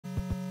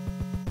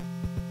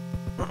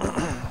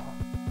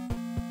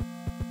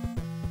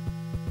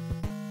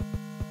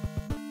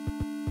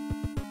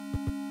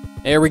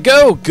There we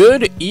go.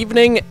 Good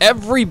evening,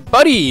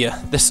 everybody.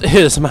 This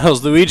is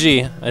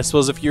Milesluigi. I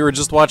suppose if you were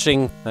just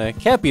watching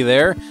Cappy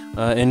there,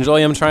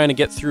 enjoy him trying to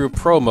get through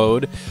pro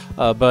mode.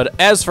 But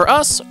as for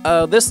us,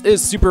 this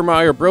is Super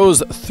Mario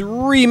Bros.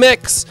 3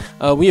 Mix.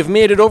 We have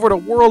made it over to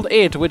World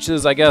 8, which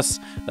is, I guess,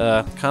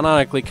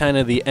 canonically kind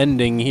of the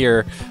ending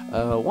here.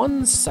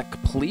 One sec,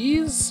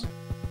 please.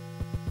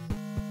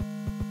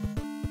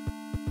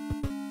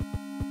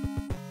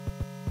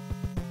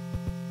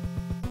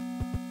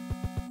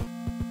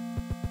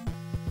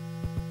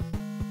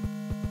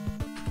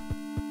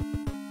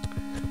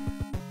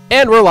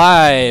 And we're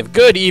live!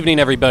 Good evening,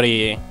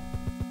 everybody!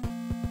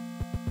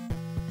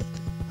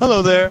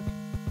 Hello there!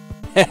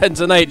 And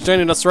tonight,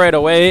 joining us right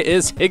away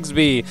is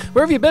Higsby.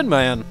 Where have you been,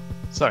 man?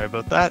 Sorry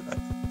about that.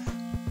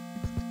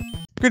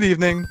 Good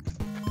evening.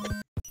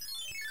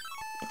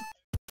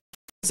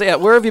 So yeah,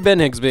 where have you been,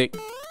 Higsby?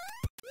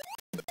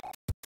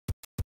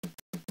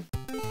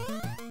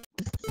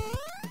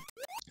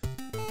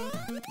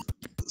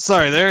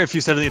 Sorry there, if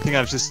you said anything,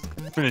 I was just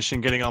finishing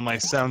getting all my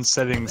sound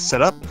settings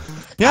set up.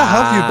 Yeah,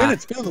 how have you been?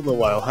 It's been a little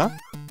while, huh?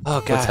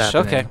 Oh gosh,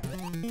 okay.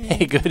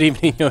 Hey, good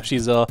evening,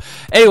 Yoshizo.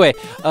 Anyway,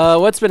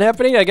 what's been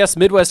happening? I guess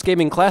Midwest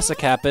Gaming Classic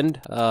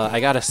happened. I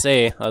gotta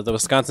say, the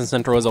Wisconsin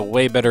Center was a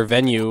way better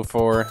venue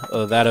for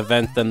that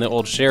event than the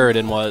old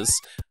Sheridan was.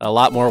 A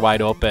lot more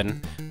wide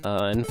open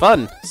and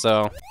fun,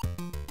 so...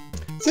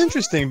 It's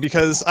interesting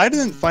because I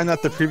didn't find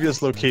that the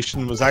previous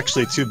location was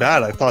actually too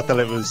bad. I thought that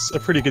it was a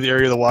pretty good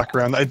area to walk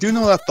around. I do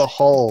know that the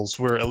halls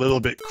were a little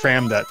bit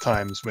crammed at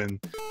times when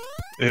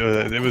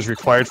it was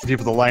required for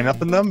people to line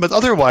up in them, but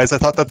otherwise I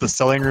thought that the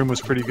selling room was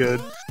pretty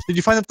good. Did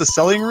you find that the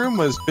selling room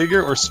was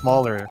bigger or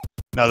smaller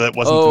now that it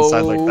wasn't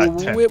inside like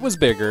that tent? It was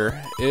bigger.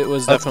 It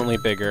was definitely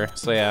bigger,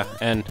 so yeah,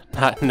 and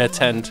not in a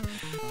tent.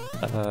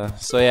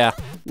 So yeah,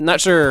 not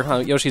sure,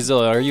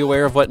 Yoshizilla, are you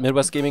aware of what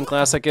Midwest Gaming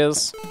Classic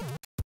is?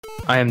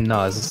 I am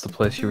not. Is this the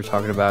place you were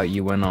talking about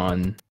you went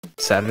on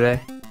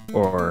Saturday?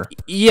 Or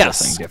yes,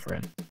 something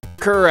different?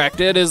 Correct.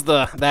 It is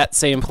that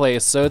same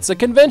place. So it's a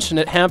convention.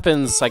 It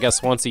happens, I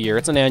guess, once a year.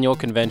 It's an annual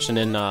convention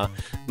in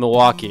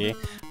Milwaukee.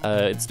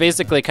 It's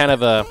basically kind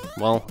of a,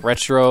 well,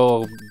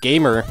 retro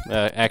gamer,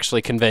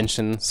 actually,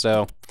 convention.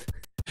 So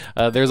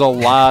there's a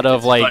lot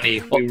of,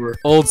 like,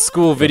 old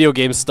school video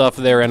game stuff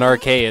there in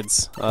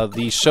arcades.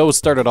 The show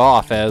started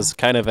off as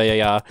kind of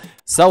a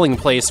selling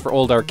place for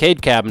old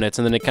arcade cabinets,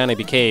 and then it kind of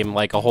became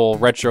like a whole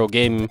retro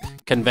game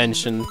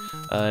convention.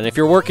 And if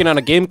you're working on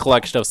a game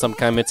collection of some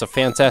kind, it's a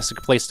fantastic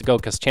place to go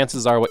because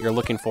chances are what you're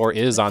looking for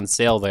is on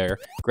sale there.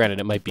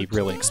 Granted, it might be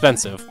really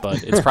expensive,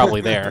 but it's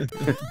probably there.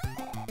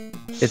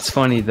 It's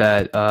funny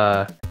that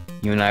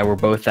you and I were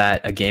both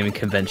at a gaming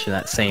convention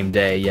that same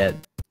day, yet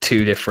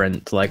two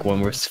different, like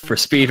one was for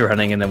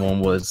speedrunning and then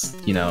one was,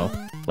 you know,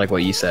 like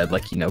what you said,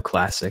 like, you know,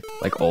 classic,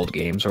 like old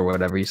games or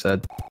whatever you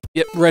said.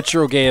 Yep,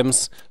 retro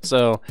games.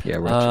 So, yeah,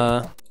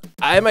 retro.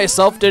 I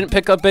myself didn't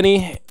pick up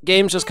any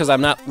games just because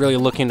I'm not really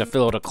looking to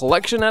fill out a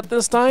collection at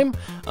this time.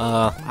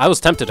 I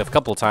was tempted a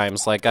couple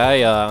times. Like,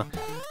 I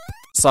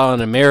saw an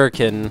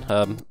American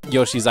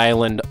Yoshi's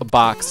Island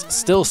box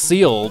still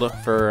sealed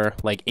for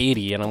like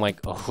 80, and I'm like,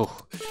 oh,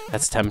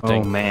 that's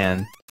tempting. Oh,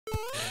 man.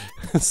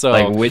 So,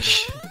 like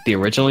the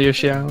original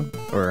Yoshi Island?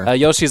 Or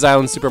Yoshi's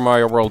Island Super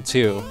Mario World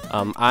 2.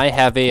 I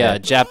have a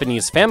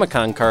Japanese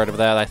Famicom card of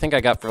that. I think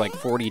I got for like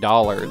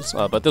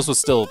 $40, but this was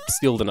still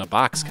sealed in a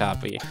box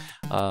copy.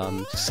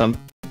 So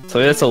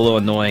that's a little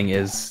annoying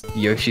is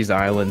Yoshi's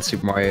Island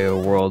Super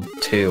Mario World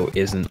 2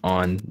 isn't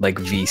on like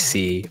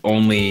VC.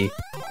 Only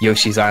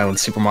Yoshi's Island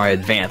Super Mario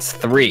Advance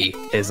 3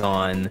 is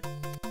on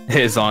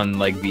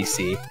like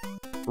VC.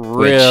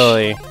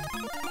 Really?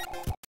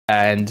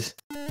 And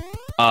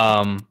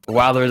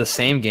while they're the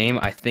same game,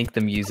 I think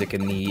the music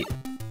in the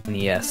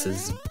NES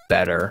is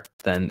better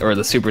than, or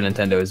the Super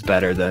Nintendo is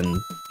better than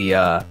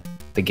the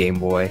Game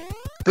Boy.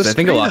 The I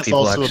think a lot of screen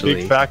people is also actually... a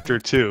big factor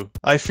too.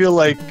 I feel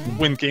like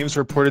when games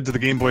were ported to the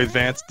Game Boy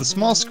Advance, the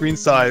small screen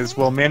size,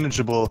 while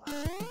manageable,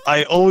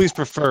 I always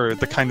prefer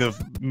the kind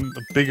of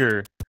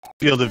bigger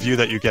field of view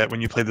that you get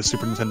when you play the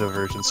Super Nintendo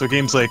version. So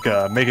games like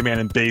Mega Man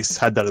and Bass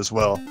had that as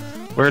well,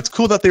 where it's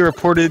cool that they were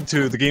ported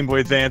to the Game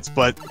Boy Advance,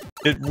 but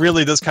it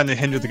really does kind of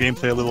hinder the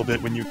gameplay a little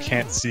bit when you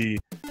can't see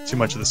too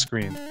much of the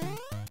screen.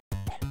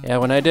 Yeah,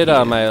 when I did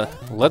my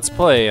Let's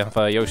Play of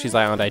Yoshi's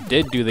Island, I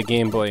did do the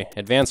Game Boy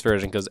Advance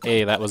version, because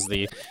A, that was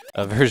the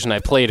version I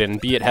played in,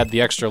 and B, it had the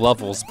extra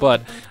levels,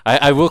 but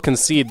I will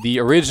concede the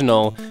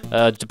original,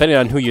 depending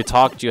on who you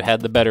talked to,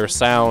 had the better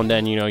sound,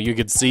 and, you know, you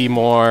could see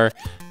more,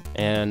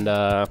 and,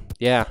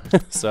 yeah,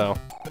 so...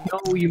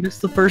 No, you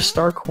missed the first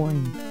star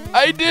coin.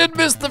 I did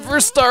miss the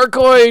first star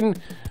coin!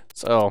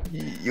 So...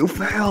 You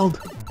failed!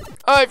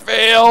 I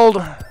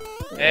failed!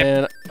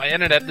 And my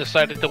internet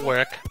decided to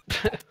work.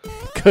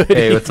 Good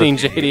evening,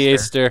 JD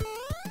Aster.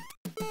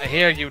 I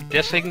hear you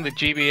dissing the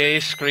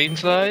GBA screen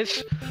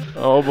size.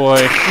 Oh boy.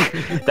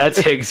 That's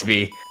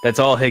Higsby. That's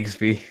all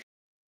Higsby.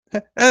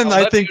 And I'll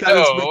I let think you that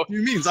is know. what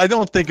you means. I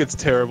don't think it's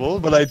terrible,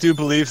 but I do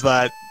believe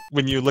that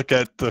when you look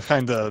at the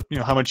kind of,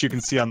 how much you can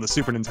see on the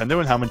Super Nintendo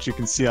and how much you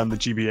can see on the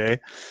GBA,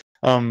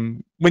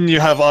 when you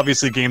have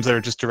obviously games that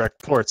are just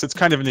direct ports, it's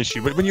kind of an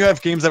issue. But when you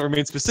have games that were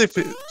made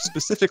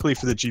specifically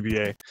for the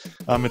GBA,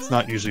 it's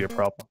not usually a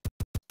problem.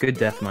 Good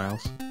death,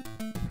 Miles.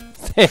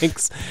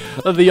 Thanks.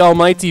 The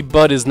almighty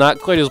Bud is not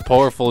quite as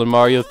powerful in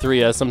Mario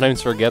 3. I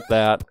sometimes forget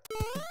that.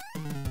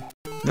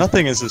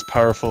 Nothing is as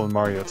powerful in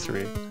Mario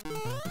 3.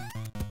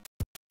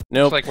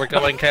 Nope. It's like we're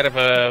going kind of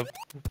a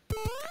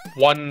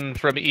one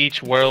from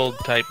each world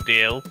type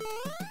deal.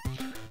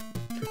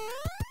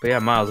 But yeah,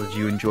 Miles, did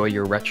you enjoy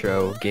your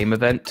retro game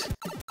event?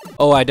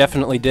 Oh, I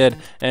definitely did,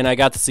 and I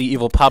got to see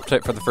Evil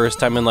Pop-Tart for the first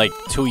time in like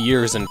 2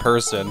 years in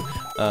person, and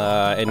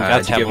got Did to you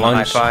have give him a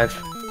lunch. high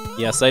five?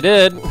 Yes, I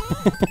did.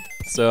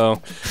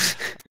 So,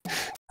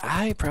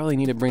 I probably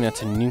need to bring a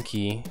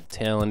Tanuki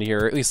tail into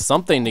here, or at least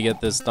something to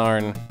get this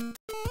darn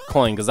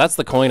coin, because that's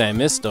the coin I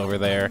missed over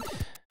there.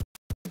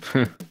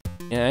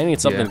 Yeah, I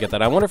need something to get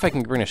that. I wonder if I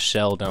can bring a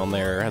shell down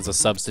there as a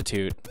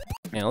substitute.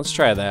 Yeah, let's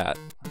try that.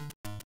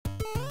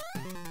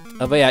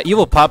 But yeah,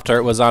 Evil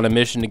Pop-Tart was on a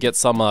mission to get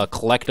some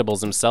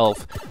collectibles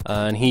himself,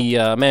 and he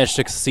managed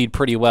to succeed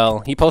pretty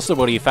well. He posted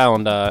what he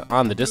found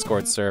on the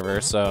Discord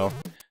server, so...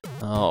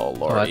 Oh,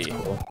 lordy.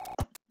 That's cool.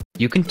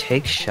 You can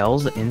take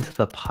shells into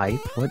the pipe?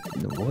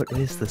 What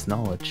is this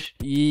knowledge?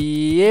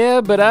 Yeah,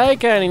 but I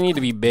kind of need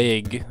to be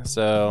big,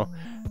 so...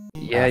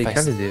 Yeah, you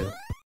kind of do.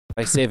 If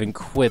I save and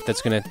quit,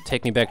 that's gonna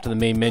take me back to the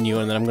main menu,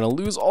 and then I'm gonna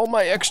lose all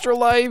my extra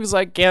lives.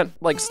 I can't,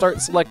 like,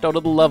 select out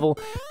of the level.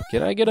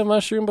 Can I get a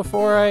mushroom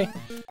before I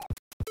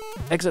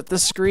exit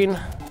this screen?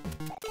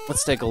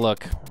 Let's take a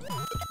look.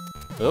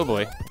 Oh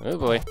boy, oh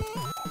boy.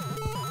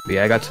 But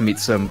yeah, I got to meet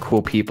some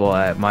cool people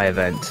at my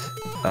event,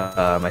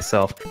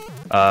 myself.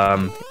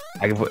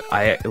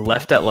 I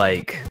left at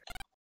like,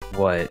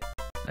 what?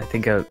 I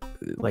think at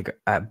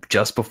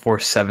just before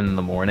 7 in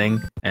the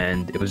morning,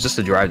 and it was just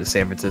a drive to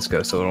San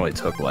Francisco, so it only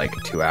took like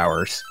 2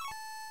 hours.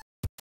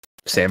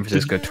 San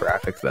Francisco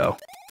traffic, though.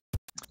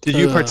 Did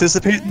you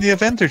participate in the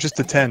event or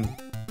just attend?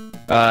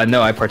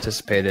 No, I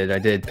participated. I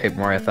did Paper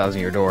Mario 1000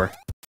 Year Door.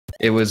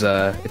 It was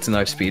it's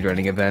another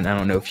speedrunning event. I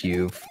don't know if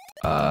you've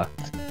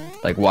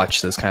like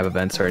watched those kind of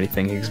events or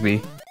anything,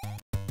 Higsby.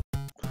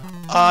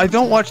 I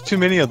don't watch too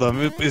many of them.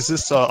 Is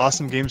this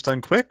Awesome Games Done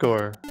Quick,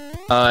 or...?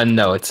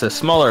 No, it's a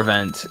smaller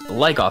event,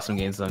 like Awesome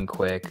Games Done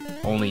Quick,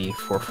 only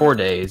for 4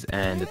 days,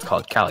 and it's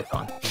called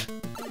Calithon.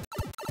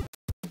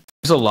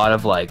 There's a lot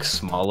of, like,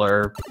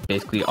 smaller,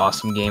 basically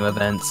awesome game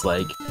events,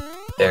 like,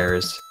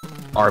 there's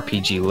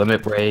RPG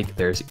Limit Break,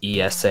 there's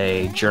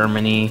ESA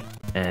Germany,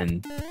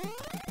 and,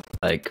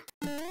 like,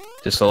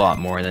 just a lot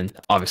more, and then,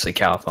 obviously,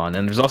 Calithon,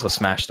 and there's also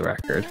Smash the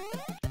Record.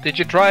 Did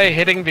you try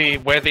hitting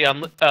where the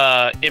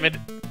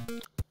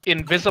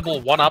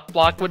invisible one-up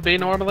block would be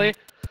normally?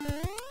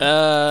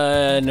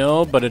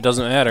 No, but it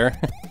doesn't matter.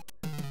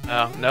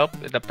 Oh, nope,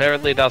 it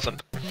apparently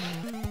doesn't.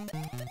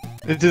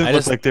 It didn't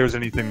look like there was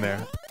anything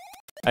there.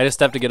 I just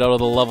have to get out of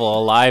the level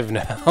alive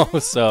now,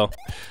 so...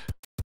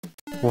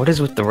 What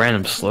is with the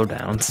random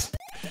slowdowns?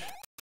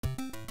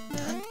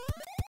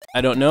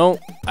 I don't know.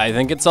 I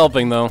think it's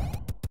helping, though.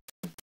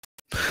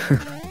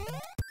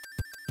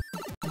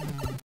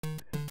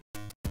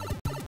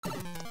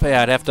 But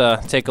yeah, I'd have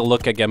to take a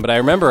look again, but I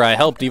remember I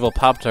helped Evil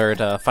Pop-Tart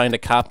find a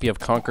copy of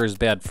Conker's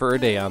Bad Fur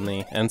Day on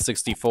the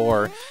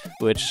N64,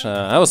 which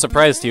I was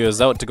surprised he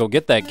was out to go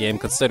get that game,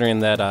 considering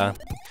that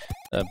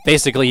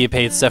basically he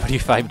paid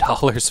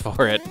 $75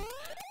 for it.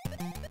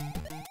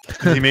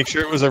 Did he make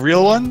sure it was a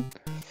real one?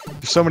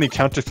 There's so many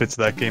counterfeits of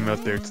that game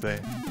out there today.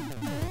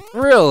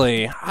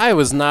 Really? I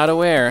was not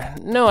aware.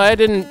 No, I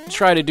didn't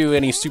try to do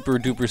any super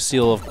duper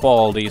seal of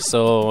quality,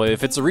 so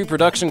if it's a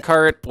reproduction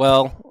cart,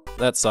 well...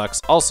 That sucks.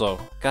 Also,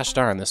 gosh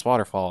darn, this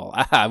waterfall.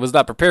 I was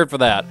not prepared for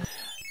that.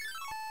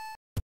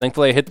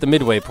 Thankfully, I hit the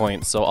midway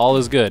point, so all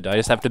is good. I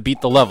just have to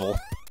beat the level.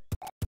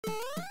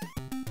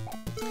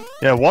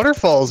 Yeah,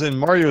 waterfalls in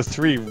Mario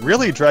 3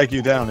 really drag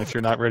you down if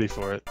you're not ready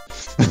for it.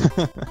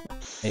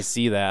 I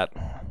see that.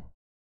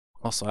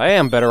 Also, I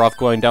am better off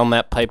going down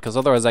that pipe, because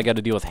otherwise I got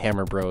to deal with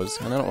Hammer Bros,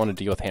 and I don't want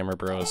to deal with Hammer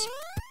Bros.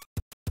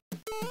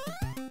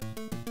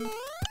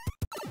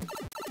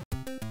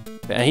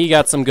 And he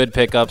got some good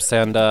pickups,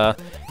 and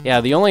yeah,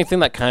 the only thing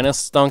that kind of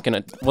stunk, and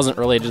it wasn't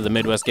related to the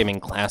Midwest Gaming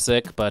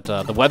Classic, but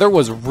the weather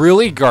was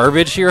really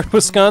garbage here in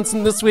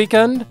Wisconsin this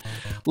weekend.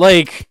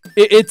 Like,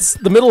 it's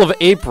the middle of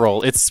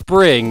April, it's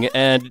spring,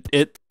 and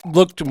it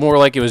looked more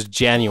like it was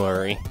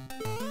January.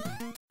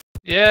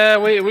 Yeah,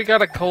 we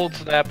got a cold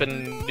snap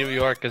in New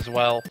York as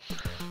well.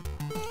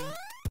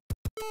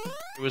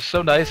 It was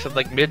so nice at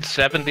like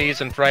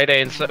mid-70s on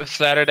Friday and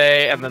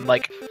Saturday, and then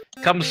like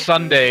come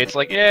Sunday, it's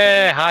like,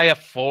 yeah, high of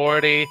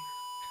 40.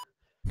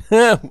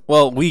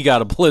 Well, we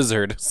got a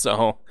blizzard,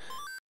 so...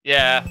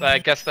 Yeah, I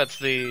guess that's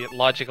the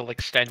logical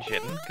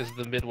extension, because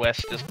the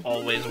Midwest is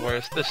always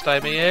worse this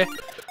time of year.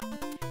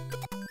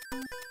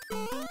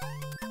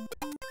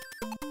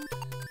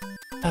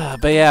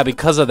 But yeah,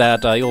 because of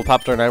that, Yule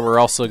Poptor and I were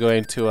also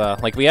going to,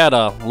 like, we had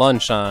a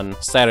lunch on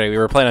Saturday. We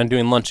were planning on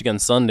doing lunch again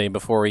Sunday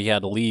before we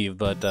had to leave,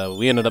 but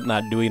we ended up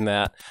not doing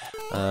that.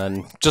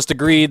 And just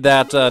agreed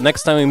that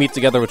next time we meet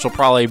together, which will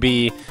probably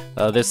be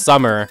this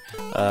summer,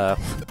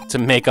 to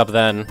make up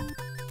then.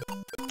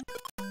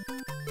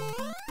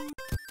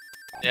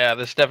 Yeah,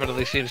 this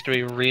definitely seems to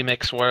be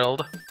Remix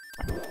World.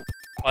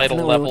 Vital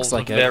Definitely levels looks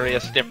like of it.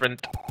 various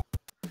different...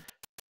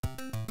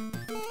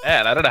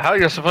 Man, I don't know how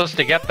you're supposed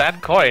to get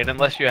that coin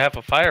unless you have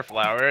a Fire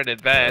Flower in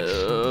advance.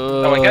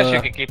 Oh, I guess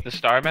you could keep the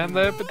Starman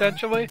there,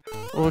 potentially?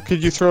 Well,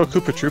 could you throw a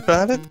Koopa Troopa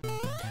at it?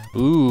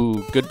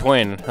 Ooh, good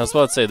point. I was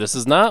about to say, this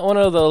is not one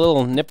of the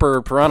little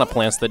nipper piranha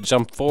plants that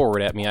jump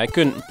forward at me. I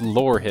couldn't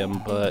lure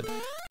him, but...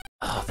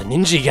 Oh, the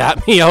ninja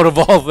got me out of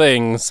all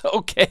things.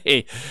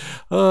 Okay.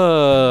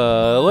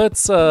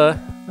 Let's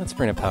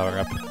bring a power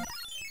up.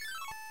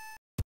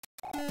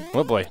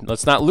 Oh boy,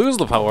 let's not lose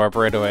the power up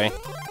right away.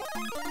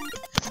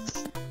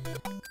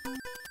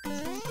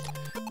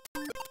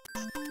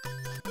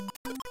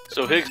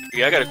 So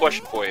Higsby, I got a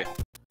question for you.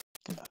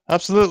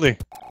 Absolutely.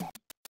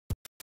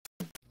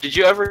 Did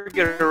you ever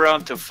get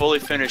around to fully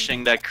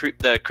finishing that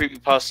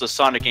creepypasta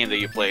Sonic game that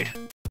you played?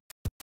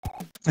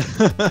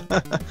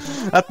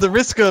 At the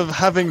risk of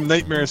having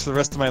nightmares for the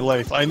rest of my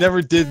life, I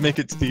never did make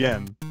it to the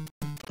end.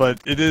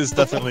 But it is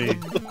definitely,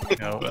 you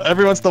know,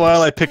 every once in a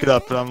while I pick it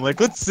up and I'm like,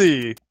 let's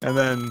see, and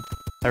then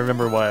I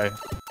remember why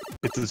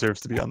it deserves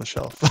to be on the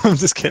shelf. I'm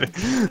just kidding.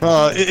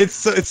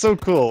 It's so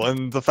cool,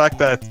 and the fact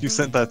that you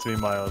sent that to me,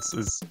 Miles,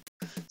 is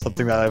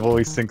something that I've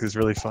always think is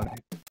really funny.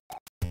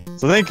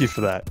 So thank you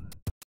for that.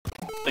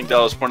 I think that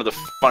was one of the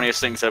funniest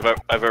things I've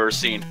ever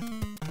seen.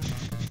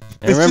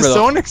 It's just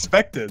so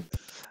unexpected.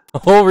 The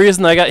whole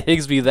reason I got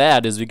Higsby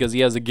that is because he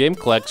has a game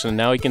collection, and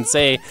now he can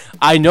say,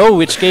 I know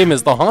which game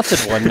is the haunted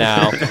one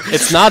now.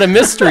 It's not a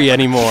mystery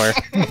anymore.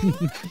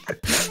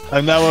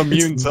 I'm now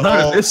immune It's to not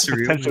a all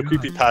mystery, potential oh my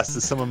God.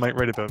 creepypastas someone might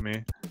write about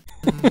me.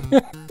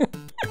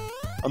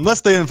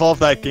 Unless they involve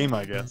that game,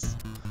 I guess.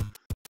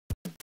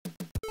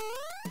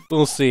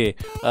 We'll see.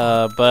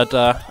 But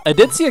I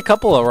did see a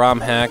couple of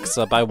ROM hacks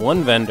by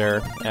one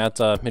vendor at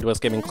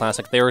Midwest Gaming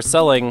Classic. They were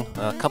selling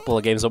a couple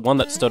of games, but one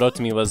that stood out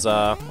to me was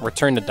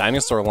Return to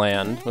Dinosaur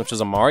Land, which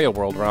is a Mario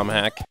World ROM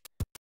hack.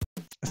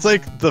 It's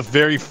like the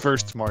very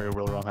first Mario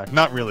World ROM hack.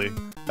 Not really.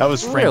 That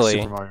was Frank's Really?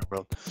 Super Mario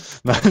World.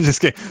 No, I'm just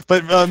kidding.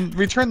 But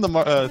Return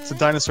to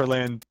Dinosaur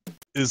Land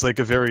is like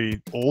a very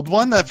old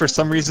one that for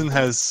some reason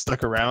has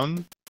stuck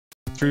around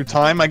through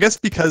time. I guess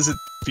because it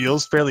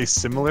feels fairly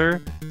similar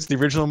to the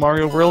original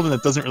Mario World and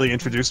it doesn't really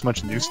introduce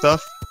much new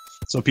stuff.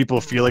 So people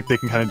feel like they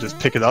can kind of just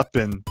pick it up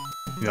and,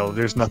 you know,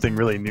 there's nothing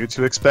really new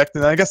to expect.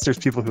 And I guess there's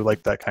people who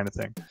like that kind of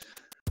thing.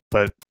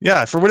 But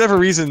yeah, for whatever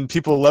reason,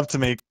 people love to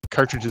make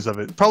cartridges of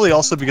it. Probably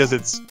also because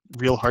it's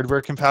real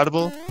hardware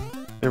compatible.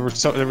 There's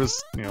so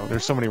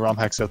many ROM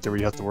hacks out there where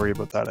you have to worry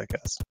about that, I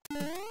guess.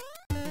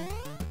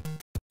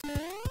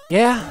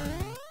 Yeah.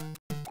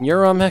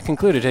 Your ROM hack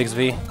included,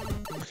 Higsby.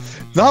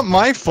 Not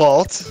my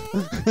fault.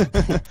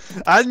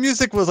 Ad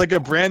music was like a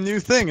brand new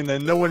thing, and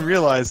then no one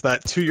realized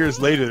that 2 years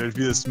later there'd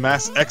be this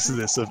mass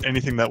exodus of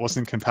anything that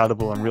wasn't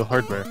compatible on real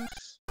hardware.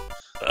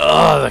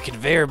 Oh, the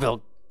conveyor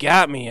belt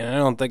got me, and I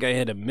don't think I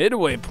hit a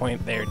midway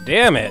point there.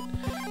 Damn it.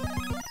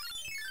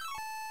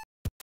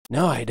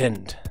 No, I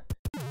didn't.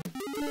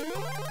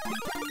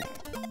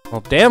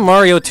 Well, damn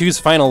Mario 2's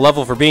final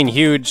level for being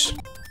huge.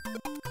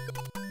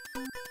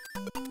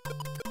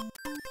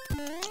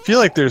 I feel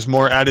like there's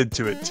more added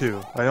to it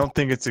too. I don't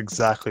think it's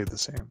exactly the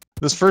same.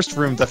 This first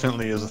room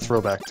definitely is a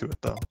throwback to it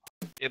though.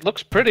 It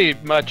looks pretty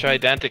much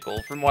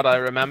identical from what I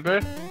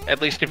remember.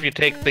 At least if you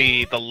take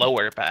the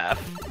lower path.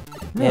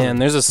 Man,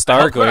 there's a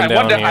star going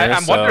down here.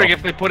 I'm so wondering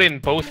if they put in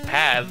both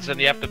paths and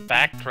you have to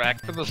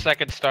backtrack for the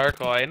second star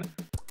coin.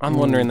 I'm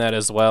wondering that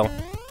as well.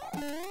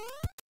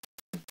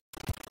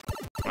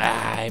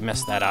 Ah, I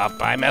messed that up.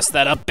 I messed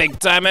that up big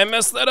time. I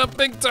messed that up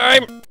big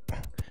time.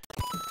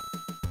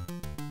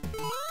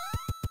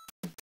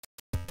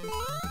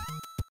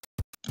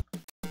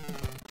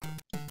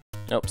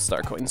 Nope,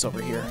 star coin's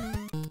over here.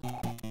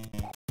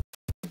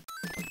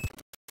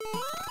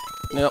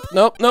 Nope,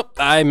 nope, nope.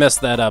 I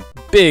messed that up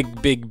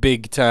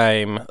big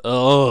time.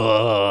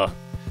 Ugh.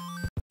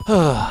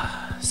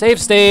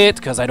 Save state,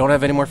 because I don't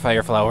have any more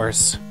fire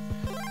flowers.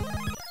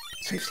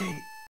 Save state.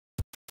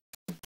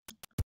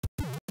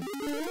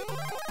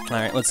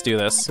 Alright, let's do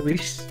this. At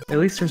least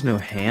there's no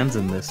hands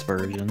in this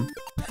version.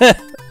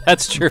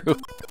 That's true.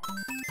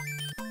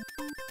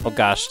 Oh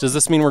gosh, does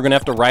this mean we're gonna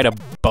have to ride a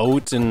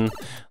boat in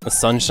the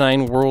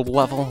Sunshine World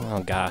level?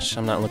 Oh gosh,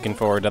 I'm not looking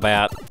forward to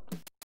that.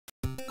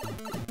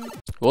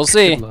 We'll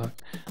see. Good luck.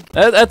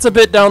 That's a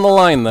bit down the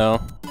line,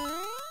 though.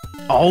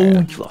 Oh,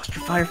 you lost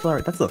your fire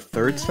flower. That's the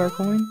third star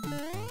coin?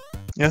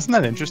 Yeah, isn't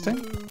that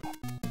interesting?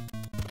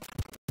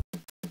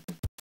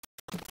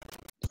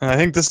 And I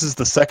think this is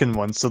the second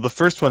one, so the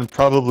first one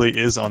probably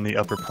is on the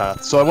upper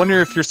path. So I wonder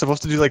if you're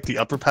supposed to do like the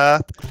upper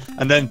path,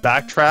 and then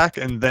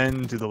backtrack, and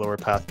then do the lower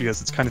path,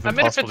 because it's kind of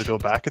impossible to go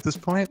back at this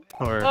point.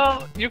 Or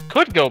Well, you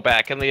could go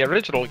back in the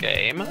original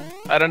game.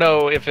 I don't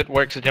know if it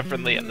works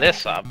differently in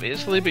this,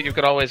 obviously, but you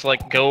could always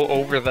like go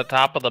over the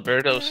top of the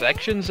Birdo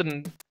sections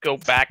and go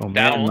back Oh man,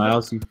 down.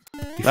 Miles, you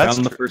That's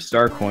found the true. first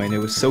star coin. It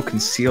was so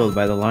concealed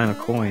by the line of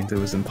coins, it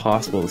was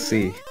impossible to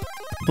see.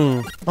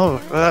 Oh,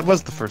 that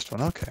was the first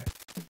one. Okay.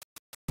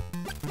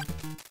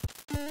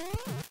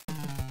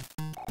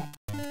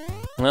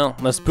 Well,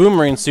 this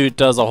boomerang suit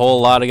does a whole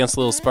lot against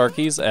little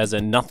Sparkies, as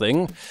in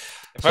nothing.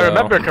 If I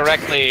remember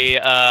correctly,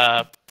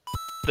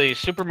 the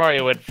Super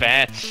Mario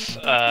Advance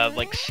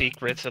like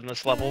secrets in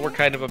this level were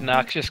kind of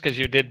obnoxious because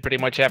you did pretty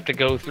much have to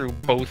go through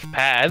both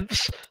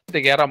paths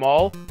to get them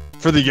all.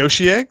 For the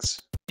Yoshi eggs?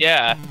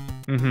 Yeah.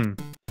 Mm-hmm.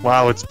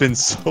 Wow, it's been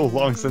so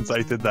long since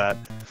I did that.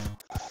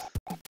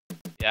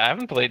 Yeah, I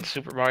haven't played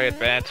Super Mario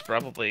Advance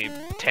probably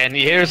 10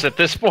 years at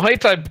this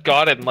point. I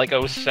got it in like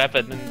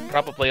 07 and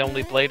probably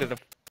only played it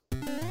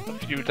a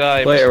few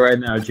times. Play it right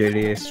now,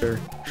 JDA, sir.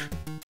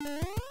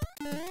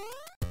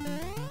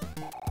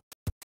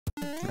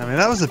 I mean,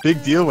 that was a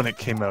big deal when it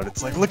came out.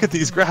 It's like, look at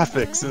these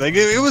graphics. And like,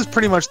 it was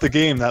pretty much the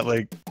game that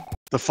like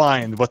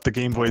defined what the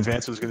Game Boy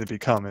Advance was going to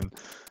become. And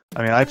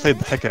I mean, I played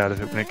the heck out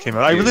of it when it came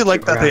out. I really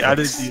like that they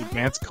added the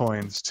advance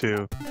coins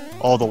to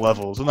all the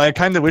levels. And I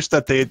kind of wish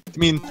that they, I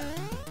mean,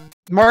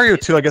 Mario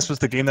 2, I guess, was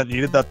the game that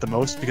needed that the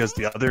most because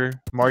the other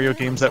Mario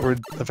games that would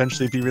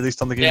eventually be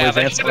released on the Game Boy they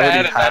Advance should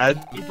already have added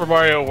had. that Super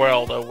Mario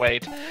World. Oh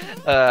wait.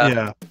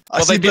 Yeah.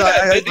 Well, See, they did, but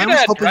they I did was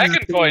add hoping Dragon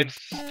that they- coins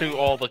to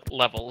all the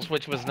levels,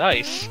 which was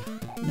nice.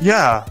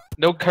 Yeah.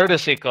 No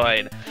courtesy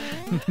coin.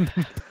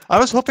 I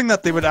was hoping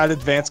that they would add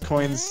advance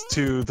coins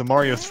to the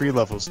Mario 3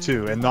 levels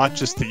too, and not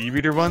just the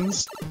e-reader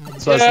ones.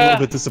 So I was a Yeah. little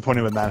bit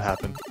disappointed when that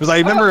happened. Because I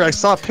remember I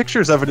saw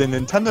pictures of it in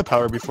Nintendo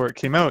Power before it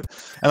came out,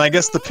 and I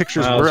guess the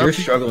pictures Miles, were you're of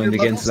the struggling to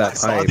e-reader get into that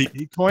levels. I saw pipe.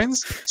 the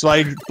e-coins, so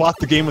I bought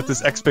the game with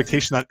this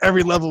expectation that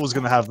every level was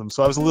going to have them,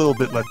 so I was a little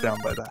bit let down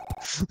by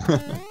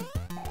that.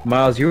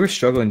 Miles, you were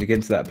struggling to get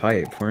into that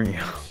pipe, weren't you?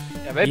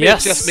 Yeah, maybe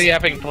Yes. it's just me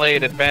having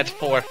played Advance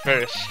 4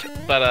 first,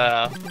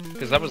 but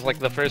because that was like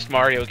the first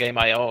Mario game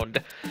I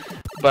owned.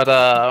 But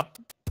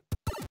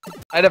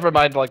I never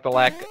mind like the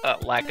lack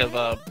of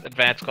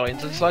advance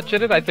coins and such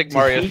in it. I think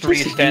Mario 3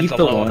 stands eat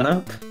the alone.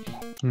 one-up?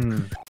 Hmm.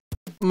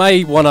 My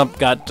 1-up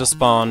got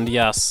despawned,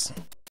 yes.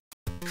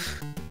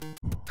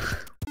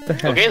 The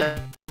heck? Okay,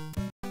 then.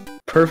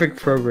 Perfect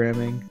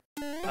programming.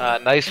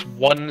 Nice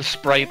one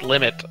sprite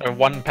limit or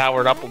one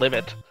powered up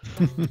limit.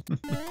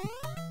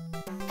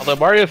 Although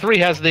Mario 3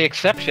 has the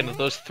exception of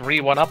those 3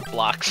 1-up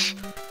blocks.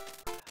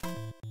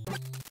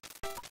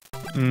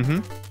 Mm-hmm.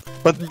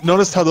 But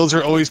notice how those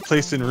are always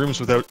placed in rooms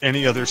without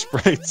any other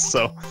sprites,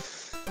 so...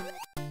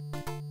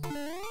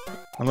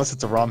 Unless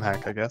it's a ROM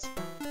hack, I guess.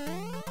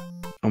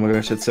 Oh my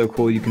gosh, that's so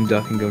cool. You can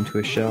duck and go into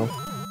a shell.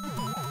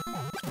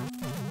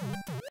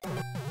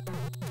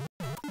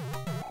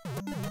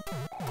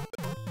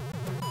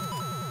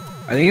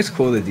 I think it's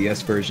cool the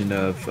DS version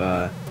of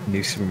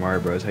New Super Mario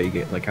Bros. How you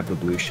get like have the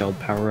blue shelled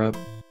power up.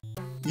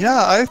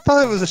 Yeah, I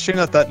thought it was a shame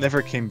that that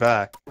never came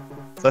back.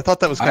 So I thought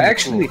that was I kind of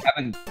actually cool.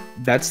 haven't.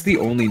 That's the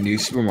only New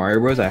Super Mario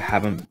Bros. I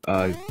haven't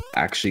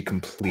actually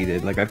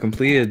completed. Like I've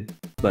completed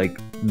like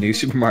New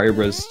Super Mario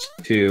Bros.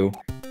 2,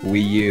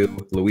 Wii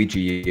U, Luigi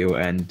U,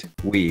 and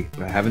Wii.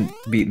 But I haven't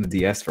beaten the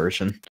DS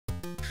version.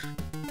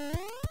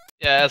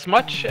 Yeah, as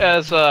much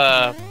as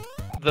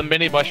the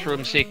mini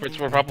mushroom secrets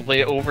were probably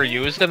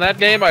overused in that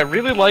game, I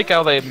really like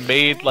how they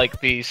made like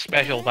the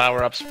special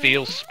power-ups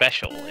feel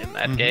special in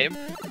that game.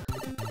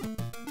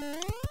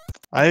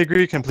 I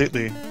agree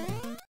completely.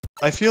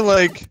 I feel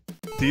like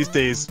these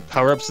days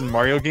power-ups in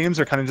Mario games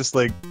are kind of just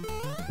like you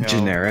know,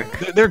 Generic.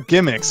 They're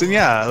gimmicks, and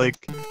yeah, like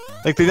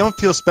they don't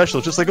feel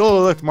special. Just like,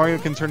 oh look, Mario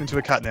can turn into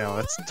a cat now.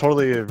 That's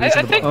totally a I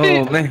reasonable. think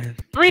Oh man.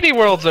 3D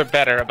worlds are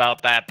better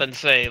about that than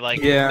say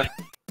like Yeah.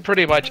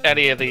 pretty much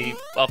any of the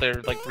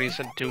other like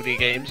recent 2D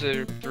games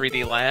or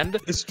 3D Land.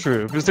 It's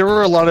true because there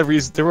were a lot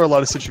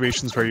of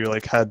situations where you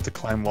like had to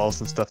climb walls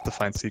and stuff to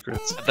find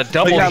secrets. The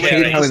double yeah,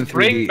 cherry. how in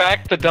Bring 3D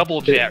back the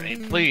double cherry,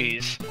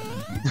 please.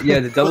 Yeah,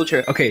 the double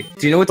chair. Okay,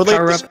 do you know what the But like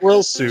power the up?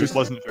 squirrel suit just-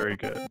 wasn't very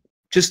good.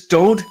 Just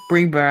don't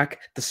bring back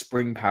the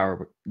spring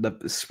power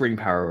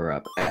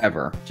up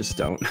ever. Just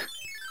don't.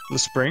 The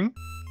spring?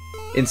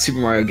 In Super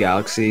Mario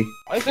Galaxy,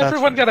 Why is That's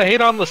everyone gotta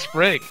hate on the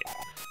spring?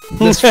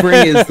 the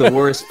spring is the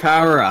worst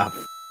power up.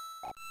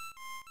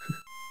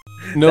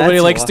 Nobody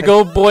That's likes to why.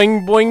 go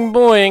boing, boing,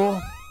 boing.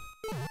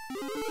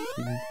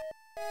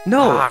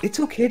 No, Ah. it's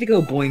okay to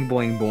go boing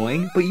boing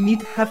boing, but you need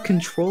to have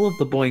control of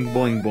the boing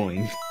boing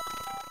boing.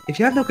 If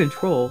you have no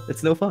control,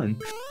 it's no fun.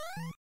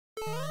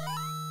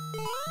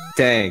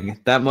 Dang,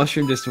 that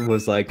mushroom just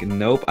was like,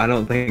 nope, I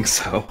don't think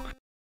so.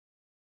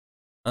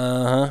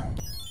 Uh-huh.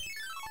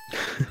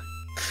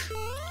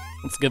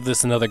 Let's give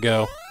this another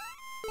go.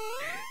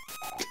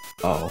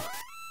 Oh,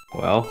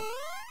 well,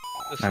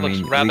 This I looks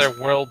mean, at rather least-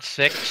 World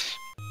 6.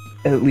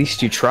 at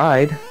least you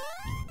tried.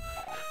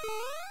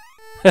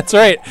 That's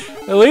right.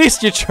 At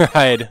least you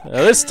tried.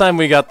 This time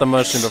we got the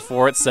mushroom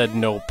before it said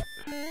nope.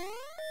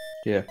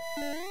 Yeah.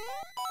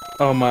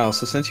 Oh, Miles,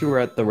 so since you were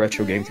at the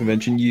retro game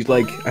convention, you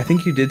I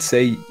think you did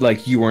say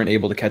you weren't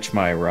able to catch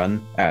my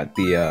run at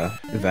the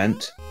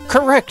event.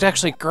 Correct,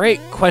 actually, great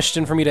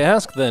question for me to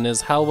ask then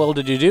is how well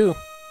did you do?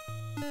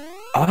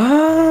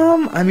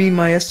 I mean,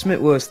 my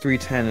estimate was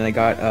 310 and I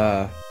got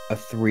a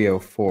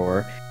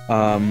 304.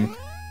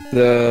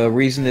 The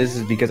reason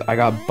is because I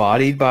got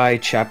bodied by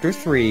Chapter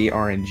 3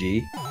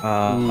 RNG.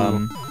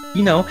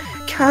 You know,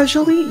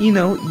 casually,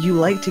 you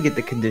like to get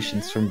the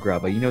conditions from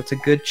Grubba. It's a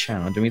good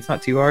challenge. I mean, it's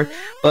not too hard,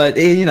 but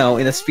in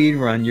a speed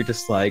run, you're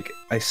just like,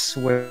 I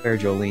swear,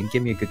 Jolene,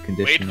 give me a good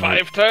condition.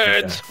 Wait 5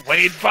 turns.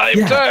 Wait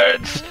 5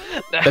 turns.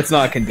 That's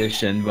not a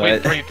condition, but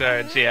wait 3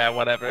 turns. Yeah,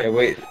 whatever. Yeah,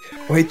 wait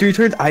 3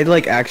 turns. I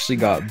actually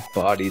got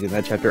bodied in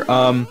that chapter.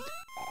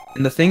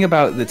 And the thing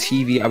about the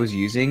TV I was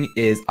using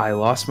is I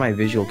lost my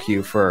visual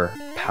cue for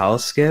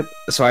palace skip,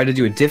 so I had to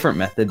do a different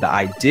method that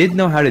I did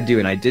know how to do,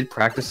 and I did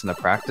practice in the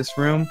practice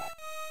room.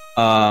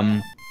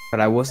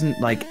 But I wasn't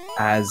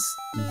as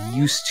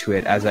used to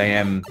it as I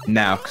am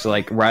now, because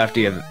right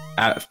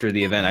after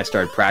the event I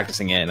started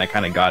practicing it, and I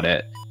kind of got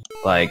it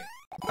I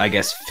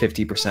guess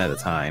 50% of the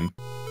time.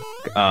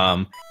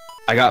 I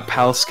got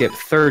palace skip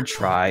 3rd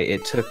try.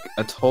 It took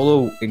a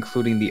total,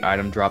 including the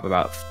item drop,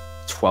 about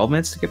 12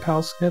 minutes to get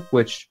palace skip,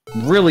 which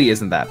really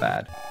isn't that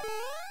bad.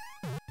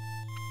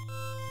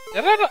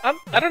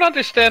 I don't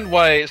understand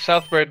why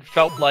Southbird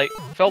felt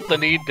the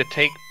need to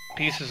take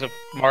pieces of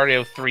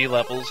Mario 3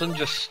 levels and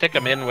just stick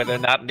them in where they're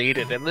not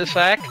needed in this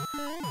act.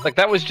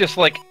 That was just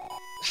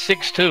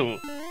 6-2.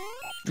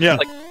 Yeah.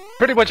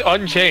 Pretty much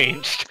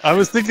unchanged. I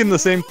was thinking the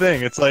same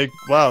thing. It's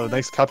wow,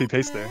 nice copy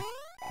paste there.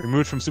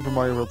 Removed from Super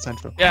Mario World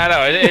Central. Yeah, I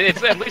know.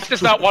 It's at least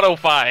it's not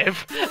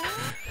 105.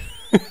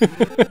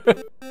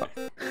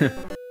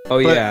 Oh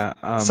yeah.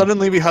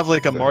 Suddenly we have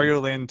a Mario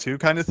Land 2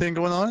 kind of thing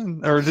going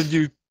on, or did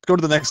you go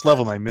to the next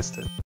level and I missed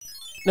it?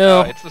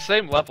 No, it's the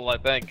same level, I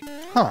think.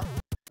 Huh.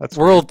 That's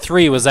World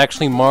 3 was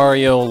actually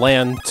Mario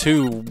Land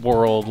 2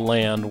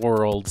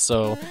 World,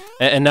 so...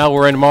 And now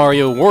we're in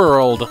Mario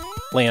World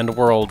Land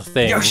World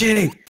thing.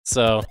 Yoshi!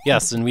 So,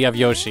 yes, and we have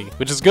Yoshi,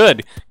 which is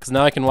good, because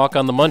now I can walk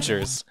on the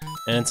Munchers,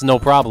 and it's no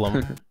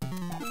problem.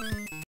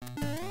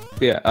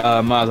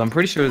 Yeah, Miles, I'm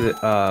pretty sure that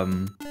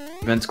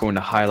event's going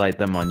to highlight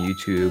them on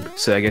YouTube,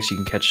 so I guess you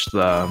can catch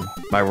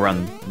my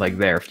run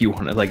there if you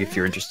want to, if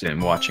you're interested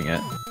in watching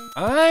it.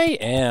 I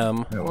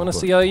am. I want to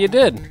see how you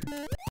did.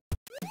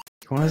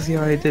 You want to see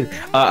how I did?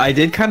 I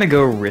did kind of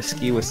go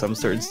risky with some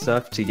certain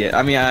stuff to get.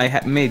 I mean,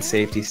 I made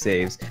safety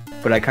saves,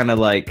 but I kind of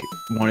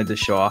wanted to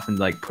show off and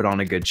put on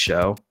a good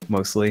show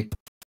mostly.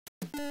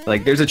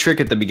 There's a trick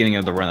at the beginning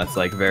of the run that's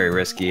very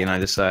risky, and I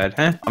decide,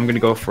 I'm gonna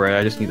go for it.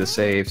 I just need to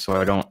save so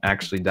I don't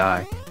actually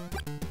die.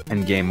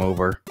 And game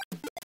over.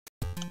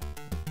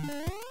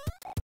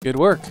 Good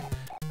work.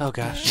 Oh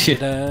gosh,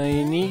 did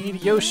I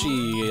need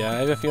Yoshi? I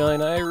have a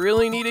feeling I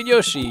really needed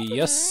Yoshi.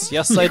 Yes,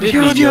 I did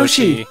need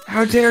Yoshi.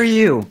 How dare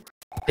you?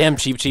 Damn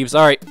cheaps.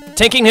 Alright,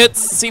 tanking hits,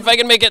 see if I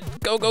can make it.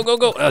 Go.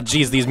 Oh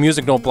jeez, these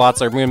music note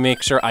blots are gonna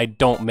make sure I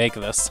don't make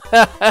this.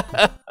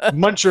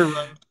 Muncher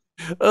run.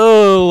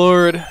 Oh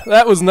lord,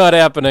 that was not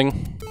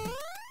happening.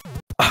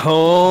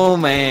 Oh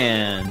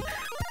man.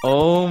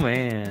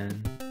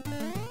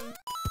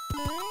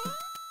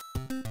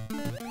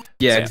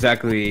 Yeah,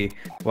 exactly,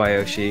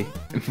 Yoshi.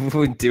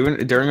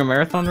 During a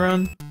marathon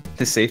run,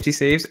 the safety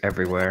saves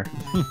everywhere.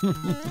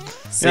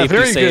 Yeah,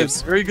 very good.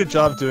 Very good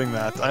job doing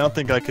that. I don't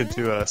think I could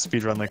do a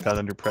speed run like that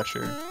under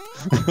pressure.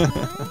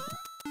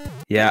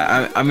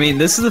 Yeah, I mean,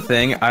 this is the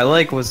thing. I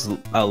was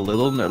a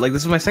little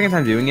this is my second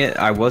time doing it.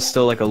 I was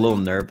still a little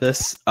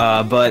nervous,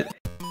 but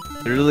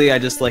literally I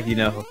just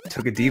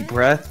took a deep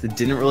breath.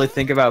 Didn't really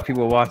think about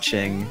people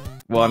watching.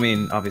 Well, I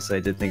mean, obviously I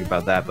did think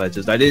about that, but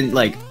I didn't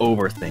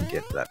overthink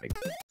it. If that makes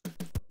sense.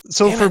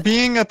 So for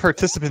being a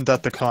participant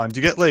at the con, do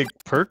you get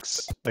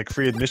perks,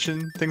 free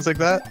admission, things like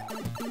that?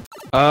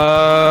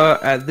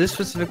 At this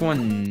specific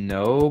one,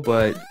 no,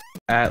 but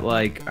at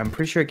I'm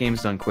pretty sure at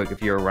Games Done Quick,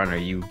 if you're a runner,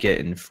 you get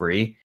in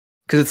free.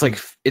 Because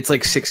it's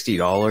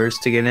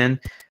 $60 to get in,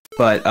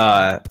 but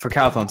for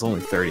Calathon it's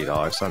only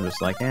 $30, so I'm just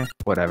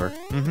whatever.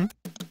 Mm-hmm.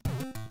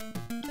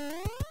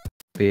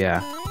 But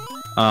yeah,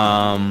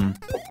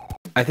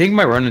 I think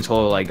my run in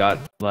total got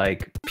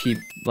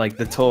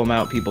the total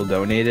amount people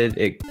donated,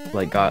 it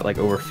got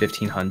over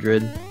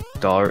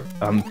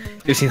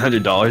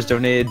 $1,500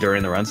 donated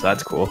during the run, so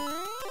that's cool.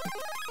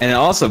 And it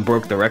also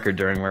broke the record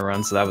during my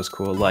run, so that was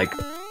cool.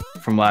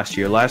 From last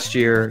year. Last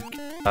year,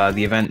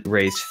 the event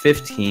raised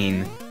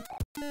 15.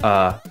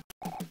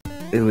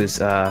 It was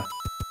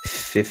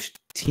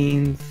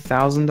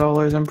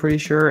 $15,000, I'm pretty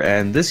sure,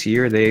 and this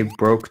year they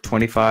broke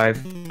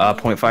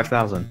 25.5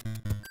 thousand.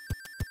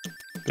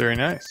 Very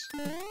nice.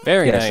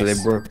 Very nice. So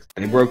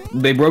they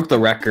broke the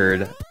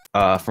record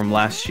from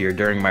last year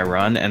during my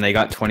run, and they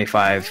got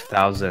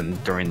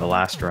 25,000 during the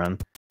last run.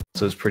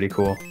 So it's pretty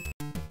cool.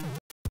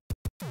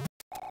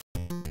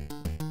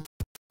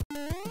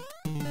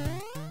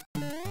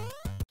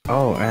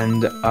 Oh,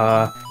 and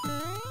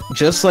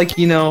just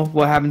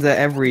what happens at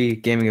every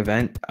gaming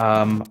event,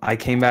 I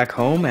came back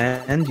home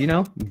and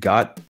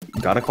got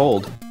got a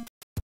cold.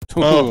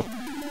 Oh.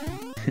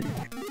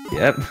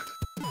 Yep.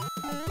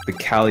 The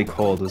Cali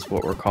cold is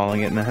what we're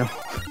calling it now.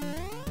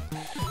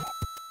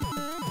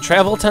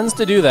 Travel tends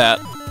to do that.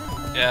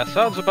 Yeah,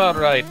 sounds about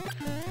right.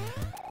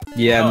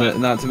 Yeah, Oh.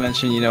 not to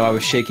mention, I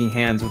was shaking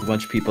hands with a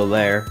bunch of people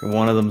there. And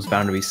one of them's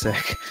bound to be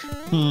sick.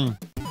 Hmm.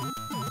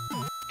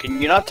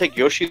 Can you not take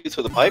Yoshi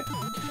through the pipe?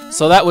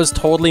 So that was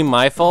totally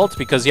my fault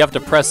because you have to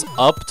press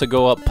up to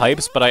go up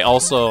pipes, but I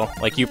also,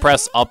 like, you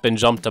press up and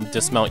jump to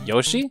dismount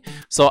Yoshi.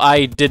 So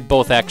I did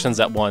both actions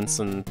at once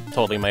and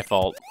totally my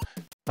fault.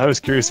 I was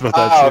curious about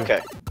that Ah, too.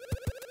 okay.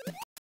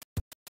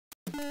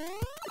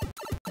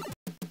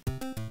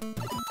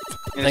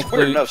 And it's Thankfully-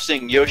 weird enough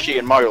seeing Yoshi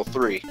in Mario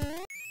 3.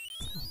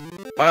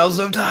 Miles,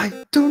 don't die!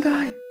 Don't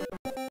die!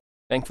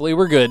 Thankfully,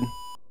 we're good.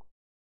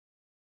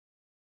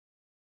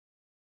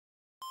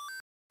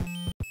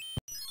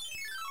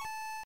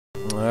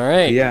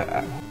 Alright.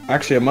 Yeah,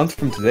 actually, a month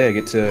from today, I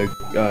get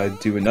to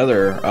do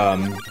another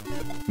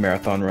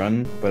marathon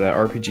run, but at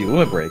RPG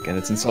Limit Break, and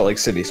it's in Salt Lake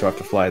City, so I have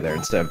to fly there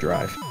instead of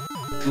drive.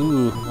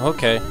 Ooh,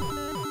 okay.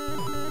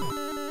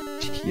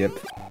 Yep.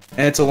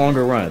 And it's a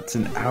longer run. It's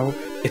an hour.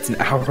 It's an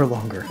hour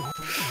longer.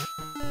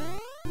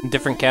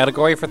 Different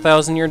category for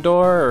Thousand Year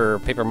Door or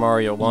Paper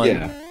Mario 1?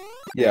 Yeah.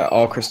 Yeah,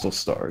 all crystal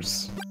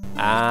stars.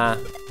 Ah,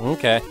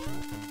 okay.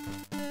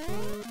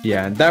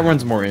 Yeah, that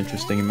one's more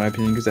interesting in my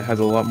opinion because it has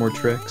a lot more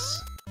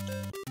tricks.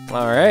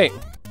 Alright.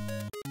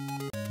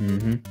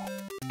 Mm-hmm.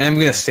 And I'm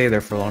gonna stay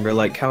there for longer.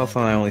 Like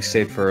California, I only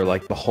stayed for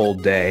like the whole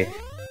day.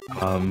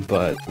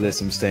 But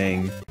this I'm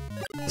staying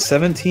the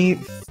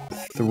 17th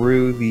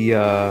through the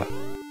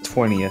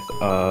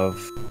 20th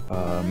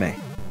of May.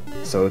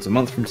 So it's a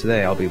month from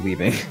today I'll be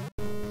leaving.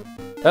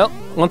 Well,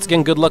 once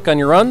again, good luck on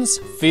your runs.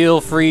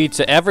 Feel free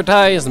to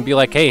advertise and be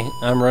like, hey,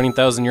 I'm running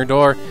Thousand Year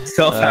Door.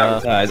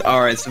 Self-advertise.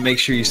 Alright, so make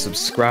sure you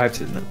subscribe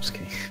to the... No, I'm just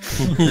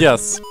kidding.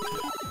 Yes.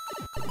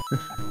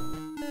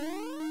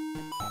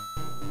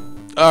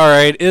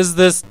 Alright, is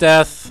this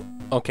death?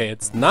 Okay,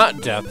 it's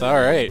not death,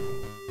 alright.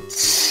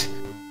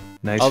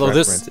 Nice Although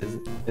reference.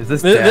 Is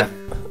this Th- death?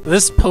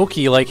 This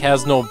Pokey, like,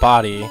 has no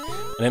body.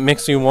 And it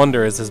makes me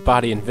wonder, is his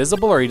body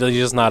invisible or does he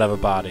just not have a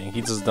body? He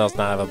just does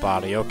not have a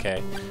body,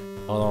 okay.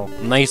 Well,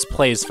 nice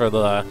place for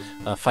the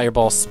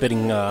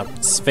fireball-spitting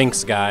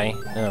Sphinx guy.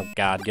 Oh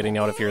god, getting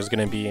out of here is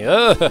gonna be...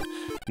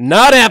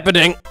 not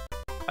happening!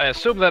 I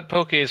assume that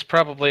Poke is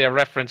probably a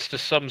reference to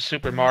some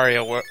Super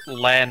Mario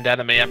Land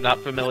enemy I'm not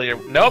familiar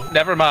with. Nope,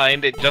 never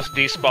mind. It just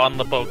despawned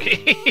the Poke.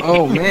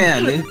 Oh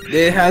man,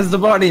 it has the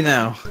body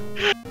now.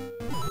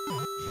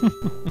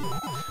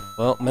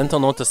 Well, mental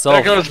note to self.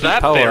 There goes keep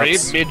that theory,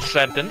 power-ups.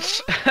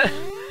 mid-sentence.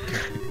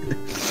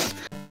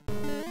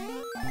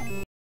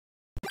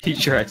 He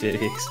tried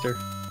to Easter.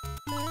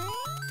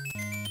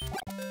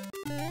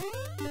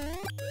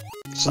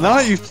 So now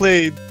that you've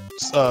played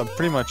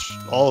pretty much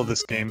all of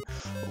this game,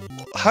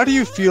 how do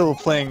you feel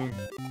playing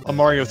a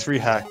Mario 3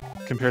 hack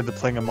compared to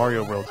playing a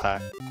Mario World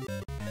hack?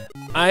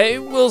 I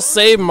will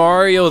say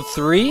Mario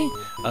 3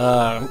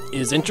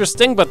 is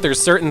interesting, but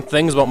there's certain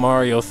things about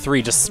Mario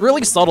 3, just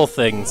really subtle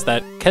things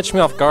that catch me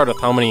off guard with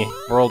how many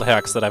world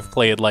hacks that I've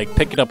played, like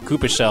picking up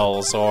Koopa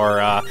shells or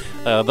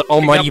the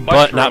almighty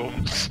butt not...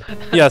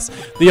 Yes,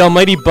 the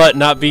almighty butt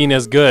not being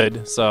as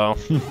good, so...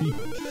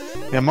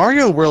 Yeah,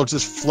 Mario World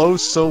just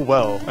flows so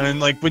well, and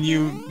like when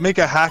you make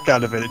a hack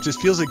out of it, it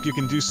just feels like you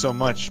can do so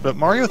much. But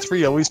Mario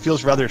 3 always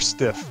feels rather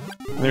stiff.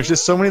 And there's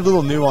just so many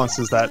little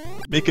nuances that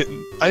make it,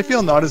 I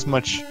feel, not as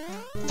much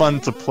fun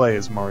to play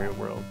as Mario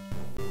World.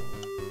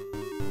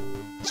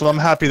 So I'm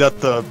happy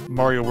that the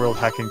Mario World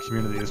hacking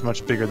community is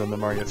much bigger than the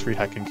Mario 3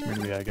 hacking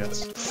community, I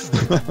guess.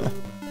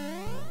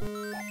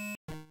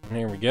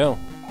 There we go.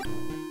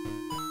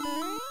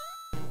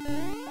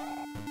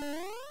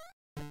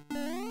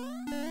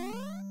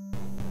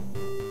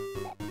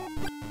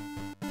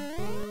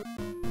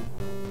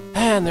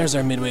 And there's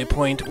our midway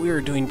point.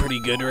 We're doing pretty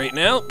good right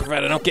now,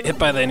 provided I don't get hit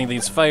by any of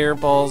these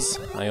fireballs.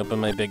 I open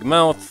my big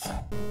mouth.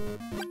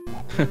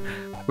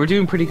 We're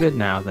doing pretty good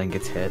now, then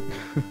gets hit.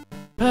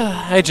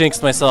 I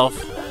jinxed myself.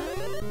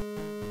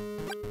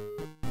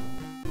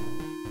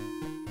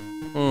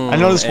 I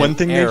noticed one an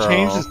thing arrow. they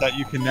changed is that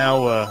you can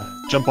now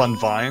jump on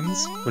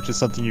vines, which is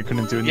something you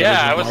couldn't do in the Yeah,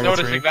 I original was Mario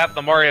noticing 3. that in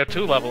the Mario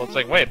 2 level. It's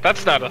like, wait,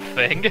 that's not a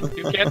thing.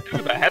 You can't do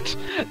that.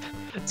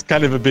 It's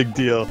kind of a big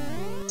deal.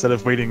 Instead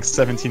of waiting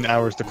 17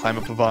 hours to climb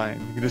up a vine,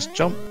 you can just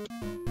jump.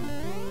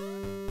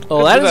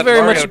 Well, that Couldn't is do very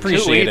Mario much 2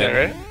 appreciated.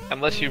 either,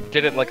 unless you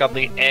did it like on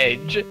the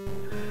edge.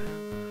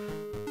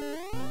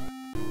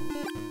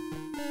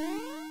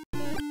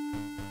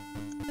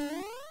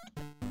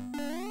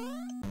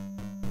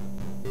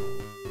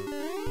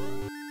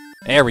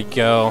 There we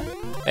go.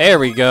 There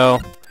we go.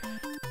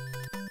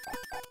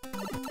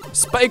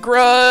 Spike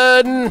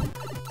run!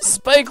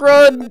 Spike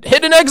run!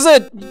 Hidden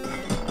exit!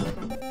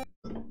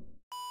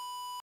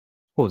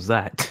 What was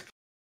that?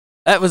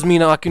 That was me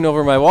knocking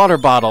over my water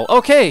bottle.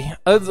 Okay,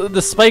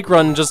 the spike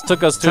run just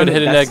took us to a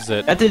hidden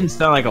exit. That didn't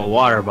sound like a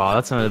water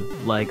bottle. That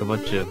sounded like a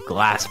bunch of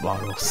glass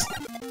bottles.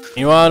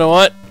 You wanna know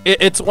what?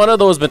 It's one of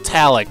those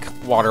metallic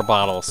water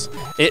bottles.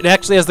 It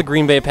actually has the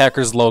Green Bay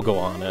Packers logo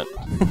on it.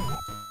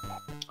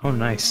 Oh,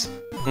 nice.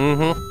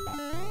 Mm-hmm.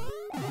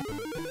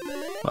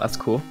 Well, that's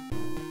cool.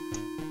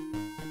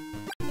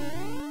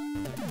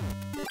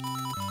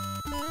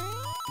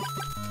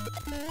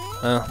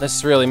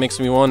 This really makes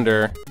me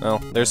wonder. Well,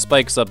 there's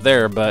spikes up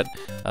there, but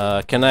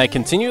can I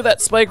continue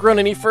that spike run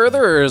any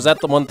further, or is that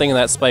the one thing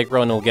that spike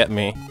run will get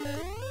me?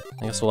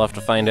 I guess we'll have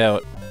to find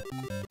out.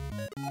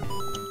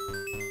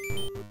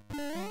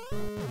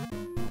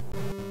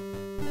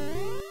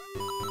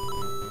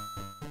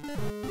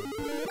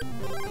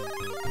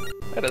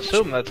 I'd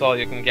assume that's all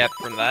you can get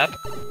from that.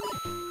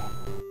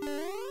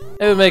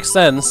 It would make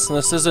sense.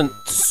 This isn't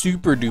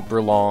super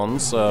duper long,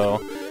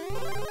 so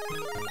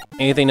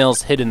anything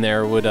else hidden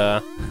there would,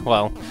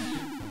 well,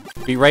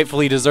 be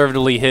rightfully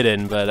deservedly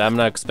hidden, but I'm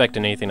not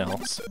expecting anything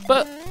else.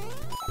 But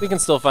we can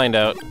still find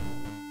out.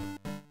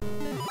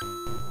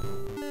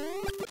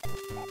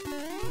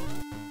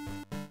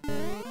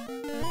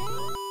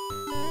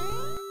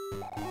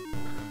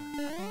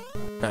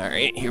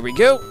 Alright, here we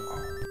go.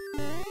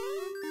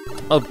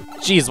 Oh,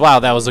 geez, wow,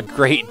 that was a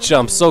great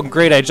jump. So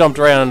great, I jumped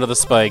right onto the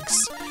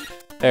spikes.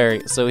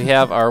 Alright, so we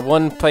have our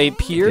one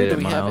pipe here. Do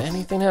we have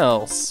anything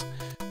else?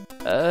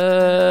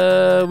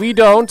 We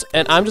don't,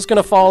 and I'm just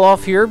gonna fall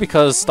off here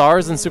because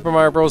stars in Super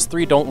Mario Bros.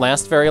 3 don't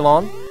last very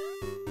long.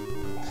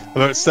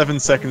 About 7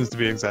 seconds to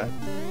be exact.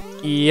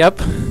 Yep.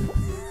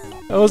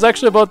 I was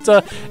actually about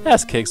to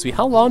ask Kigsby,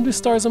 how long do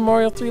stars in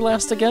Mario 3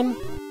 last again?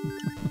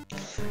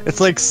 It's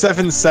like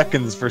 7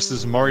 seconds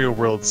versus Mario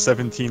World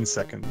 17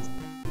 seconds.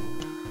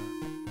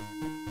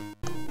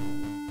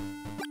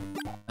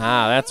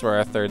 Ah, that's where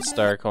our third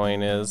star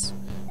coin is.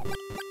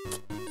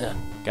 Ugh,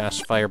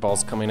 gosh,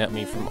 fireballs coming at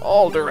me from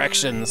all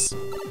directions.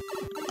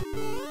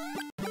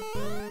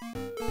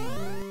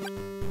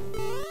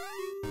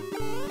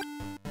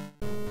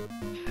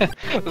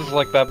 This is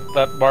like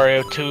that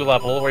Mario 2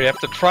 level where you have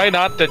to try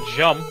not to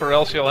jump or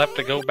else you'll have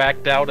to go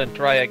back down and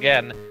try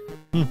again.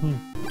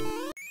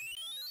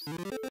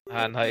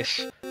 Ah,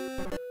 nice.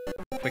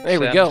 There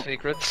we go.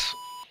 Secrets.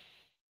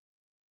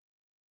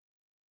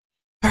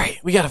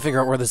 Alright, we gotta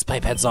figure out where this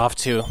pipe heads off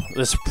to.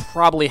 This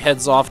probably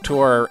heads off to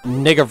our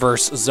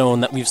Negaverse zone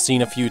that we've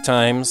seen a few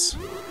times.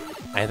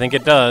 I think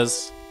it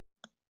does.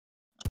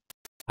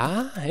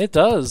 Ah, it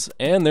does.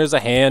 And there's a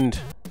hand.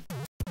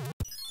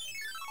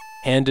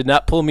 Hand did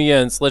not pull me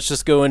in, so let's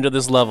just go into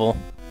this level.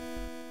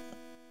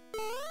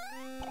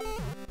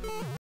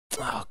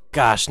 Oh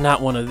gosh,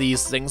 not one of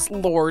these things.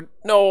 Lord,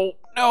 no,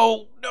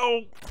 no,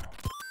 no.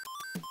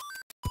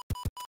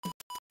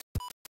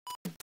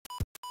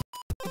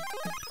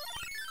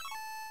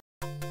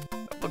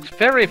 Looks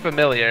very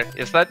familiar.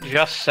 Is that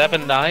just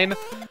 7-9?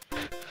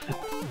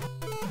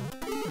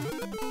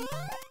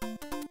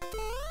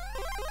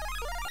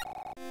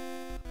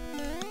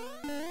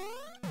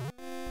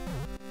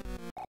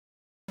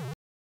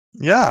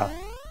 Yeah,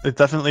 it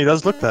definitely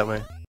does look that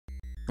way.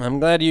 I'm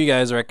glad you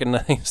guys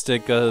recognized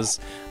it, because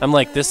I'm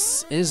like,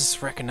 this is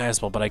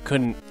recognizable, but I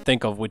couldn't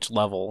think of which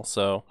level,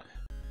 so...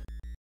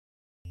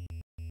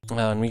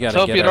 and we gotta Let's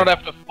hope get you don't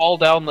have to fall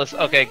down this...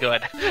 Okay,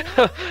 good.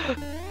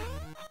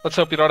 Let's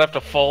hope you don't have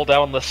to fall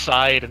down the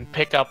side and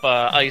pick up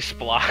ice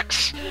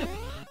blocks.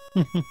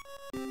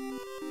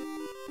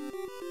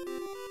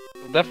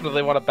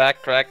 Definitely want to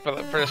backtrack for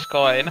the first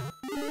coin.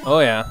 Oh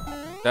yeah,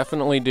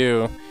 definitely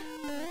do.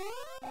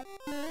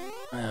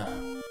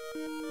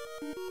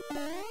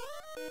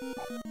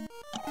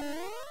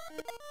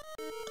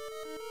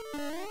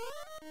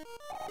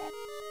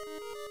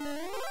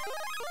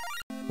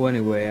 Well,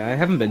 anyway, I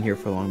haven't been here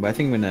for long, but I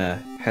think I'm gonna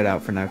head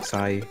out for now because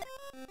I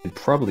should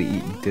probably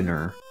eat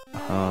dinner.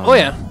 Oh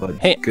yeah. But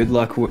hey, good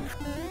luck with...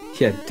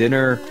 Yeah,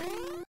 dinner.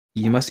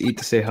 You must eat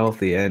to stay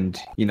healthy, and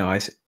you know,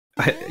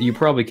 you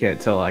probably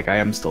can't tell. Like, I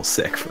am still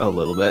sick a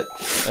little bit.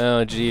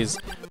 Oh jeez,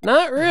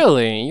 not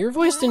really. Your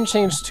voice didn't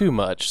change too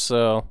much,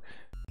 so.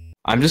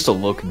 I'm just a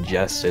little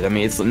congested. I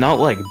mean, it's not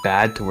like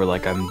bad to where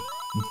like I'm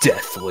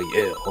deathly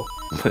ill,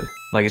 but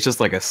like it's just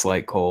like a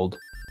slight cold.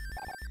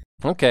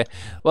 Okay,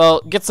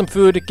 well, get some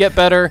food, get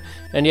better,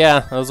 and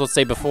yeah, I was going to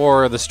say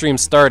before the stream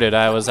started,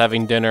 I was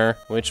having dinner,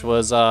 which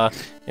was,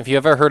 if you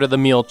ever heard of the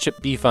meal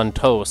chip beef on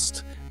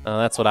toast,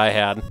 that's what I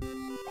had.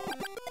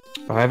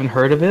 I haven't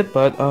heard of it,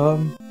 but,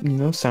 you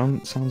know,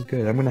 sounds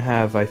good. I'm gonna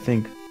have, I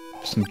think,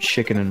 some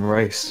chicken and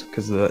rice,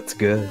 because that's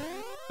good.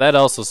 That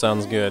also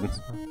sounds good.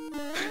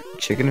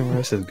 Chicken and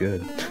rice is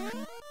good.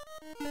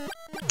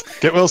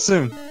 Get well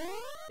soon.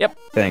 Yep.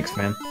 Thanks,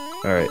 man.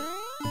 Alright.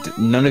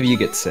 None of you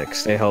get sick.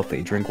 Stay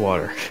healthy. Drink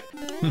water.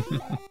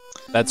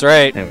 That's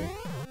right. Anyway.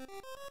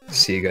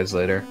 See you guys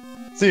later.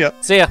 See ya.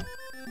 See ya.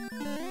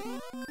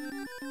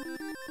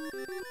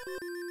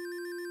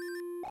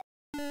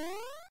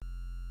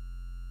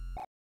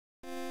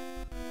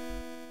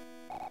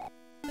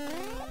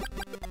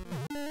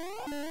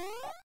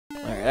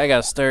 Alright, I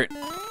gotta start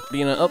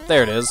being on... Oh,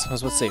 there it is. I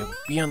was about to say,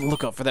 be on the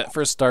lookout for that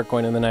first star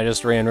coin, and then I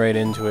just ran right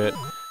into it.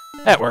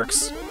 That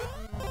works.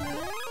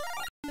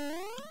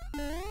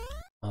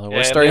 Oh, the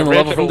worst Starting the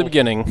level from the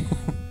beginning.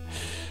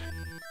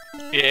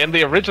 Yeah, in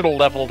the original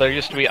level, there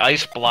used to be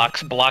ice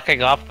blocks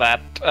blocking off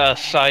that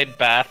side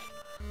path.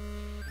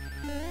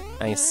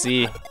 I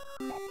see.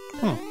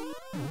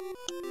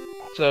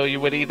 So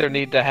you would either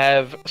need to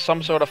have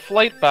some sort of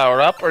flight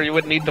power-up, or you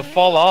would need to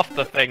fall off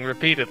the thing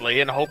repeatedly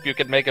and hope you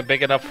could make a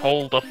big enough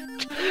hole to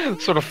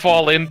sort of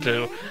fall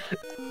into.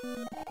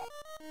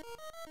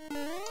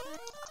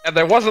 And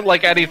there wasn't,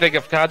 like, anything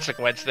of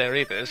consequence there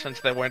either, since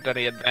there weren't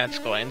any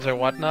advanced coins or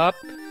whatnot.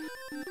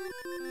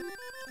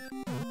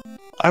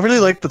 I really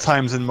liked the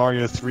times in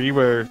Mario 3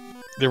 where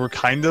there were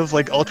kind of,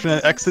 like,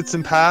 alternate exits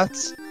and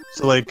paths.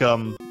 So, like,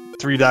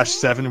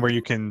 3-7 where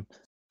you can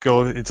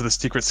go into the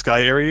secret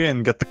sky area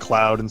and get the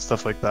cloud and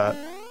stuff like that.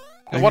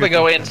 I want to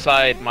go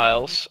inside,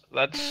 Miles.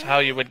 That's how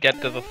you would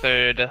get to the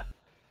third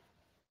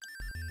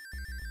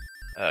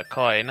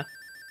coin.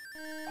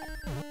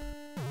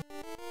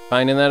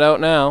 Finding that out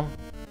now.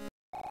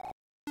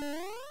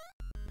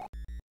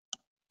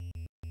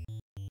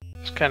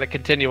 Just kind of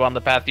continue on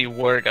the path you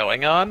were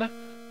going on,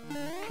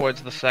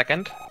 towards the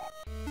second.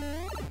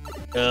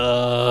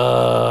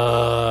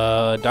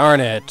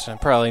 Darn it. I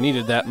probably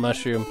needed that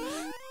mushroom.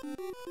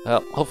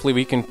 Well, hopefully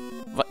we can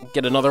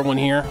get another one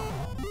here.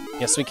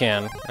 Yes, we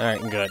can. Alright,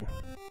 good.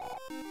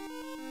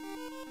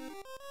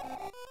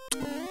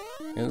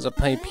 There's a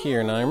pipe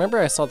here. Now, I remember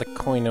I saw the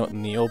coin out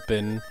in the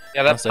open.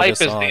 Yeah, that pipe is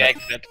the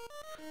exit.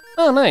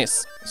 Oh,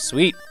 nice.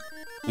 Sweet.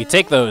 We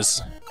take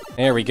those.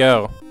 There we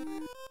go.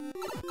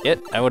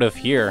 Get out of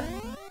here.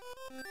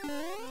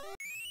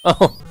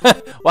 Oh,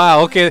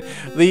 wow, okay.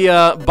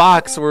 The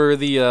box where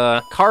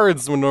the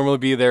cards would normally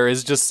be there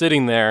is just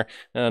sitting there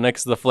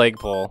next to the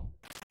flagpole.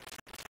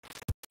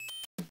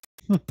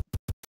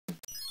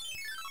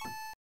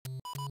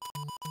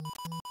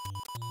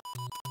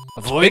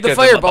 Avoid the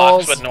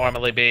fireballs! The box would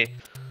normally be.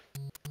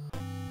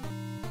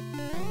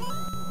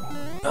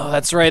 Oh,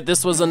 that's right,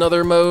 this was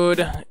another mode.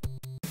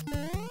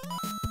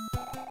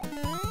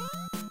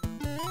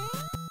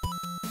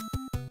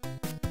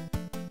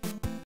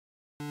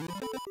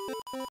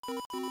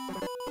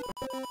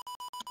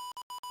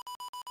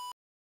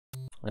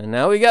 And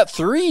now we got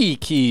 3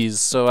 keys,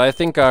 so I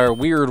think our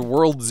weird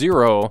World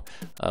 0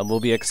 will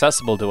be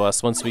accessible to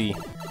us once we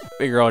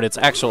figure out its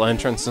actual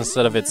entrance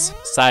instead of its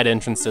side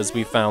entrances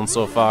we found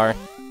so far.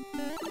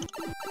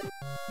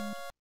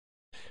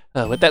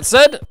 With that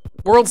said,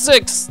 World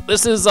 6,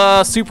 this is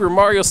Super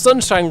Mario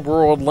Sunshine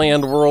World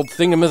Land World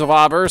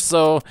thingamabobber,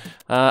 so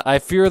I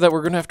fear that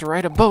we're gonna have to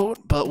ride a boat,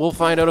 but we'll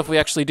find out if we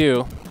actually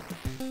do.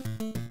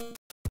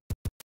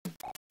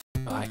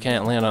 Oh, I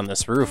can't land on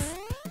this roof.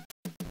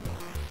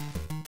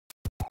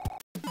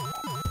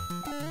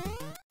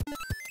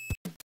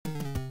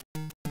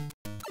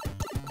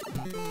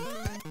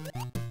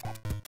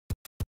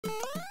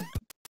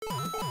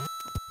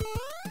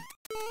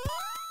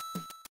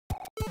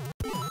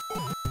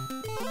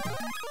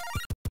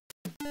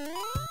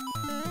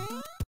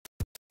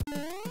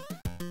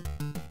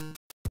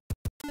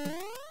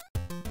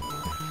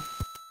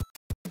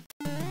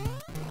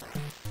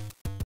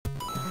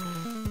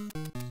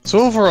 So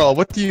overall,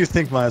 what do you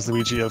think,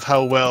 Milesluigi, of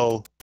how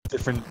well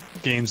different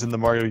games in the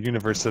Mario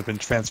universe have been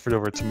transferred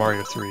over to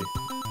Mario 3?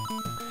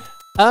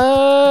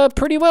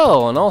 Pretty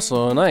well, and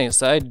also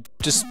nice. I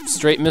just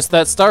straight missed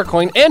that star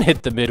coin and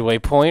hit the midway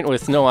point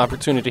with no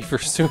opportunity for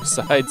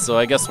suicide, so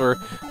I guess we're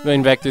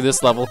going back through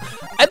this level.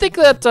 I think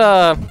that,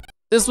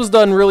 this was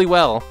done really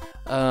well.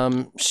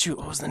 Shoot,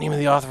 what was the name of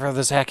the author of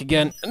this hack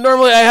again?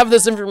 Normally I have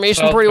this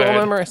information pretty well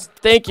memorized.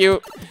 Thank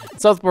you.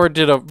 Southboard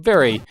did a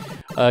very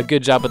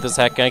good job with this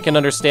hack. I can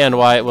understand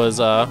why it was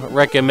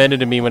recommended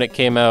to me when it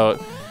came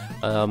out.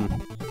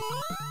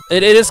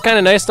 It is kind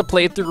of nice to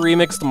play through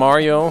remixed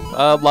Mario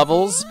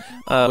levels,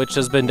 which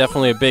has been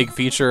definitely a big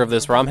feature of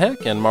this ROM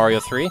hack in Mario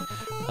 3.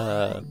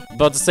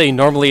 About to say,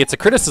 normally it's a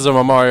criticism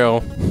of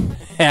Mario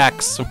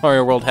hacks,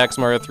 Mario World hacks,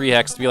 Mario 3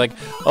 hacks, to be like,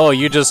 oh,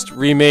 you just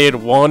remade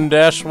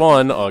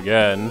 1-1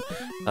 again.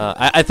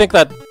 I think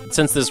that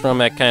since this ROM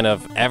hack kind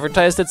of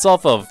advertised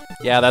itself of,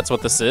 yeah, that's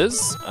what this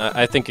is,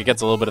 I think it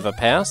gets a little bit of a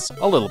pass.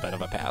 A little bit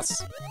of a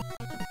pass.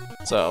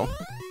 So,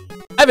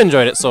 I've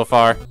enjoyed it so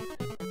far.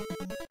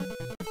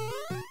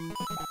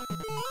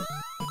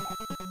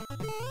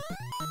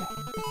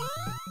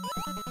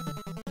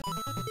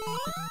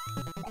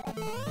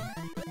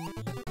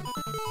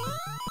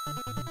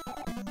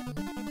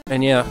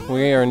 And yeah,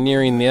 we are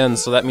nearing the end,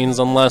 so that means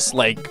unless,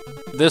 like,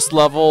 this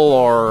level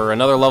or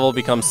another level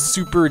becomes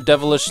super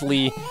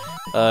devilishly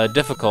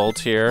difficult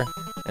here,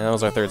 and that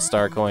was our 3rd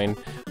star coin,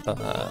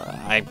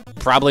 I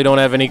probably don't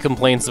have any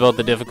complaints about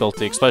the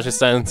difficulty, especially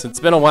since it's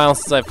been a while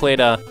since I've played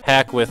a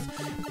hack with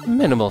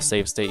minimal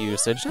save state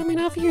usage. I mean,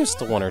 I've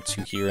used 1 or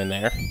 2 here and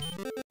there.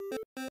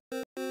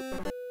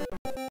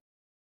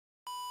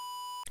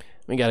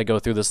 We gotta go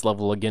through this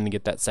level again to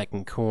get that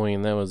 2nd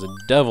coin. That was a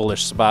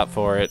devilish spot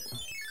for it.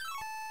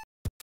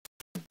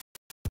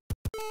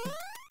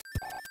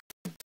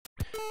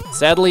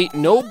 Sadly,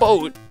 no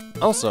boat.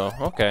 Also,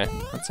 okay,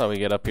 that's how we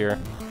get up here.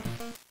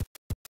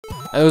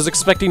 I was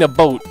expecting a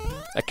boat.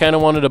 I kind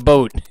of wanted a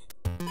boat.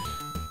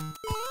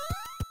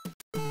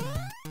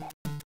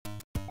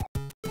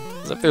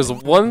 So if there's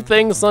one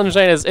thing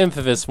Sunshine is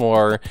infamous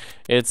for,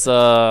 it's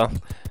the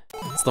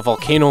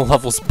volcano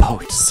levels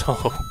boat.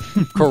 So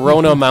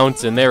Corona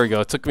Mountain. There we go.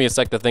 It took me a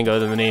sec to think of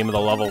what the name of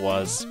the level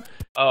was.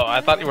 Oh, I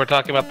thought you were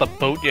talking about the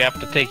boat you have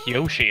to take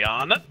Yoshi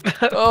on.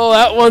 Oh,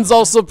 that one's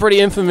also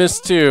pretty infamous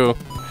too.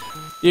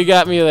 You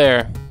got me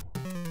there.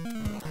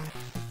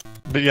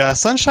 But yeah,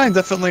 Sunshine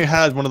definitely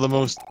had one of the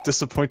most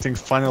disappointing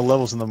final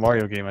levels in the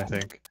Mario game, I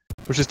think.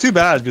 Which is too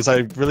bad, because I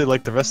really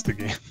like the rest of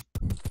the game.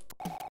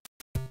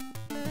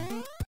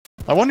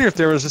 I wonder if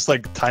there was just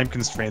like time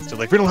constraints to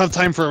like, we don't have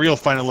time for a real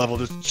final level,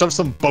 just shove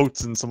some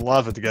boats and some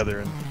lava together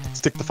and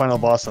stick the final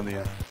boss on the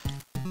end.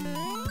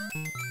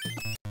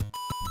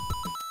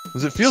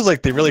 Because it feels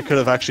like they really could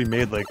have actually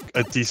made like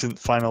a decent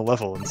final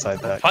level inside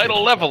that.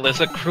 Final level is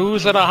a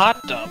cruise in a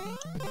hot tub.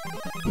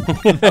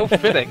 How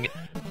fitting.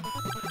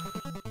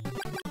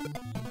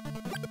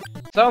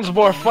 Sounds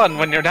more fun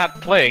when you're not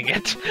playing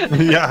it.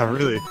 Yeah,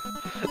 really.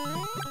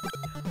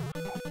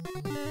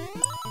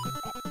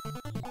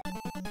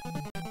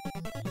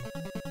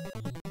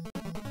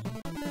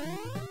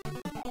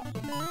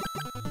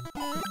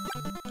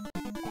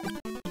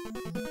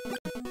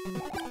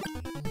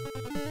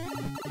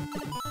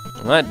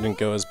 Well, that didn't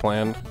go as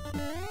planned.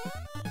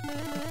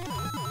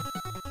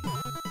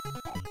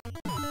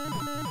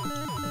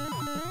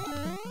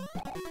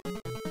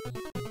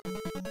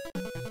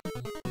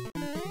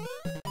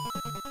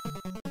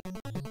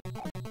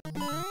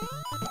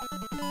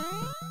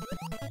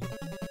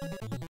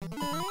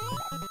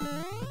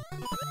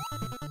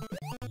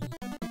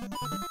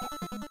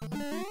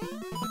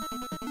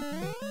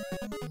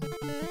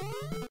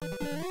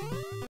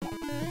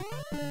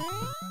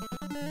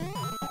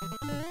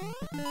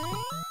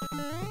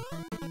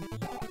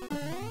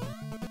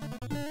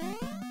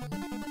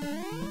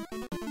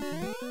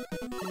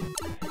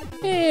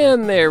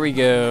 And there we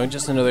go,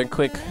 just another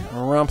quick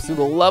romp through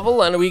the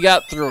level, and we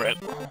got through it.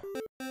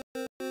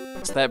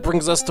 So that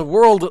brings us to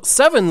World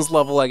 7's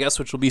level, I guess,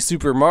 which will be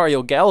Super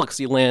Mario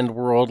Galaxy Land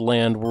World,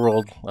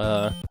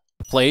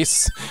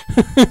 place.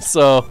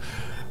 So,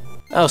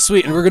 oh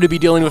sweet, and we're going to be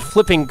dealing with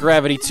flipping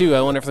gravity too.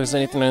 I wonder if there's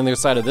anything on the other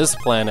side of this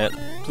planet.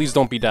 Please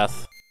don't be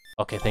death.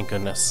 Okay, thank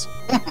goodness.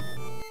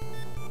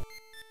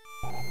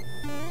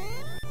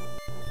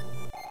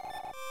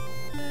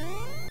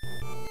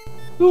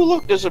 Ooh,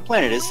 look, there's a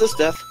planet. Is this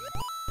death?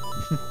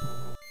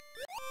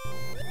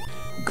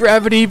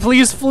 Gravity,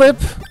 please flip!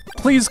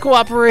 Please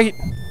cooperate!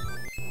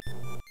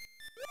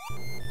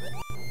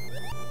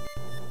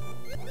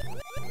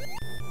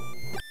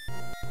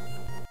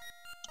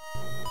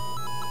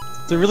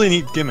 It's a really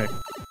neat gimmick.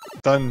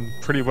 Done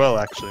pretty well,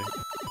 actually.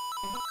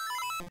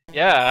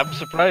 Yeah, I'm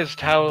surprised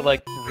how,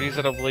 like,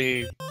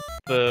 reasonably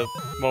the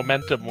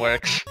momentum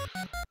works.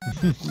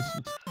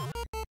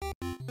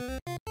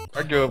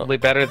 Arguably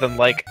better than,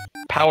 like,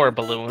 power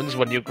balloons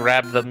when you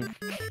grab them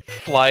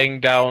flying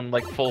down,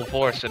 like, full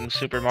force in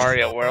Super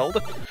Mario World.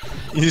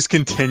 You just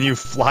continue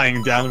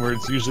flying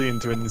downwards, usually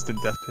into an instant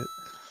death pit.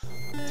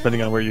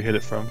 Depending on where you hit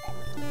it from.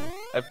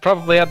 I've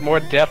probably had more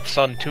deaths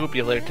on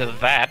Tubular to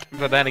that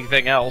than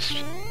anything else,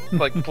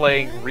 like,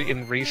 playing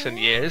in recent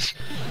years.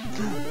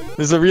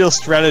 There's a real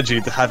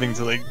strategy to having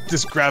to, like,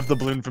 just grab the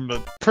balloon from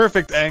the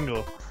perfect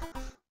angle.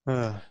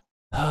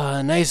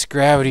 Nice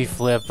gravity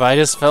flip. I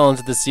just fell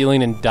into the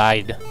ceiling and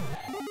died.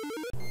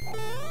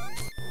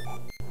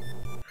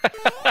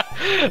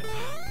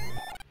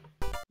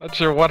 Not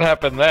sure what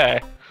happened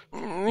there.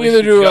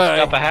 Neither do just I.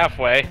 got the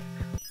halfway.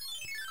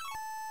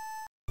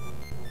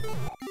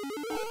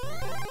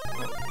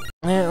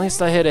 Yeah, at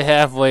least I hit a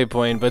halfway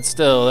point, but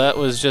still, that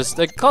was just...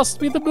 It cost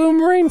me the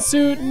boomerang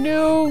suit,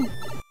 no!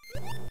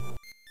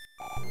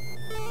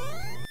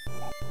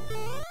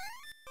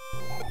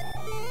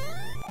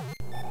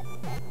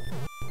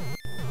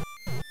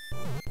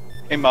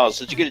 Hey Miles,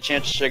 did you get a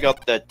chance to check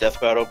out that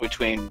death battle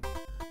between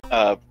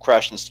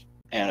Crash and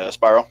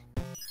Spyro?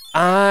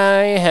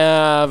 I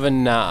have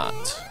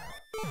not.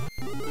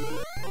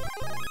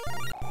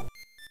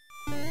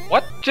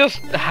 What just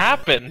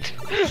happened?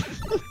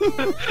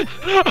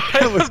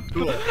 That was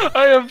cool.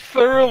 I am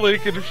thoroughly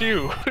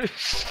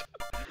confused.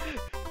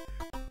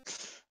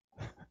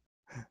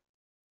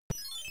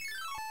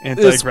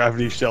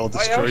 Anti-gravity shell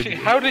destroyed you.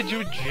 How did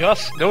you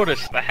just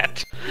notice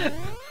that?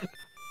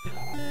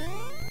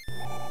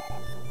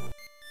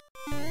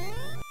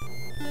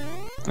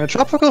 Now,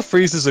 Tropical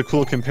Freeze is a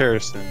cool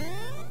comparison.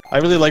 I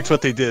really liked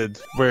what they did,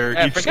 where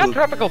I each forgot little-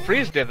 Tropical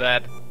Freeze did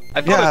that.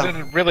 I thought Yeah. it did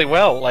it really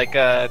well, like,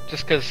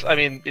 just because, I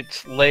mean,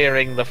 it's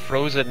layering the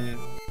Frozen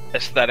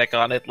aesthetic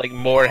on it, like,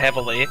 more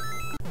heavily.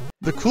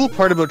 The cool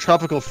part about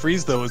Tropical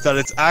Freeze, though, is that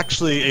it's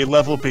actually a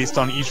level based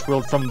on each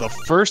world from the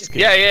first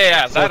game.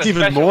 Yeah. So That it's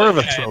even more of a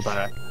especially,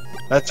 throwback.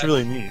 That's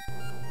really neat.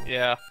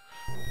 Yeah.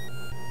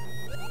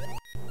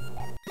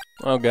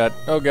 Oh god,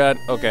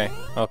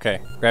 okay.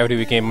 Gravity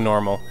became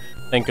normal.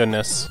 Thank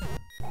goodness.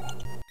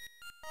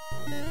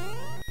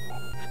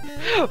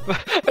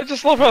 I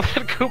just love how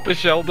that Koopa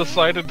shell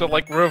decided to,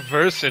 like,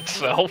 reverse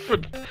itself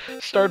and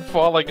start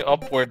falling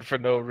upward for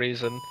no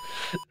reason.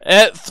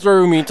 It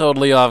threw me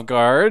totally off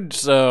guard,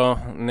 so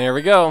there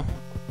we go.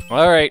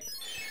 Alright.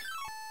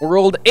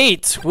 World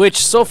 8, which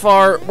so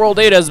far, World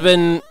 8 has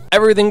been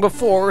everything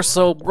before,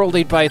 so World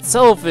 8 by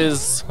itself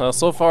is,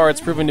 so far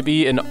it's proven to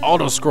be an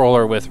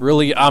auto-scroller with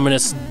really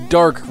ominous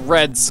dark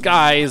red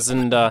skies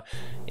and,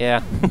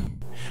 yeah.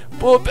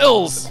 Bullet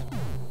bills!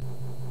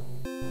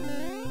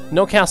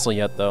 No castle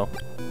yet, though.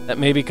 That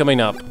may be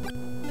coming up.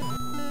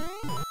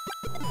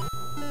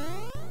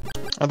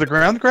 Are the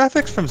ground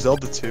graphics from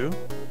Zelda 2?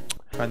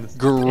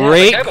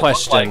 Great Yeah,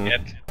 question. Look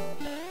like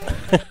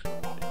it.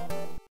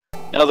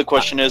 Now the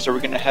question is, are we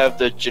going to have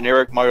the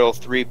generic Mario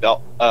 3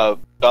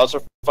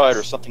 Bowser fight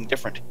or something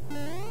different?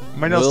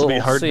 Might also be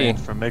We'll Hardman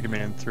see. from Mega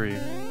Man 3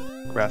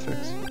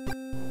 graphics.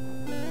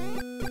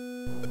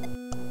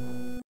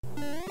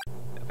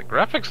 The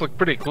graphics look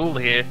pretty cool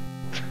here.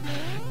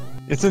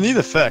 It's a neat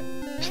effect.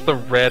 It's the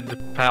red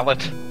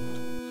palette.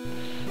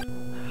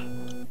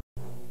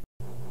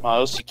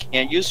 Miles, you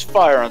can't use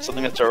fire on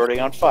something that's already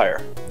on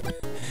fire.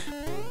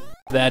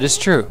 That is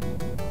true.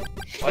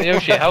 Well,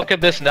 Yoshi, how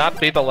could this not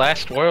be the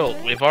last world?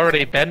 We've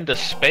already been to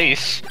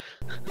space.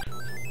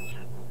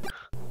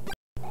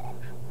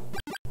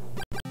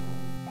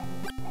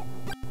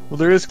 Well,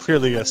 there is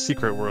clearly a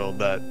secret world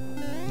that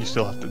you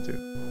still have to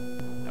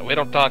do. We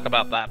don't talk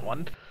about that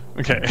one.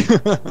 Okay.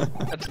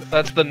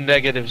 That's the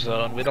negative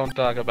zone. We don't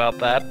talk about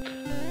that.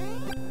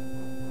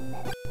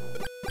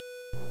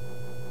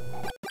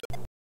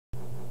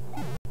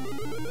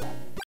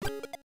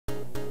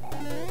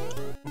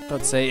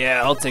 Let's say,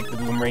 yeah, I'll take the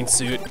boomerang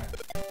suit.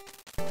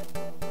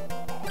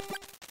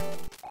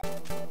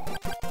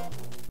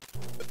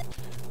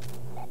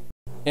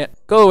 Yeah,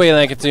 go away,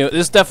 Lankatu.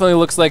 This definitely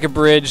looks like a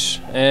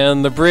bridge,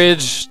 and the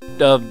bridge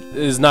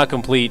is not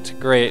complete.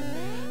 Great.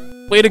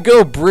 Way to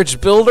go, bridge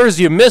builders!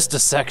 You missed a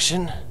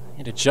section. You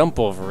had to jump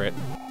over it.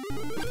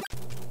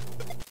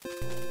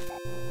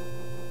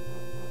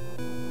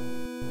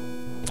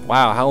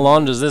 Wow, how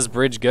long does this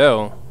bridge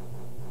go?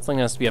 This thing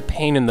has to be a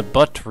pain in the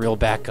butt to reel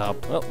back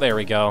up. Well, there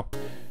we go.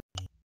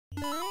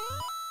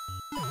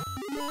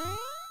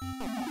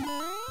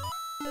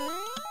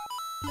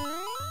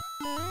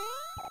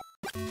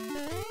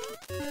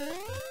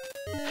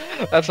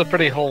 That's a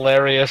pretty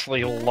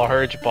hilariously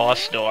large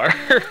boss door.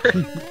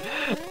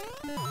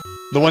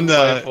 The one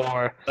that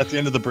Four. at the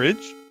end of the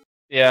bridge?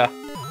 Yeah.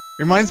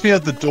 Reminds me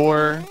of the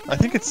door, I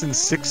think it's in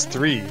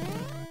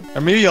 6-3.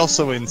 Or maybe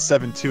also in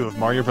 7-2 of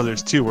Mario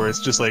Brothers 2, where it's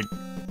just like,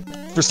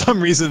 for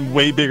some reason,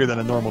 way bigger than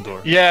a normal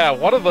door. Yeah,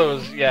 one of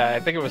those, yeah, I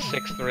think it was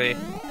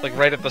 6-3. Like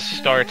right at the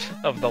start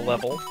of the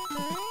level.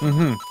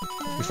 Mm-hmm.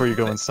 Before you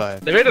go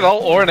inside. They made it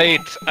all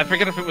ornate. I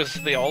forget if it was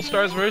the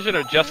All-Stars version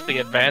or just the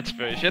advanced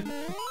version.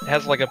 It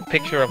has like a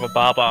picture of a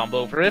Bob-omb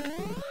over it.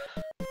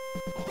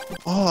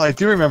 Oh, I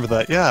do remember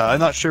that. Yeah, I'm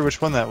not sure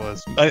which one that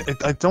was.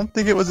 I don't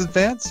think it was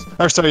Advance.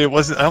 Or sorry, it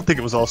wasn't. I don't think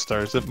it was All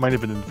Stars. It might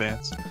have been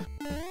Advance.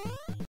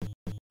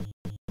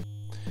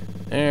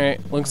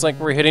 Alright, looks like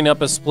we're hitting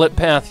up a split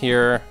path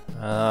here.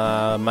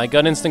 My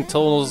gut instinct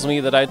tells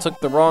me that I took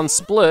the wrong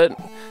split.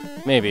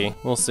 Maybe,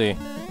 we'll see.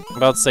 I'm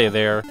about to say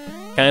they're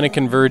kind of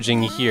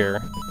converging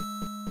here.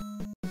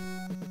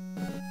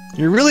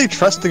 You're really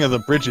trusting of the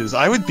bridges.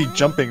 I would be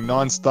jumping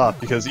non-stop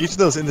because each of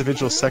those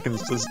individual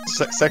sections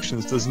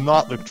does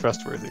not look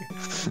trustworthy.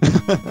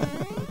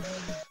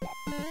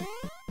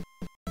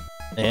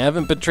 I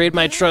haven't betrayed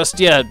my trust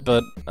yet,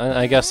 but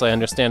I guess I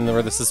understand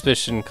where the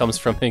suspicion comes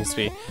from,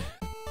 Hingsby.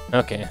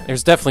 Okay,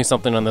 there's definitely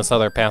something on this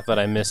other path that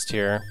I missed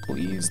here.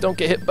 Please don't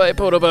get hit by a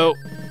Podobo.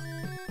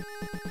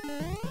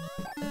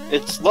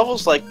 It's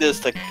levels like this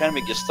that kind of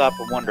make you stop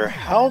and wonder,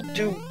 how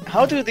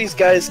do these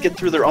guys get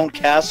through their own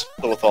castle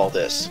with all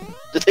this?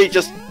 Did they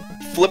just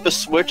flip a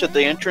switch at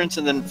the entrance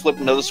and then flip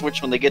another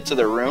switch when they get to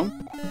their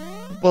room?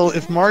 Well,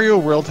 if Mario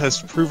World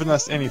has proven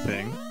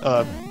anything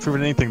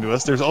to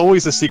us, there's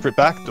always a secret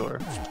back door.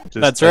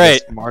 That's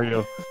right.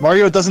 Mario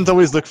doesn't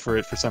always look for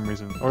it for some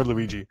reason, or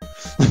Luigi.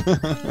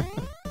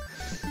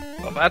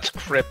 Well, that's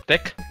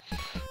cryptic.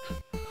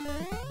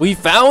 We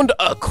found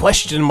a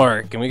question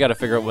mark, and we gotta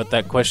figure out what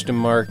that question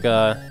mark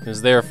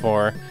is there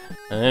for.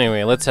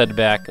 Anyway, let's head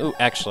back. Ooh,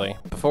 actually,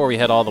 before we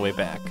head all the way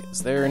back, is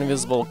there an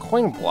invisible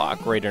coin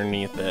block right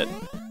underneath it?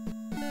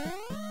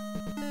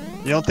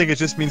 You don't think it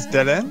just means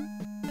dead end?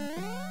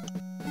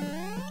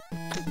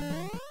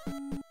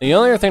 The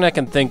only other thing I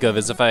can think of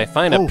is if I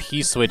find a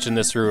P-switch in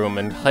this room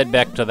and head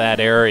back to that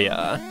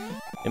area,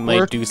 it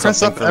might do press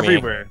something up for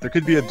everywhere. There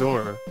could be a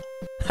door.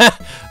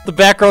 The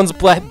background's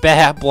black,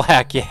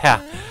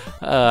 yeah.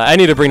 I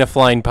need to bring a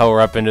flying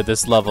power-up into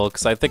this level,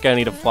 because I think I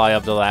need to fly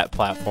up to that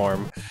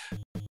platform.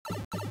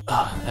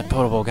 That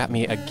Podobo got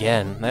me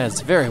again. That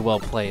is very well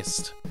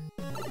placed.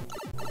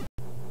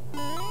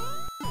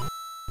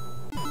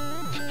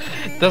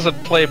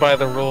 Doesn't play by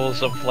the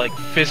rules of, like,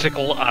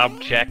 physical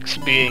objects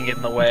being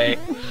in the way.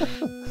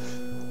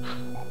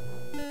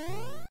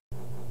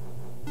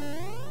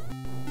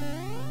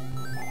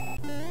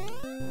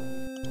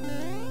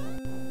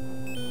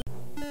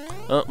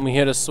 Oh, we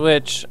hit a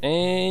switch,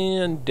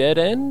 and dead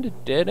end?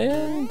 Dead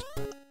end?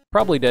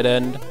 Probably dead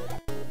end.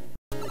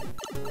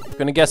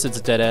 Gonna guess it's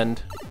dead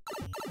end.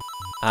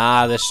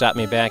 Ah, this shot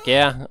me back.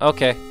 Yeah,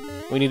 okay.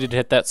 We needed to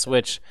hit that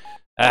switch.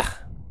 Ah.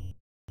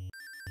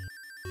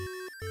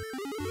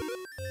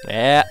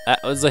 Yeah, that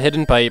was a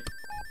hidden pipe.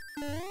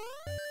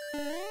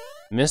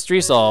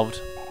 Mystery solved.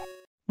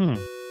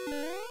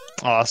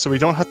 Aw, so we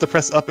don't have to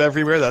press up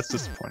everywhere? That's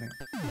disappointing.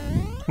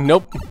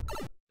 Nope.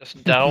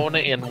 Just down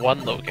in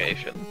one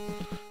location.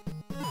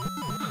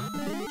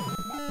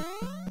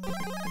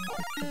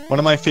 One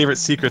of my favorite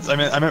secrets. I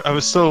mean, I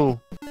was so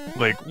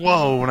like,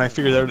 whoa, when I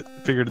figured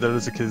it out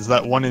as a kid. Is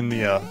that one in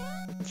the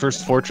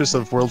first fortress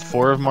of World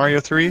 4 of Mario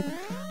 3,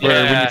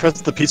 where when you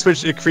press the P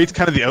switch, it creates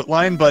kind of the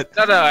outline, but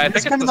no, I think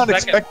it's kind of the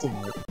not second. expecting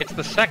it. It's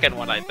the second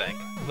one, I think.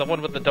 The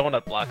one with the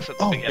donut blocks at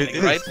the beginning,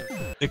 it right?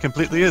 is. It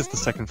completely is the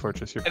second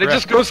fortress. You're And it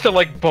correct. just goes to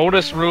like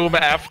bonus room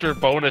after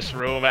bonus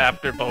room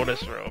after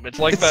bonus room. It's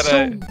like It's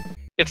that.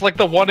 It's like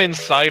the one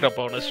inside a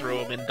bonus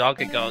room in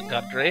Donkey Kong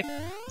Country.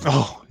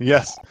 Oh,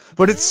 yes.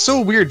 But it's so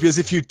weird because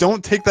if you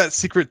don't take that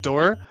secret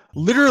door,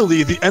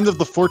 literally the end of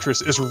the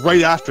fortress is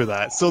right after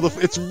that. So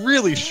it's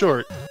really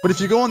short. But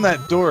if you go on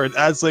that door, it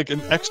adds like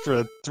an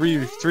extra three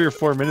or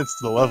 4 minutes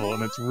to the level,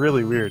 and it's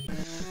really weird.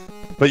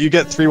 But you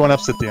get 3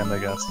 1-ups at the end, I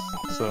guess.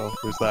 So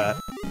there's that.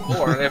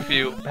 Or if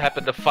you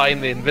happen to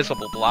find the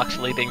invisible blocks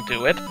leading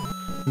to it.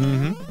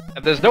 Mm-hmm.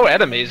 And there's no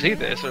enemies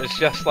either, so it's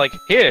just like,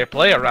 here,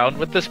 play around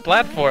with this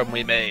platform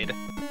we made.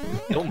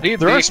 You'll need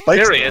There the are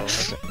spikes, though.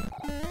 experience.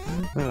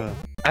 Uh,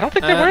 I don't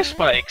think there were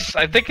spikes.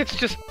 I think it's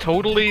just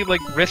totally,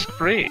 like,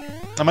 risk-free.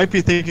 I might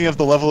be thinking of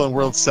the level in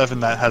World 7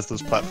 that has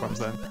those platforms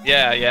then.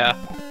 Yeah.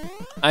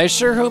 I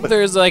sure hope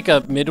there's like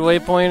a midway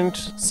point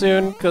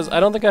soon, because I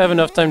don't think I have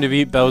enough time to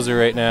beat Bowser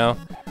right now.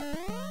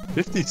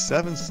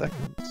 57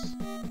 seconds.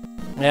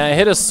 Yeah, I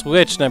hit a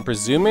switch, and I'm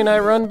presuming I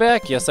run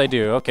back? Yes, I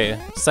do. Okay,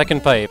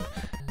 second pipe.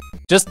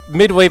 Just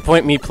midway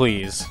point me,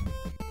 please.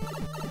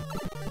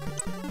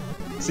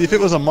 See, if it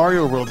was a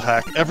Mario World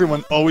hack,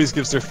 everyone always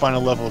gives their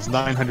final levels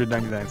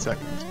 999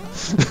 seconds.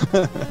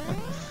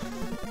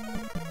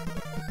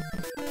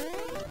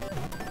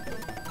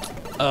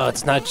 Oh,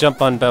 it's not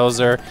jump on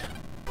Bowser.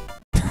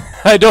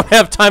 I don't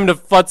have time to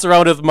futz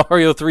around with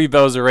Mario 3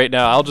 Bowser right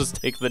now. I'll just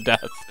take the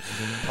death.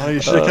 Oh,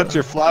 you should have kept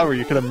your flower.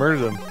 You could have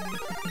murdered him.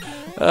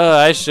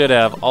 I should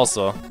have.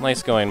 Also,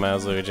 nice going,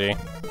 Milesluigi.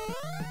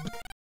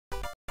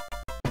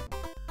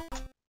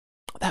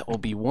 That will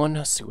be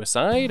 1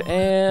 suicide,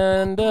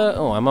 and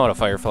oh, I'm out of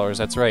fire flowers.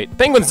 That's right.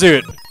 Penguin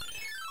suit.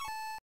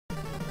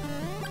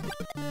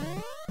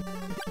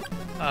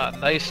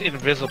 Nice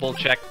invisible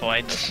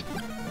checkpoints.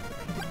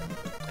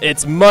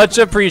 It's much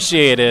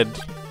appreciated.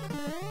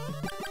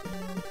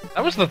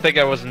 That was the thing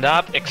I was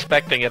not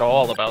expecting at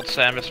all about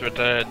Samus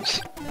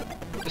Returns.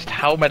 Just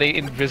how many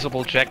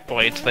invisible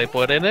checkpoints they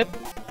put in it.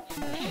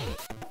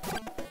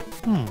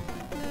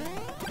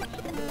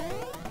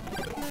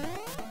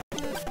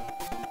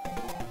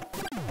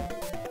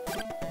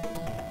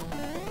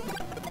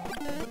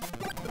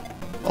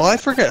 Oh, I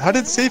forget. How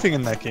did saving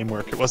in that game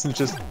work? It wasn't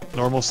just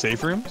normal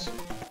save rooms?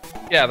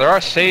 Yeah, there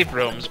are save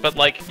rooms, but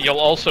like, you'll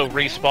also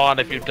respawn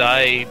if you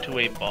die to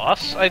a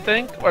boss, I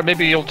think? Or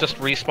maybe you'll just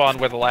respawn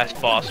where the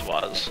last boss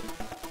was.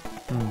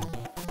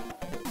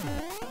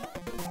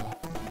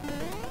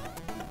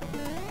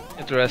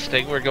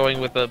 Interesting, we're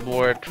going with a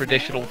more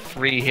traditional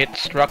free hit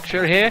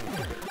structure here.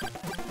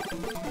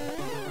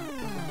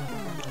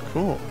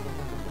 Cool.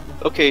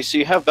 Okay, so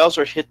you have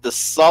Bowser hit the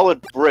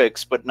solid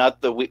bricks, but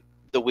not the weak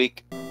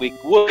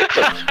wood.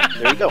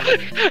 There you go.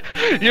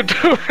 You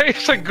do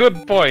raise a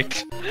good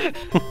point.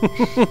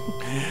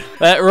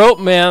 That rope,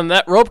 man,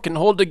 that rope can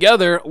hold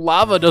together.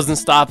 Lava doesn't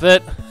stop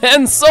it.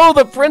 And so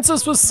the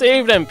princess was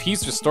saved and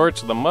peace restored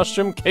to the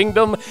Mushroom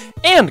Kingdom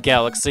and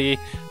Galaxy.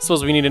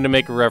 Suppose we needed to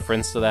make a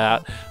reference to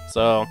that.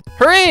 So,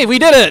 hooray, we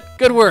did it!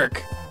 Good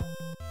work.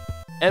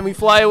 And we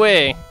fly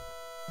away.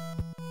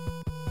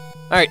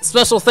 Alright,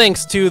 special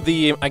thanks to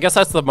the, I guess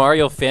that's the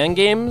Mario Fan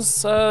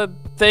Games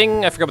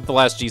thing. I forgot what the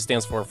last G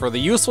stands for the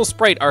Useful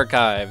Sprite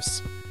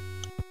Archives.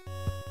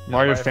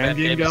 Mario Fan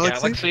Game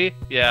Galaxy?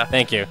 Yeah.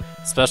 Thank you.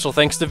 Special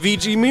thanks to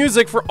VG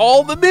Music for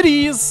all the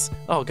middies.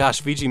 Oh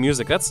gosh, VG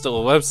Music, that's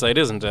still a website,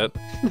 isn't it?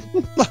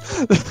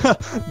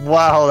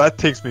 Wow, that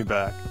takes me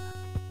back.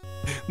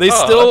 They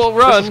still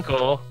run. This is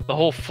cool. The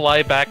whole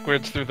fly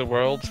backwards through the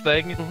worlds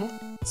thing.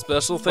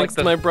 Special thanks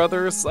to my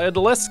brother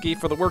Sadaleski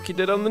for the work he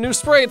did on the new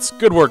sprites.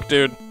 Good work,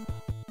 dude.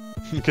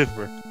 Good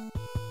work.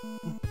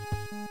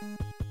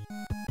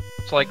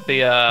 It's like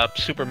the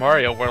Super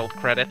Mario World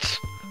credits,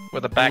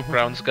 where the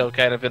backgrounds go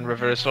kind of in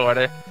reverse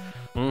order.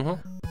 So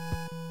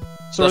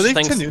are they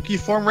Tanuki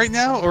form right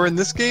now, or in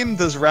this game,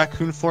 does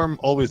Raccoon form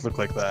always look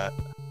like that?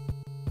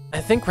 I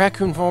think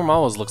Raccoon form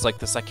always looks like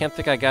this. I can't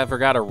think I ever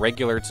got a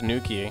regular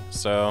Tanuki,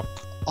 so...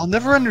 I'll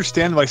never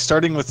understand why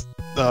starting with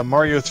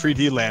Mario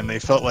 3D Land, they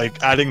felt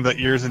like adding the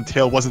ears and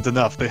tail wasn't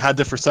enough. They had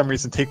to, for some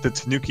reason, take the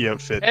Tanuki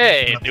outfit.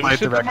 Hey, New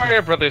Super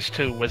Mario Bros.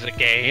 2 was a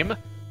game.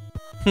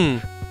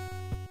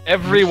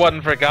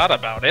 Everyone forgot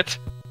about it.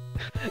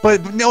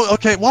 But no,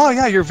 okay, well,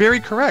 yeah, you're very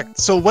correct.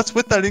 So what's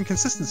with that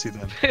inconsistency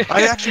then?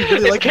 I actually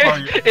really like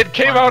Mario. It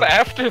came out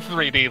after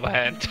 3D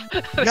Land.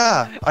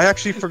 Yeah, I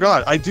actually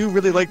forgot. I do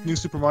really like New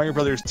Super Mario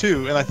Brothers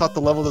 2, and I thought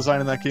the level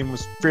design in that game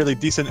was fairly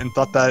decent, and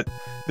thought that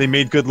they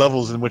made good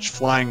levels in which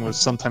flying was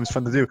sometimes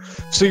fun to do.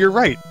 So you're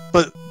right,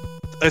 but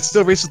it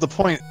still raises the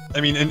point.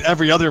 I mean, in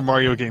every other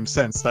Mario game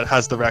since that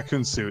has the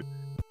raccoon suit,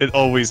 it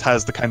always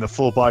has the kind of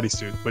full body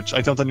suit, which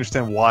I don't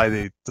understand why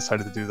they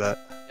decided to do that.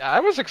 Yeah, I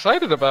was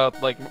excited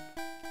about like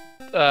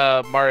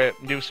Mario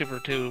New Super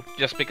 2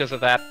 just because of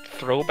that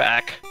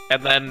throwback,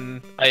 and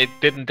then I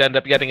didn't end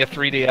up getting a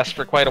 3DS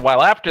for quite a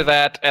while after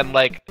that, and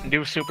like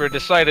New Super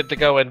decided to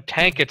go and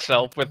tank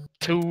itself with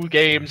 2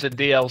 games and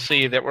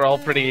DLC that were all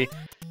pretty,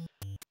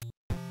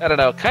 I don't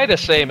know, kind of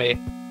samey.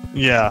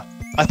 Yeah.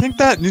 I think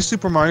that New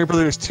Super Mario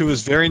Bros. 2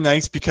 is very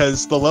nice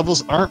because the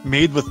levels aren't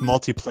made with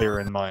multiplayer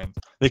in mind.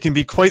 They can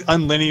be quite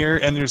unlinear,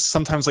 and there's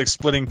sometimes like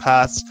splitting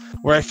paths,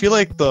 where I feel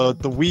like the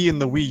Wii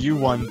and the Wii U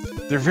one,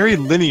 they're very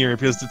linear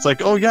because it's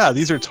like, oh yeah,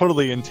 these are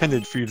totally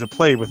intended for you to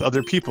play with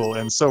other people,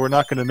 and so we're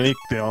not going to make,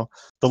 you know,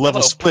 the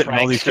level split in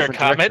all these different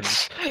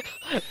Comets.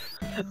 directions.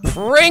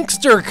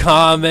 Prankster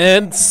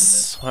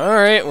comments!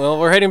 Alright, well,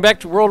 we're heading back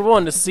to World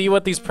 1 to see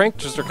what these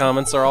Prankster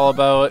comments are all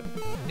about.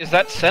 Is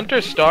that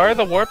Center Star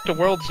the warp to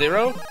World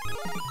 0?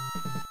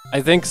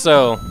 I think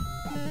so.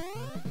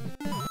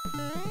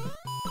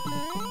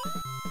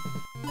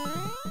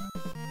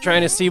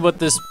 Trying to see what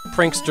this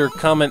Prankster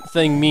comment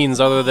thing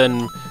means other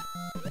than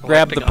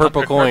grab the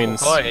purple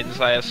coins. Coins,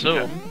 I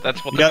assume.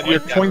 That's what the Yeah, your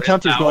coin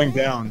counter's going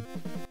down.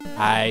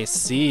 I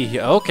see.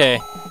 Okay.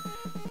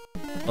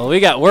 Well, we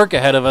got work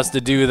ahead of us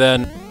to do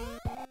then.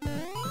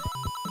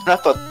 I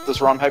thought this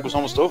ROM hack was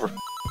almost over.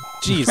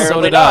 Jeez, so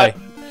Apparently did I. not.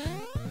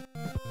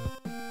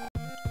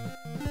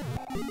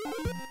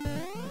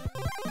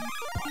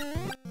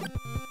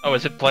 Oh,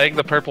 is it playing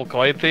the purple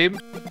coin theme?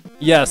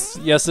 Yes,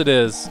 yes it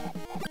is.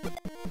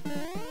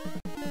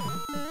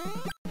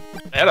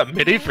 They had a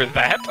MIDI for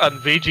that on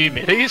VG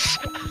Midis?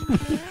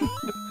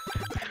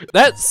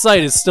 That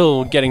site is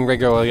still getting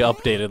regularly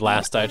updated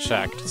last I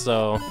checked,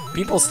 so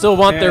people still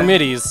want their Yeah.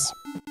 midis.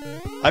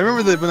 I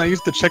remember that when I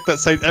used to check that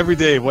site every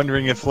day,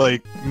 wondering if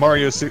like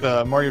Mario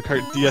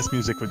Kart DS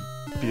music would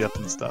be up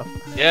and stuff.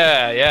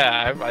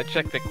 Yeah, I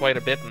checked it quite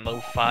a bit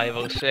in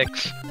 05,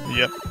 06.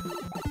 Yep.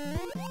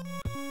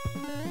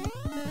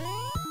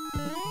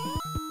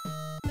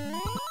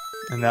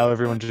 And now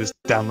everyone just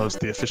downloads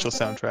the official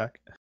soundtrack.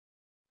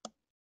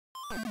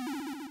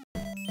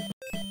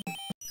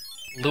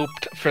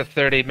 Looped for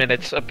 30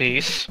 minutes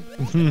apiece.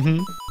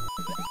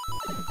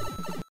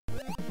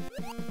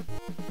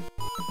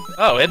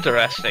 Oh,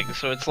 interesting.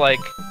 So it's like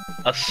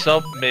a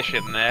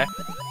sub-mission there.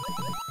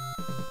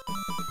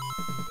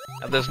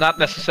 And there's not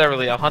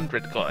necessarily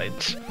 100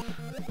 coins.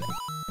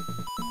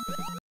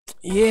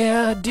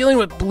 Yeah, dealing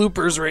with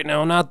bloopers right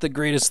now, not the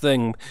greatest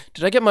thing.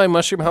 Did I get my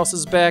mushroom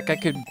houses back? I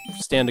could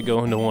stand to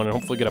go into one and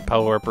hopefully get a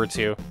power-up or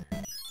two.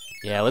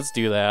 Yeah, let's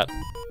do that.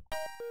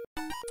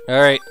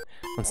 Alright,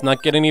 let's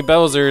not get any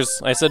Bowsers.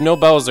 I said no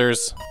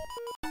Bowsers.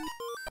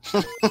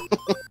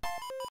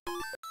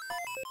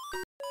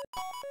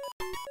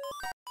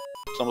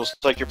 It's almost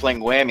like you're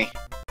playing Whammy.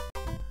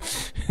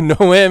 No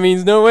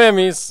whammies, no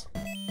whammies.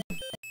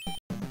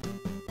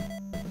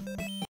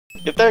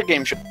 If that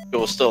game show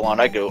was still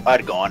on, I'd go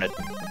on it.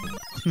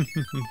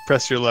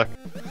 Press your luck.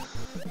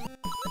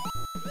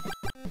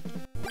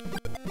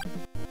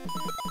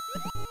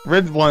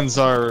 Red ones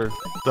are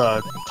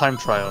the time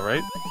trial,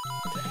 right?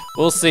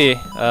 We'll see.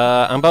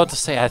 I'm about to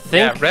say, I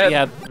think...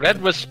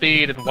 Red was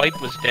Speed and white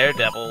was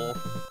Daredevil.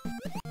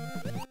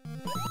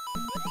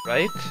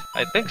 Right?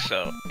 I think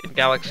so. In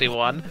Galaxy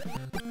 1.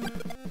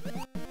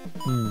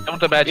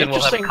 Don't imagine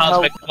we'll have Interesting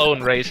cosmic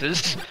clone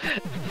races.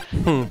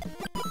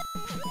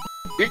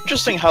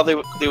 Interesting how they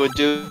would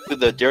do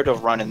the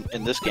Daredevil run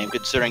in this game,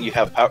 considering you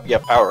have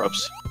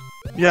power-ups.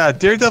 Yeah,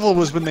 Daredevil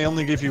was when they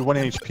only gave you 1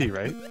 HP,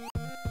 right?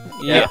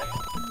 Yeah.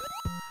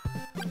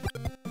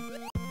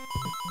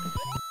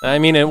 I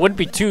mean, it wouldn't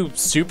be too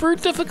super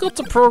difficult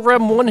to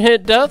program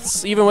one-hit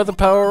deaths, even with a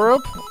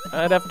power-up.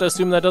 I'd have to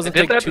assume that doesn't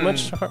They did take that too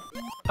much.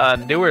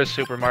 Newer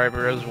Super Mario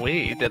Bros.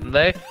 Wii, didn't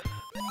they?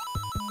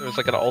 There was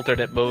like an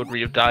alternate mode where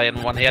you die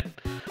in one hit.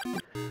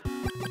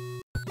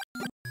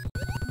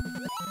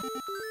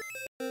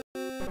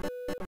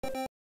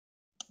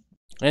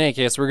 In any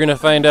case, we're gonna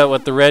find out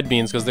what the red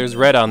means, because there's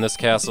red on this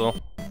castle.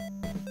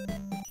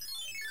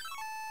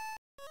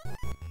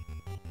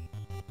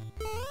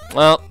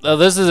 Well,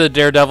 this is a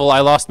Daredevil. I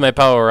lost my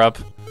power-up.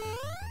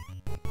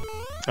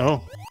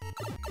 Oh.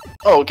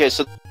 Oh, okay,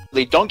 so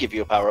they don't give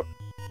you a power-up.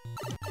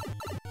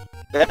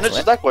 That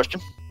answers that question.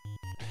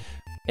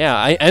 Yeah,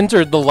 I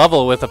entered the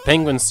level with a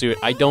penguin suit.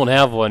 I don't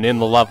have one in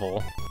the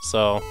level.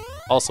 So,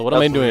 also, what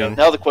am I doing?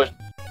 Now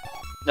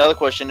the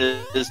question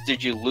is,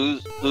 did you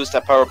lose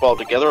that power-up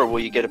altogether, or will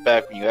you get it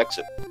back when you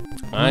exit?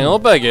 I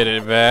hope I get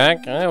it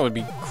back. That would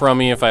be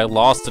crummy if I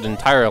lost it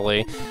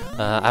entirely.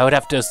 I would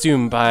have to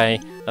assume by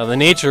the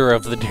nature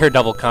of the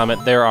Daredevil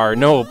Comet, there are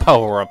no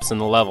power-ups in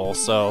the level,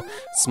 so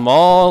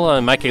small,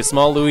 in my case,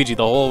 small Luigi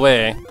the whole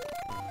way.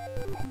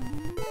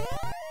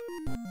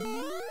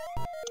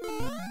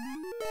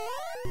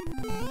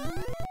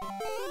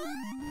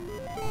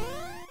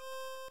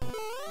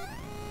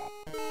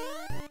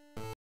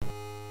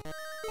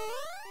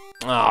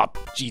 Ah,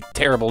 oh, gee,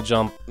 terrible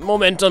jump.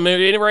 Momentum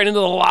right into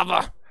the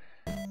lava.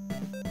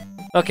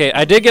 Okay,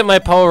 I did get my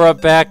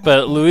power-up back,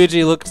 but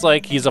Luigi looks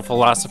like he's a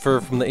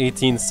philosopher from the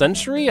 18th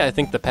century. I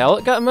think the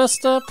palette got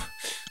messed up.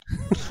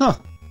 Huh.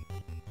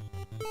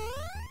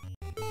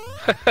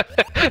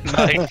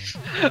 Nice.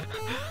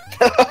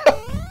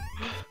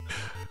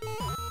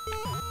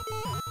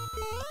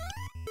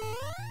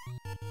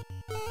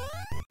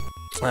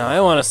 Now,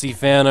 I want to see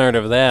fan art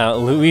of that.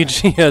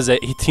 Luigi as an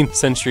 18th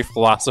century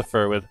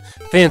philosopher with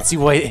fancy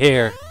white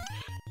hair.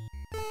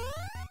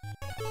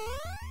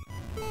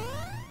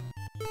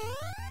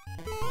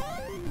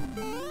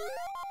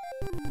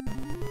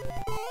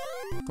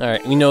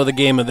 Alright, we know the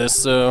game of this,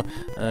 so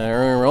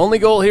our only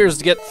goal here is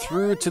to get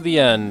through to the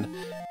end.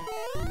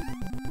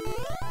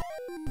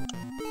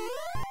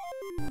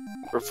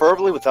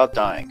 Preferably without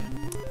dying.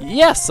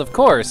 Yes, of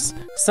course!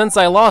 Since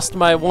I lost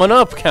my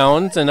 1-up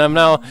count, and I'm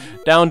now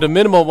down to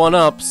minimal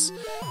 1-ups,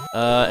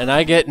 and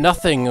I get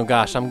nothing. Oh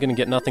gosh, I'm gonna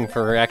get nothing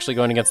for actually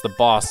going against the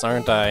boss,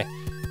 aren't I?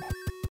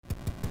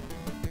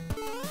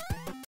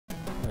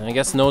 I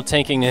guess no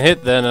tanking a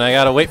hit then, and I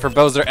gotta wait for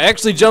Bowser to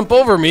actually jump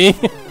over me!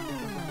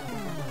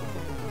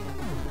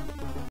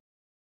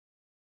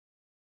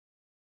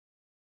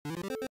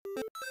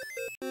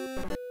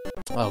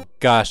 Oh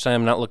gosh, I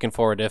am not looking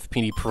forward to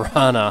FPD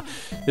Piranha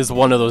is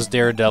one of those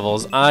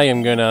daredevils. I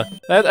am gonna...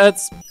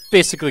 That's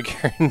basically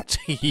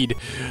guaranteed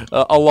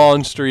a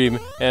long stream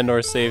and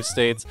or save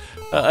states.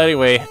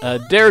 Anyway,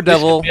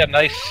 Daredevil... This could be a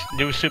nice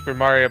new Super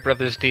Mario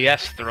Brothers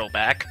DS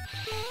throwback.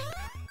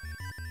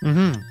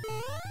 Mm-hmm.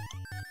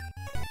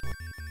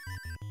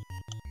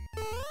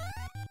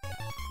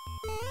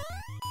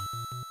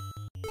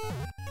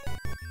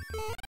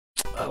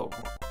 Oh,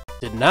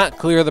 did not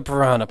clear the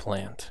Piranha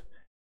plant.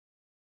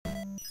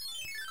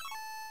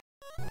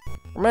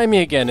 Remind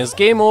me again, is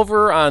game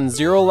over on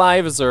 0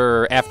 lives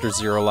or after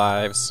 0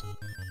 lives?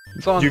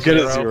 It's on You get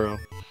a 0.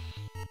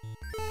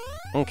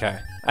 Okay,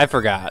 I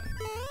forgot.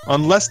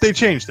 Unless they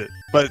changed it.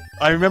 But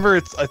I remember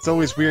it's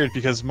always weird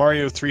because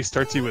Mario 3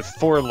 starts you with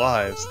 4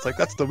 lives. It's like,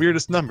 that's the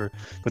weirdest number.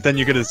 But then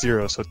you get a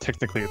 0, so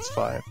technically it's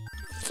 5.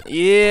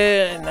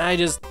 Yeah, and I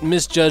just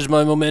misjudged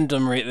my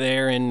momentum right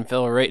there and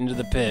fell right into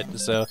the pit.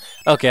 So,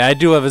 okay, I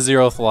do have a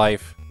 0th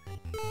life.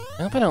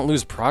 I hope I don't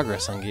lose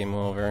progress on game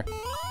over.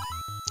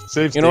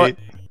 Save You know state.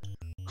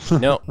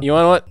 No, you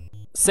wanna what?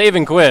 Save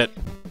and quit.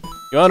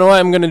 You wanna know why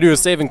I'm gonna do a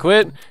save and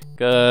quit?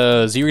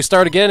 Cause you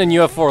restart again and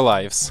you have 4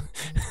 lives.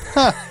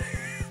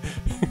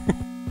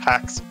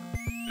 Hacks.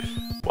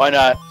 Why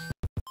not?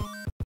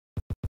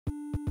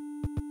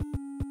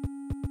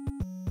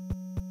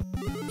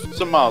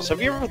 So Miles,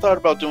 have you ever thought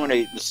about doing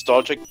a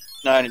nostalgic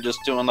night and just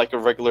doing like a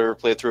regular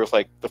playthrough of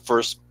like the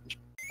first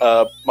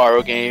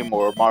Mario game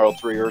or Mario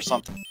 3 or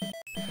something?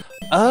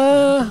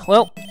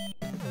 Well,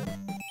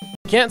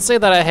 can't say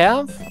that I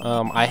have.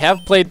 I have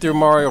played through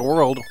Mario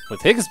World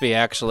with Higsby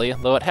actually,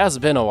 though it has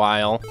been a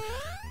while.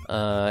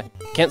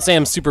 Can't say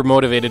I'm super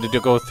motivated to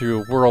go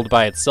through World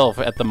by itself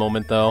at the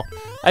moment though.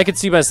 I could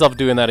see myself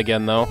doing that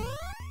again though.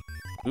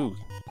 Ooh.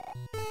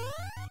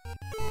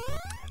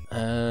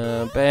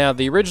 But yeah,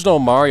 the original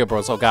Mario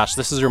Bros. Oh gosh,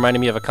 this is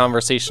reminding me of a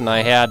conversation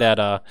I had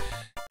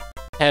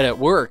at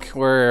work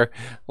where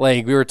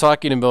like we were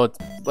talking about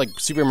like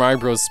Super Mario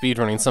Bros.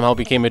 Speedrunning somehow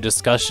became a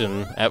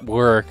discussion at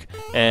work,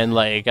 and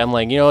like I'm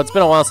like, you know, it's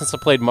been a while since I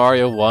played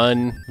Mario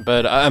 1,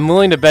 but I'm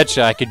willing to bet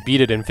you I could beat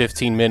it in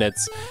 15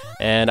 minutes.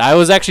 And I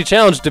was actually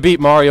challenged to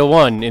beat Mario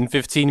 1 in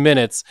 15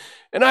 minutes,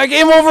 and I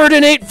game over it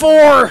in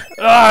 8-4!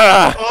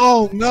 Ah!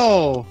 Oh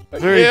no!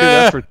 Very good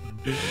Yeah. effort.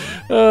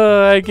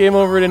 I game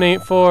over it in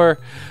 8-4.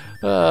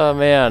 Oh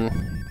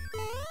man.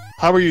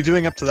 How were you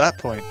doing up to that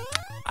point?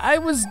 I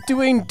was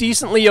doing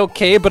decently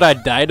okay, but I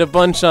died a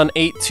bunch on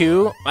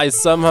 8-2. I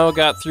somehow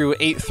got through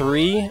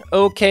 8-3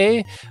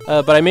 okay,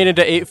 but I made it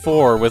to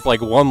 8-4 with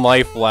like 1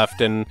 life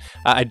left, and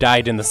I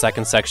died in the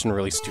second section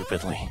really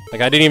stupidly.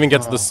 Like I didn't even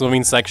get to the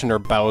swimming section or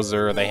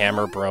Bowser or the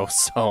Hammer Bro,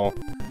 so...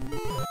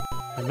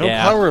 And no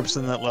Yeah. power-ups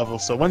in that level,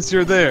 so once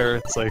you're there,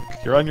 it's like,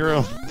 you're on your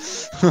own.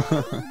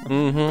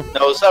 Mm-hmm.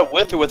 Now, is that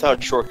with or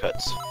without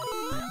shortcuts?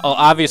 I'll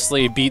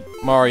obviously beat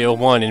Mario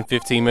 1 in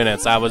 15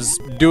 minutes. I was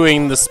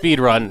doing the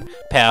speedrun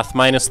path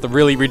minus the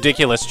really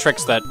ridiculous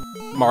tricks that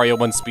Mario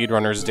 1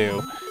 speedrunners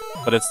do.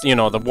 But it's, you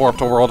know, the Warp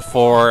to World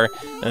 4,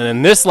 and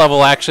then this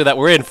level actually that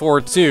we're in,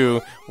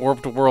 4-2,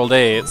 Warp to World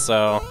 8,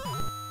 so...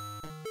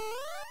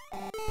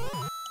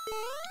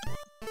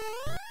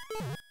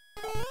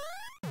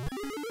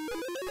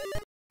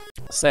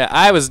 So yeah,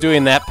 I was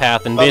doing that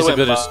path and By the way,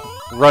 basically just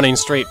running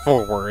straight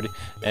forward,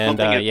 and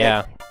One thing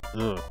yeah.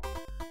 Ugh.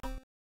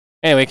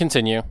 Anyway,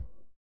 continue.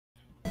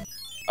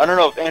 I don't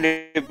know if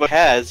anybody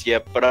has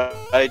yet, but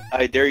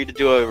I dare you to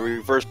do a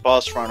reverse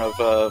boss run of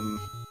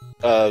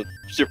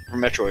Super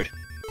Metroid.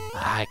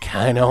 I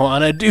kind of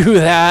want to do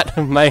that.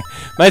 My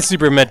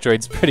Super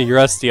Metroid's pretty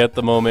rusty at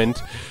the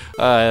moment.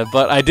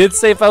 But I did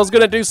say if I was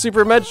going to do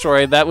Super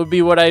Metroid, that would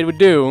be what I would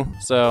do,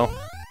 so...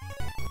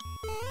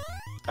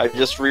 I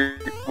just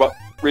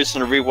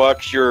recently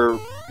rewatched your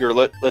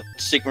let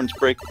sequence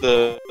break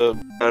the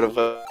out of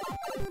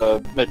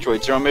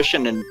Metroid Zero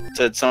mission and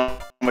said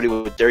somebody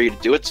would dare you to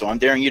do it, so I'm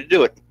daring you to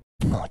do it.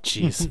 Oh,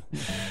 jeez.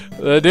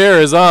 The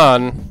dare is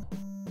on.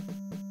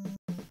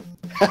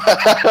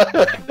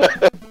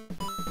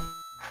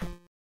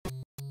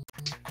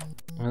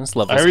 This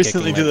level's I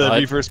recently kicking did my a butt.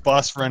 reverse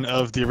boss run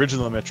of the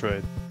original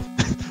Metroid,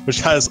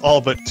 which has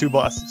all but 2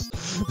 bosses.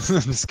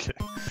 I'm just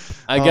kidding.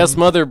 I guess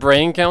Mother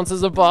Brain counts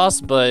as a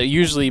boss, but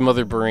usually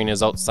Mother Brain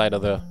is outside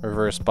of the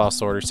reverse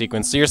boss order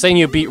sequence. So you're saying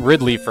you beat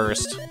Ridley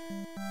first?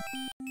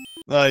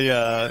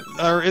 Yeah.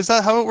 Is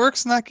that how it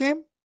works in that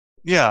game?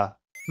 Yeah.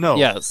 No.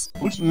 Yes.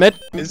 Is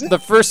it? The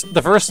first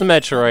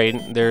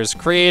Metroid, there's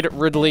Kraid,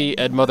 Ridley,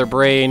 and Mother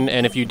Brain,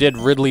 and if you did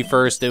Ridley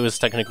first, it was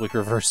technically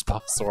reverse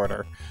boss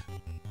order.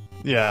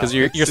 Yeah. Because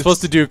you're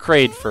supposed to do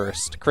Kraid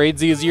first.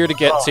 Kraid's easier to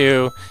get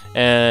to,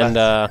 and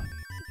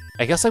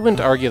I guess I wouldn't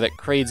argue that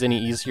Kraid's any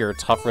easier or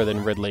tougher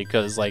than Ridley,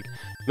 because like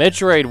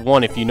Metroid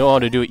 1, if you know how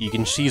to do it, you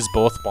can cheese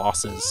both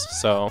bosses.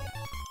 So.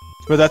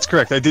 But that's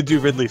correct. I did do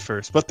Ridley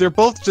first, but they're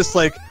both just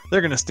like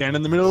they're gonna stand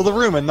in the middle of the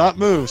room and not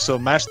move. So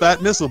mash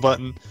that missile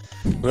button.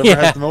 Whoever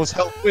has the most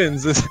health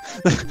wins.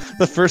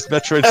 The first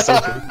Metroid's so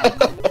good.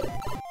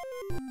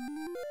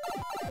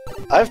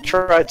 I've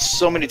tried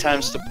so many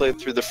times to play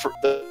through the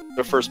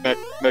first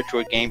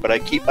Metroid game, but I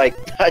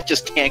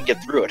just can't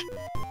get through it.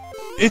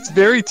 It's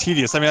very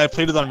tedious. I mean, I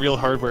played it on real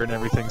hardware and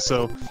everything,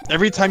 so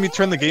every time you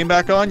turn the game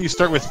back on, you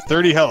start with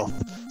 30 health.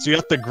 So you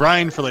have to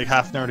grind for like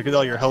half an hour to get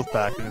all your health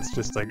back, and it's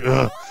just like,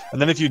 ugh.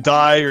 And then if you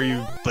die or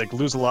you like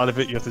lose a lot of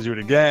it, you have to do it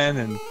again,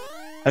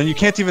 and you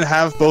can't even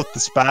have both the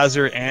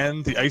spazzer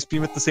and the ice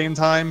beam at the same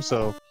time,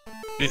 so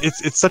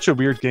it's such a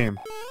weird game.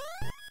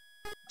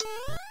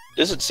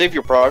 Does it save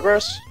your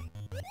progress?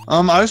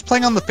 I was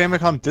playing on the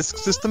Famicom Disk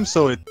System,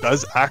 so it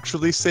does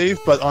actually save,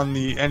 but on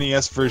the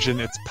NES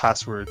version, it's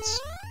passwords.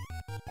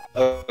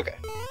 Okay.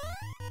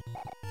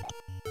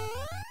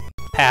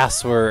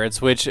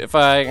 Passwords, which, if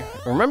I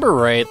remember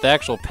right, the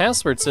actual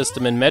password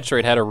system in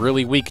Metroid had a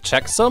really weak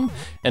checksum,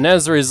 and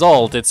as a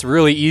result, it's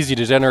really easy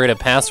to generate a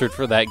password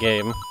for that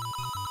game.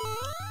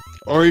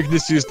 Or you can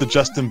just use the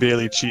Justin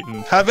Bailey cheat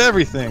and have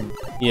everything.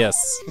 Yes.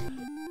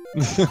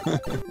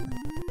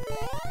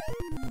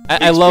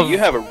 I love... You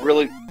have a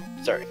really...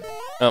 Sorry.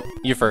 Oh,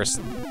 you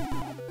first.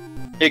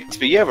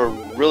 Ixby, you have a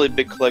really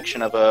big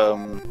collection of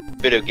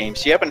video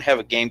games. Do you happen to have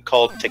a game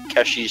called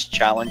Takeshi's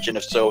Challenge, and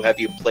if so, have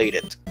you played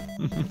it?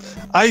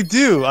 I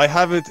do. I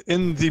have it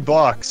in the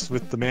box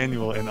with the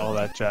manual and all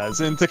that jazz.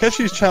 And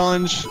Takeshi's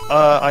Challenge,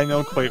 I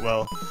know quite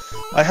well.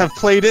 I have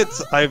played it.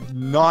 I'm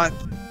not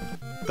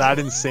that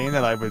insane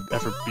that I would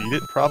ever beat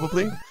it,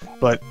 probably,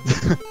 but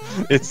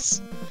it's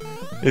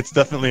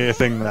definitely a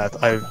thing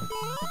that I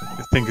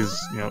think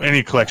is,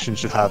 any collection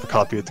should have a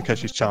copy of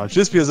Takeshi's Challenge,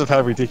 just because of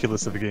how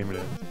ridiculous of a game it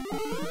is.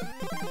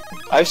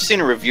 I've seen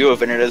a review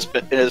of it, and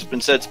it has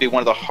been said to be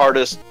one of the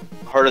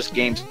hardest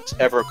games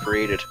ever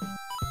created.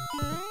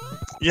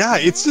 Yeah,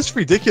 it's just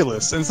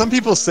ridiculous. And some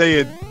people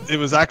say it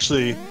was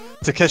actually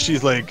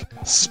Takeshi's like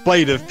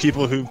spite of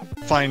people who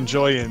find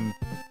joy in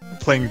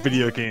playing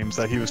video games,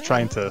 that he was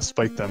trying to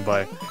spite them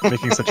by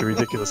making such a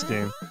ridiculous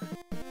game.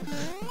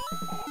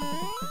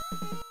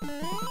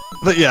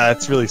 But yeah,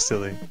 it's really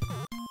silly.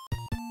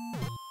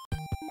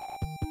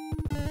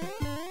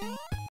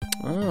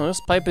 Oh,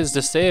 this pipe is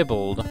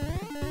disabled.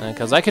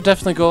 Because I could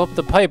definitely go up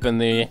the pipe in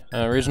the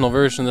original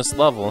version of this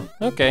level.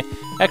 Okay,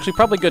 actually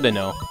probably good to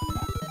know.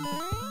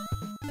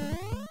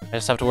 I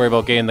just have to worry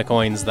about getting the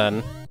coins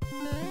then.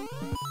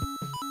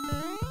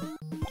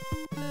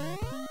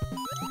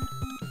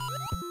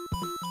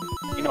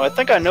 I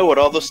think I know what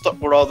all the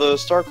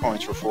star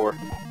coins were for.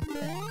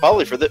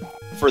 Probably for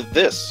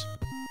this.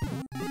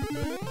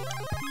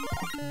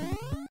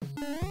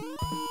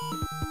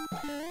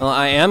 Well,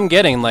 I am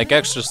getting like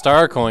extra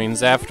star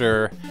coins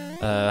after,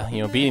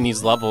 beating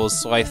these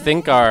levels. So I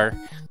think our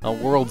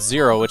World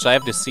 0, which I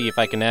have to see if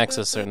I can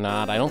access or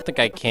not. I don't think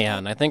I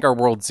can. I think our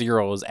World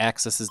 0's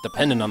access is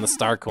dependent on the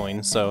star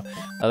coins. So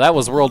that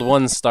was World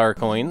 1's star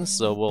coins.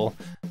 So we'll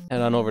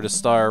head on over to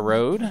Star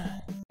Road.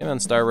 Come on,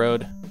 Star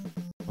Road.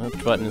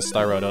 Which button is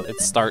Star Road? Oh,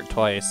 it's start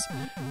twice.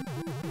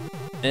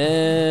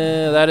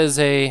 That is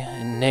a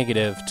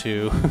negative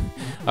to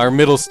our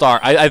middle star.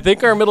 I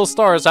think our middle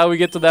star is how we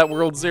get to that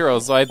World 0.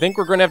 So I think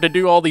we're going to have to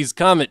do all these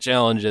Comet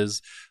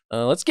challenges.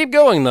 Let's keep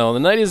going, though. The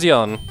night is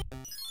young.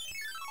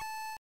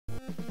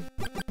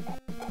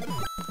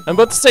 I'm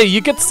about to say,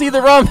 you get to see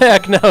the ROM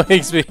hack now,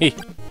 XP.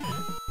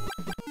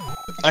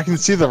 I can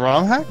see the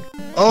ROM hack?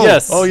 Oh,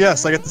 yes. Oh,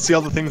 yes. I get to see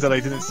all the things that I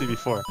didn't see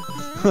before.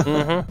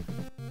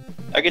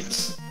 I get to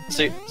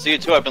see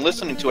it too. I've been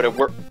listening to it at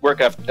work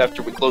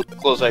after we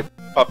close. I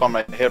pop on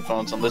my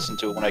headphones and listen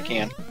to it when I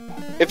can.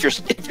 If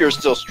you're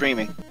still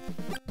streaming.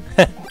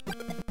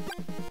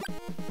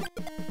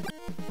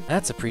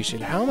 That's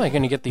appreciated. How am I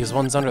gonna get these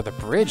ones under the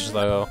bridge,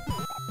 though?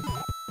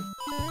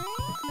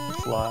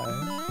 Fly.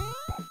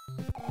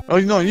 Oh,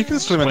 no, you can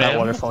swim in that Swim?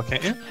 waterfall,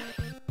 can't you?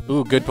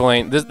 Ooh, good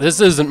point. This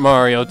isn't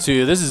Mario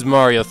 2. This is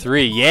Mario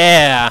 3.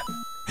 Yeah!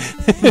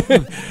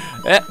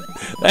 that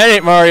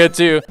ain't Mario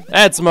 2.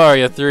 That's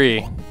Mario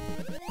 3.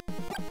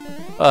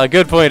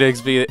 Good point,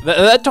 XB.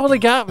 That totally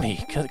got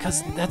me,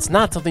 because that's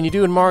not something you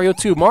do in Mario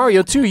 2.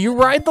 Mario 2, you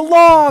ride the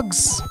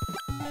logs!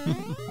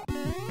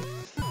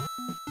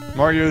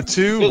 Mario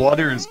 2,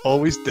 water is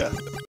always death.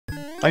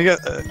 I got,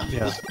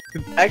 yeah.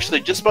 Actually,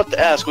 just about to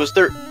ask, was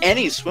there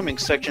any swimming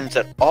sections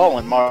at all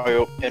in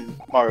Mario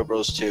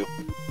Bros 2?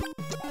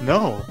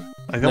 No.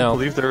 I don't No.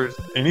 believe there's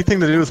anything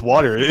to do with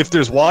water. If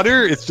there's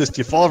water, it's just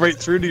you fall right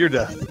through to your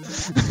death.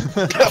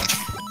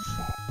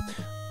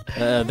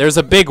 There's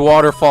a big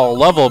waterfall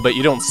level, but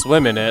you don't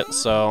swim in it,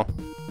 so...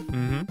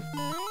 Mm-hmm.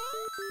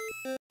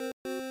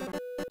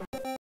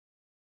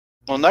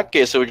 Well, in that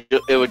case,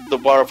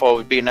 the waterfall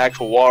would be an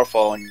actual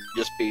waterfall and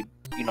just be,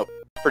 you know,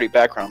 pretty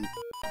background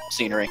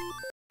scenery.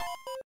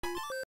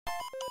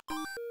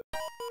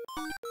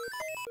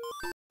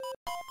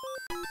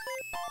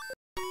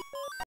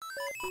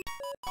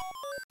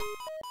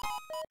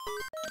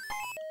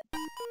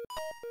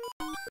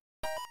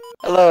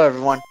 Hello,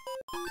 everyone.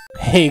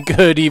 Hey,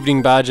 good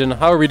evening, Bajin.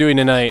 How are we doing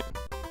tonight?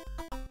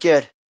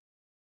 Good.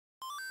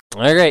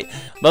 Alright,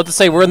 about to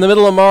say, we're in the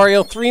middle of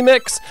Mario 3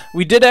 mix.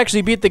 We did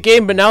actually beat the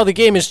game, but now the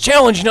game is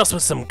challenging us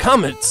with some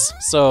comets,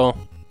 so...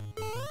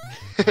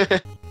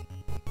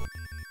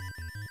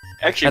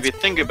 Actually, if you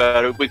think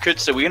about it, we could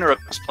say we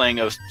interrupt playing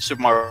of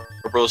Super Mario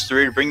Bros.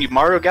 3 to bring you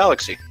Mario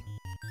Galaxy.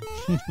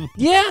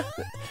 Yeah!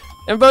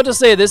 I'm about to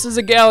say, this is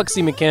a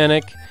galaxy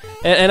mechanic,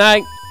 and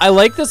I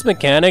like this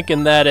mechanic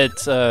in that it,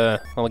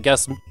 well, I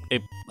guess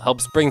it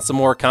helps bring some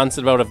more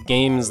concept out of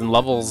games and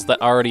levels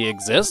that already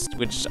exist,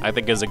 which I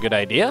think is a good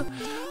idea.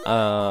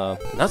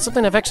 Not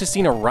something I've actually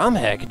seen a ROM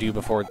hack do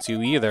before,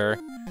 too, either.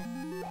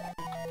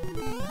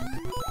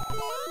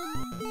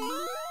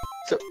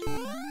 So,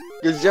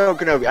 General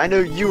Kenobi, I know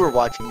you were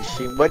watching the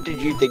stream. What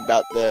did you think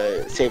about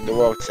the Save the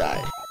World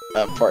side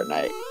of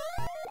Fortnite?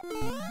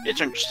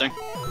 It's interesting.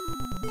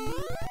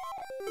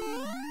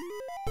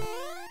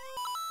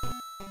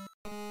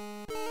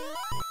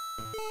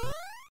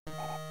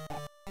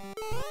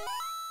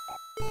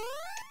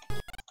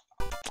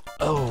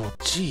 Oh,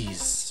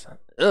 jeez.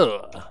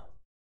 Ugh.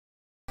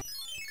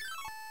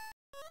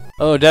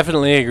 Oh,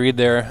 definitely agreed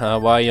there,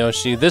 Why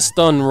Yoshi. This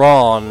done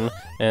wrong,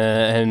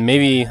 and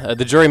maybe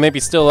the jury may be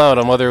still out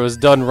on whether it was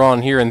done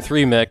wrong here in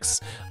 3 mix.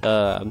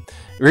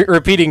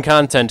 Repeating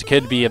content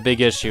could be a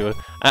big issue.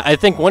 I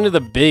think one of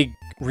the big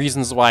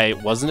reasons why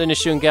it wasn't an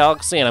issue in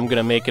Galaxy, and I'm going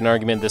to make an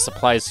argument this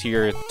applies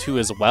here too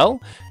as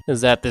well, is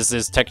that this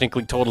is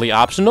technically totally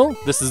optional.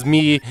 This is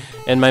me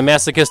and my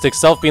masochistic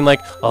self being like,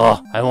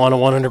 oh, I want to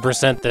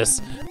 100% this,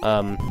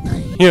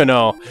 you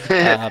know.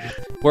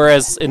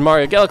 Whereas in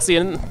Mario Galaxy,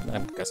 and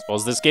I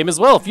suppose this game as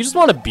well, if you just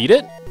want to beat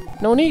it,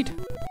 no need.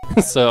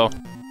 So...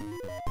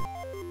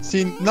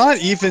 See, not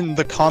even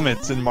the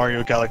comets in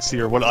Mario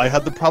Galaxy are what I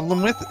had the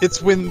problem with. It's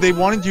when they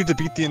wanted you to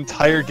beat the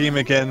entire game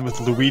again with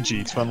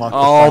Luigi to unlock the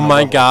oh final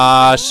my level.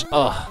 gosh.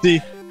 Ugh. See,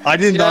 I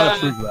did not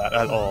approve of that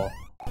at all.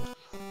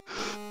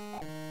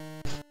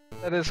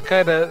 That is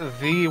kind of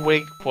the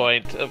weak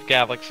point of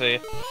Galaxy.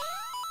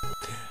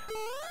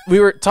 We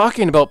were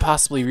talking about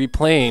possibly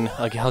replaying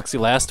Galaxy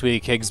last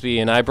week, Higsby,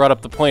 and I brought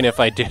up the point if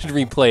I did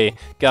replay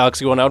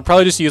Galaxy 1, I would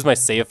probably just use my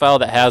save file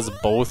that has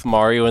both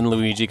Mario and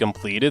Luigi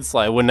completed, so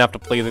I wouldn't have to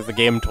play the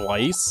game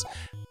twice.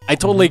 I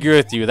totally agree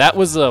with you. That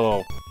was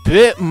a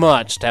bit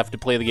much to have to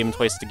play the game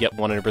twice to get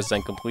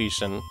 100%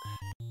 completion.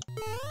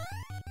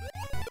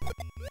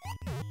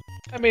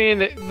 I mean,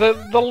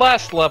 the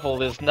last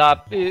level is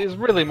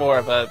really more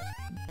of a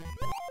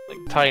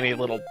tiny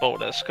little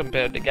bonus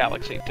compared to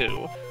Galaxy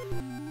 2.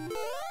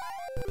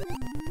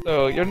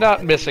 So you're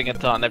not missing a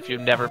ton if you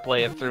never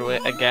play it through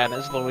it again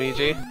as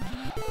Luigi.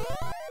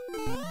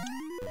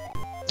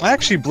 I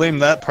actually blame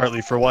that partly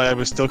for why I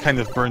was still kind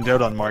of burned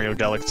out on Mario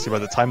Galaxy by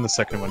the time the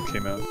second one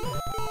came out.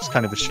 It's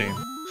kind of a shame.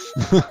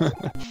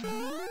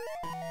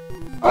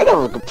 I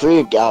never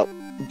completed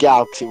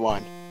Galaxy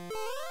 1.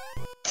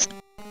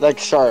 Like,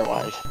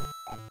 story-wise.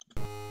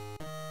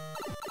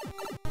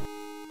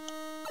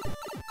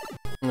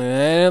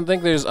 I don't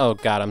think there's... Oh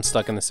god, I'm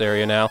stuck in this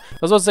area now. I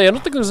was about to say, I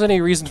don't think there's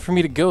any reason for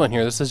me to go in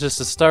here. This is just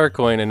a star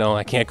coin, and no,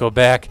 I can't go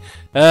back.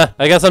 I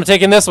guess I'm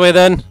taking this way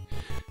then.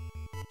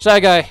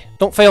 Shy Guy,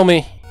 don't fail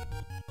me.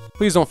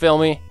 Please don't fail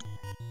me.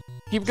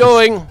 Keep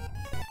going.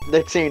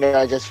 Next thing you know,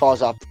 I just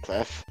falls off the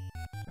cliff.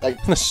 Like,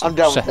 I'm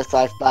done with this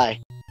life, bye.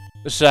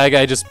 The Shy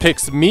Guy just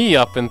picks me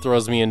up and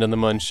throws me into the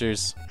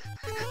munchers.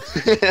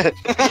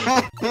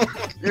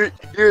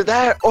 you're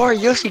that, or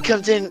Yoshi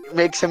comes in,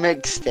 makes him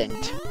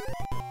extinct.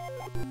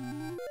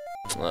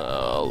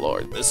 Oh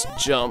lord, this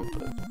jump.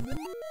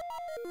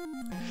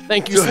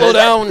 Thank you, slow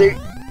down!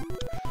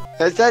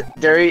 Has that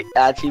theory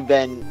actually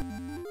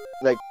been,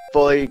 like,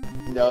 fully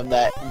known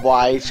that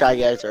why Shy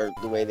Guys are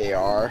the way they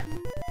are?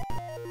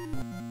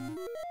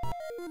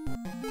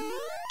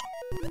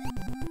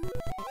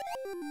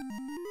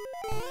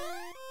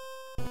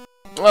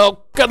 Oh,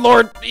 good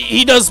lord,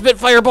 he does spit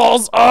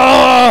fireballs!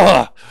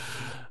 Ah!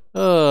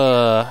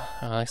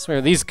 I swear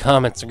these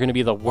Comets are gonna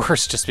be the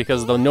worst just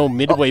because of the no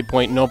midway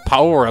point, no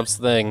power-ups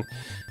thing.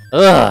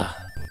 Ugh.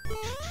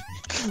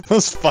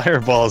 Those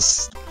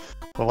fireballs.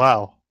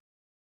 Wow.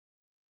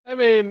 I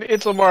mean,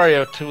 it's a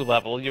Mario 2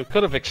 level. You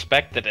could have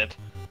expected it.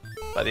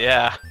 But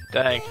yeah,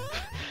 dang.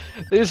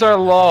 These are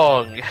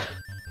long.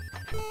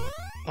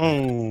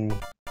 Oh.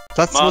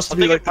 That's Miles, supposed to I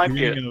be think like it the might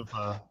be beginning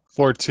of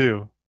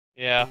 4-2.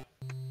 Yeah.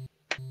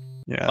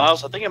 Yeah.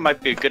 Miles, I think it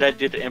might be a good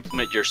idea to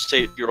implement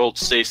your old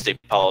save state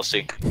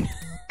policy.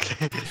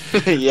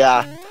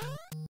 Yeah,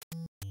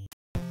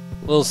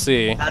 We'll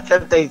see. that's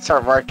if they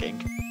start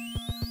working.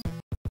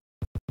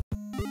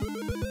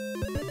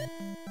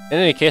 In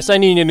any case, I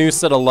need a new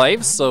set of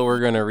lives, so we're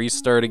gonna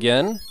restart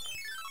again.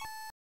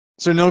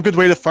 Is there no good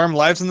way to farm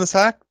lives in this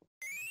hack?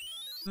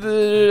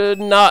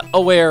 Not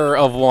aware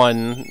of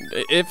one.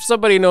 If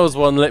somebody knows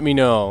one, let me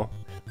know.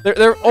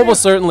 There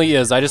almost certainly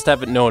is, I just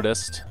haven't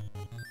noticed.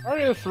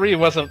 Mario 3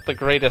 wasn't the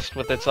greatest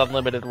with its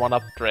unlimited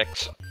 1-up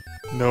tricks.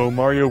 No,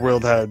 Mario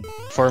World had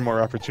far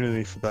more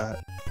opportunity for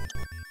that.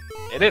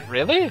 Did it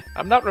really?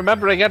 I'm not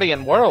remembering any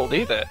in World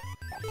either.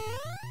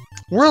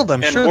 World,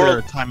 I'm In sure World- there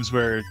are times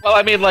where... Well,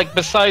 I mean, like,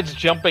 besides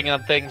jumping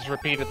on things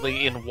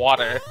repeatedly in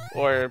water,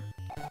 or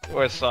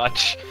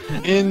such.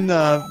 In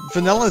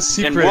Vanilla In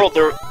Secret World,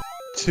 there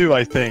 2,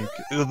 I think.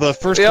 The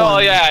first Oh,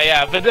 one...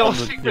 yeah, Vanilla on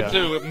the- Secret yeah.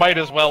 2 might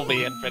as well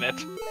be infinite.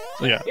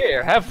 Yeah.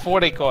 Here, have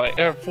 40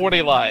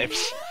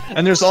 lives.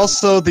 And there's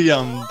also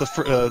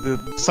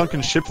the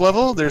sunken ship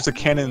level. There's a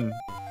cannon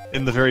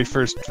in the very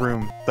first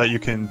room that you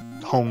can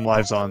home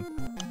lives on,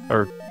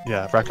 or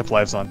yeah, rack up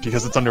lives on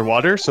because it's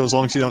underwater. So as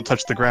long as you don't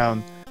touch the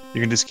ground, you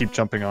can just keep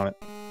jumping on it.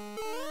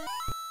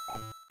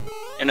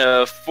 in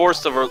a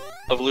Forest of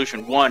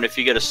Evolution 1, if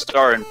you get a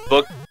star and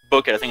book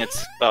it, I think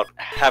it's about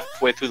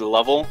halfway through the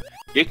level,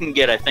 you can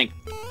get, I think,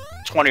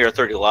 20 or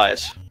 30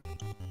 lives.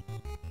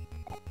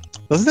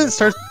 Doesn't it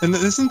start? And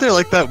isn't there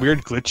like that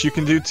weird glitch you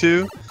can do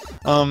too,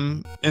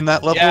 in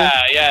that level?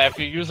 Yeah, if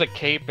you use a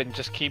cape and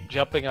just keep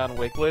jumping on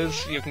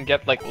Wigglers, you can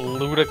get, like,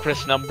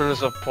 ludicrous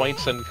numbers of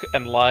points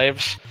and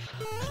lives.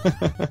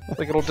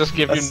 Like, it'll just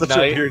give That's you such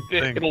a weird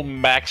thing. it'll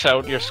max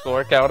out your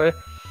score counter.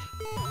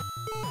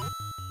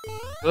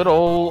 Good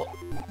old...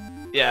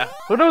 Yeah.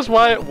 Who knows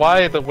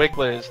why the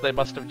Wigglers, they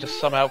must have just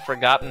somehow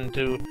forgotten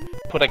to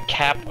put a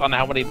cap on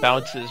how many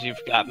bounces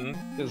you've gotten,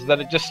 because then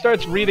it just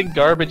starts reading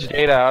garbage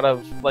data out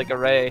of, like,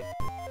 array.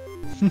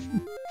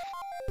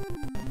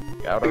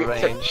 Out of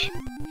Okay, so- range.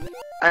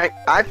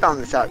 I found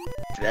this out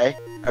today.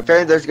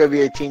 Apparently there's gonna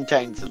be a Teen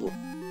Titans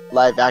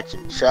live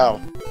action show.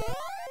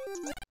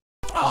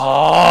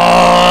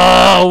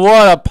 Oh,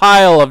 what a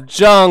pile of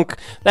junk!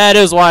 That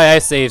is why I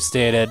save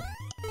stated.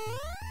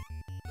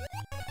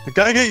 The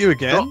guy get you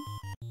again?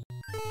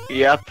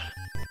 Yep.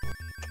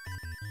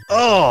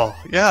 Oh,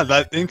 yeah,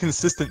 that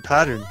inconsistent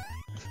pattern.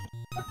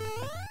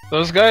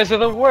 Those guys are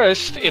the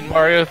worst in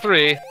Mario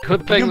 3.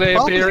 Good thing You they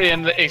probably- appear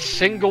in a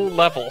single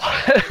level.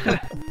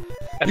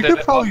 And You then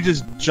could probably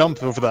just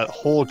jump over that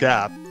whole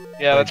gap.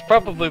 yeah, that's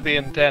probably the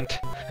intent.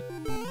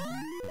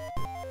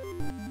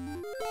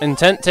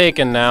 Intent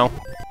taken now.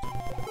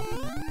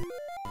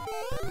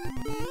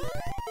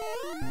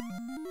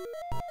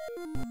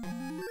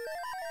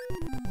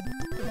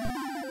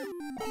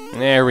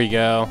 There we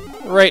go.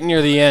 Right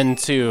near the end,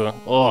 too.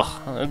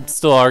 Ugh, I'm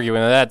still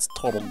arguing that that's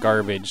total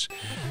garbage.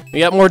 We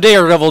got more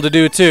Daredevil to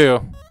do,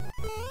 too.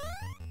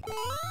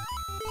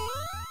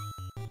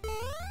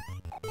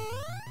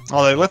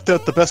 Oh, they left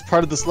out the best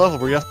part of this level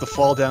where you have to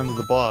fall down to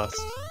the boss.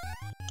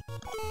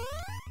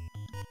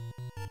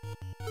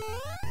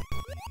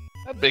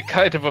 That'd be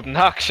kind of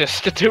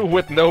obnoxious to do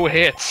with no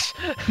hits.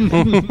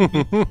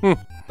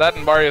 That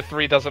in Mario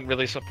 3 doesn't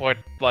really support,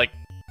 like,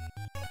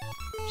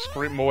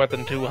 more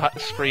than 2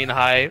 screen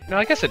high. No,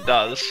 I guess it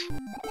does.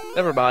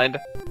 Never mind.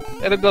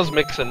 And it does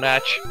mix and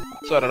match,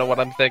 so I don't know what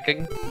I'm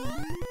thinking.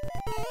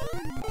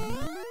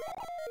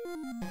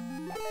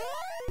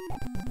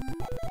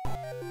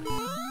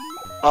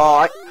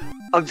 Oh,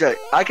 I'm sorry.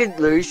 I can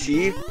literally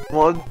see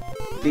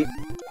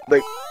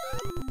like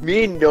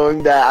me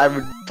knowing that I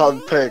would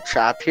probably put a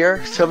trap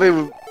here. Somebody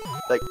would,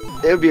 like,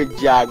 it would be a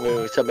jag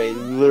move. Somebody,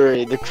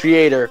 literally, the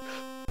creator,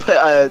 put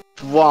a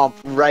swamp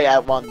right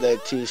at one of the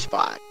 2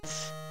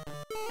 spots,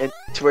 and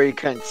to where you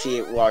couldn't see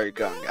it while you're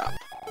going up.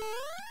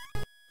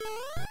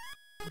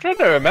 I'm trying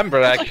to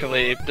remember,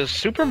 actually, does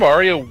Super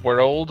Mario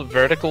World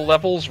vertical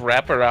levels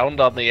wrap around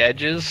on the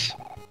edges?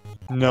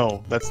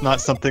 No, that's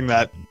not something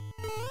that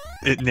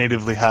it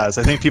natively has.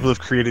 I think people have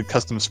created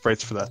custom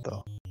sprites for that,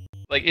 though.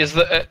 Like, is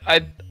the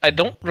I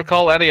don't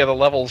recall any of the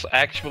levels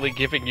actually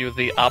giving you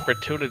the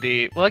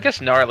opportunity. Well, I guess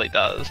Gnarly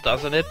does,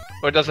 doesn't it?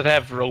 Or does it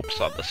have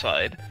ropes on the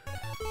side?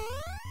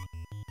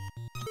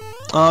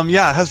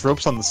 Yeah, it has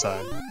ropes on the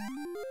side.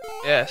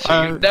 Yeah,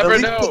 so you never at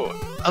least know.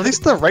 At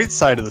least the right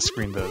side of the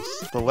screen does.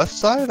 The left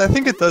side? I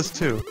think it does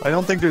too. I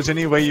don't think there's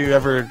any way you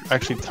ever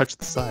actually touch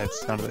the sides,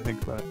 now that I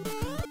think about it.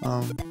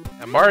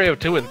 And Mario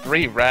 2 and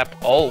 3 wrap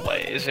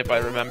always, if I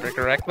remember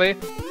correctly.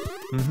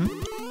 Mm-hmm.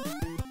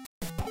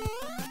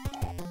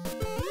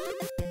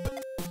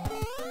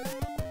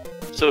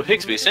 So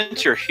Higsby,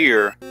 since you're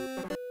here,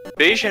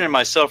 Bayesian and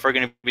myself are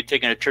going to be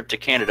taking a trip to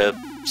Canada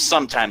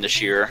sometime this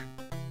year.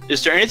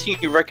 Is there anything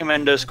you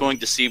recommend us going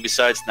to see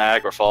besides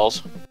Niagara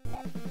Falls?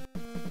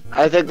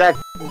 I think that,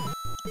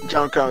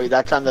 John Crowley,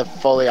 that's on the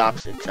fully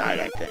opposite side,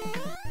 I think.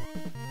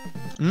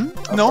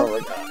 Of No, where we're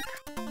going.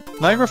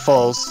 Niagara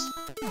Falls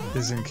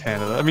is in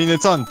Canada. I mean,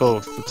 it's on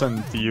both. It's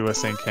on the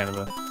US and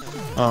Canada.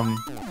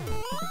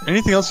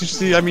 Anything else you should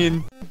see? I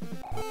mean,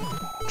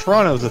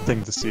 Toronto's a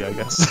thing to see, I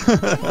guess.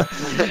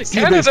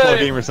 See a baseball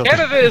game or something.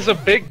 Canada is a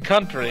big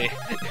country.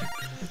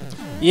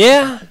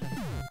 Yeah.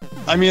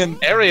 I mean,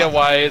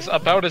 Area-wise,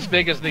 about as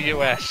big as the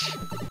US.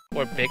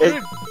 Or bigger?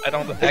 I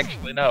don't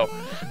actually know.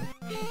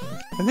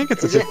 I think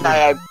it's Is a it bit.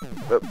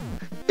 Niagara?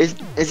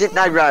 Is it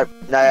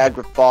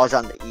Niagara Falls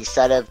on the east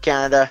side of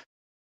Canada?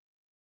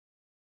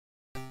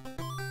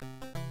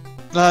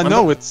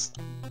 No, it's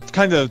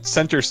kind of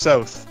center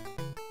south.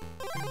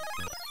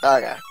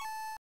 Okay.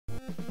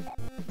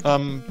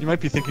 You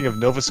might be thinking of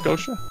Nova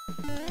Scotia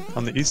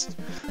on the east.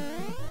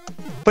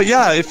 But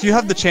yeah, if you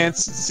have the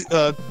chance,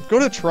 go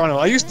to Toronto.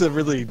 I used to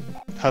really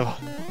have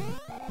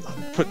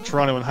put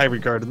Toronto in high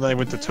regard, and then I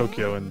went to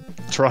Tokyo, and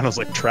Toronto's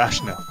like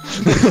trash now.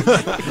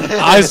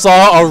 I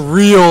saw a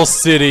real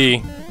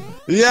city.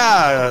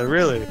 Yeah,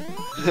 really.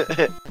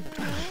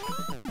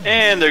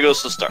 And there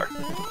goes the star.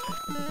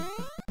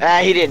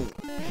 He didn't.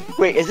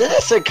 Wait, isn't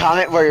this a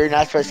comment where you're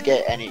not supposed to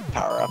get any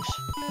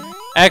power-ups?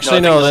 Actually,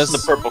 I think no, this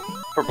this is the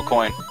purple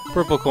coin.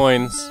 purple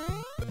coins.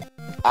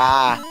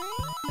 Ah,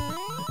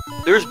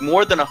 There's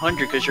more than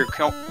 100 because your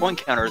coin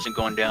counter isn't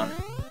going down.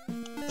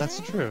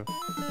 That's true.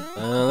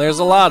 There's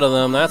a lot of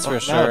them, that's for Now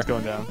sure. it's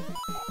going down.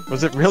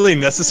 Was it really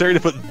necessary to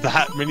put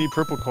that many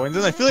purple coins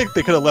in? I feel like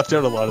they could have left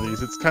out a lot of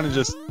these. It's kind of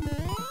just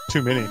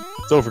too many.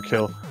 It's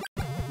overkill.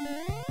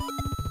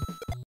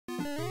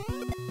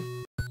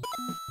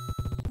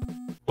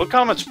 What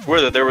comments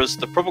were there? There was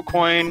the purple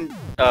coin,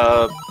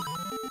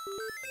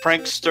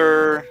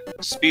 Prankster,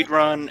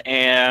 Speedrun,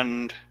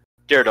 and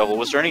Daredevil.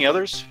 Was there any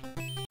others?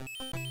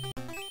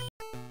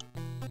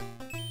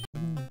 I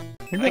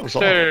think that was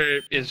all. Prankster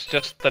is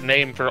just the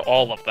name for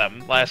all of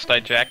them, last I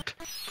checked.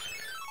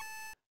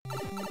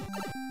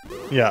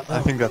 Yeah, I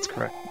think that's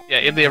correct. Yeah,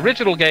 in the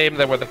original game,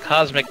 there were the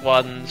Cosmic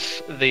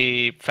ones,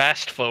 the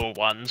Fast Foe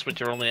ones,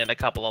 which are only in a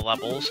couple of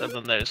levels, and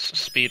then there's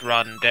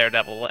Speedrun,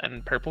 Daredevil,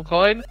 and Purple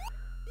Coin.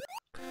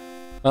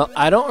 Well,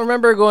 I don't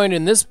remember going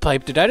in this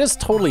pipe. Did I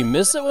just totally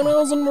miss it when I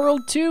was in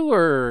World 2,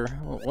 or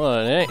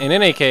what? In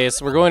any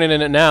case, we're going in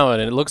it now,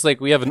 and it looks like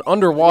we have an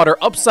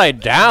underwater,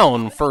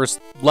 upside-down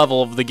first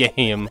level of the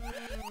game.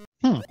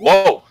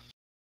 Whoa!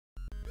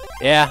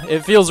 Yeah,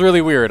 it feels really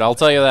weird, I'll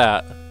tell you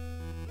that.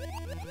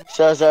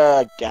 so is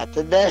there a death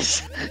in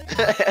this?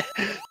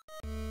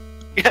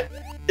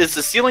 Is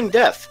the ceiling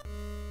death?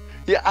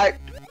 Yeah,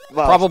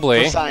 well,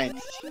 Probably. For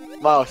science.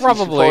 Well,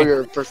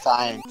 Probably. for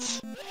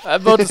science. I'm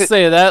about to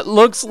say, that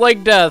looks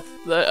like death.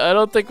 I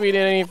don't think we need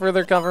any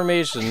further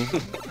confirmation.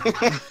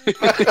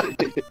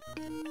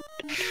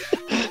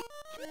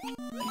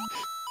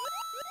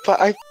 But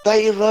I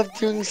thought you loved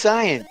doing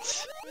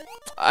science.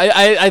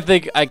 I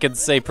think I could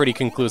say pretty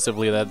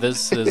conclusively that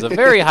this is a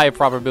very high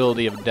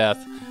probability of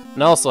death.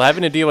 And also,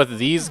 having to deal with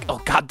these...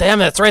 Oh, god damn,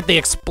 that's right, they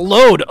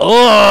explode!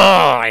 Oh,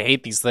 I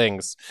hate these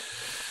things.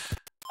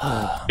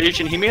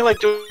 Agent, he may like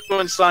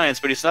doing science,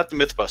 but he's not the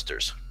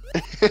Mythbusters.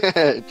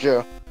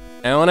 True.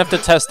 I don't have to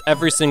test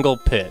every single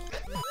pit.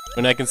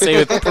 When I can say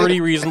with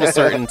pretty reasonable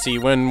certainty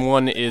when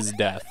one is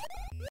death.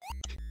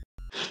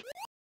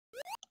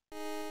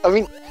 I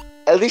mean,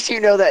 at least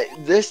you know that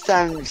this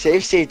time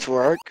save states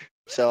work,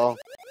 so...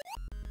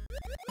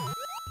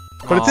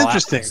 But it's Oh,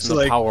 interesting, that's so, the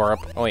like- power up.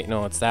 Oh wait,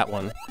 no, it's that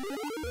one.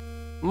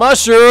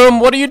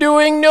 Mushroom, what are you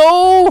doing?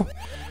 No!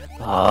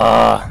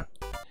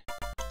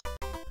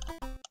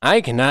 I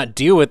cannot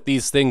deal with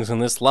these things in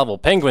this level.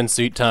 Penguin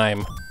suit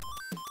time.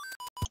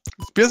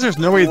 It's because there's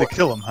no way to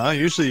kill them, huh?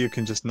 Usually you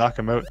can just knock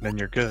them out and then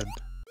you're good.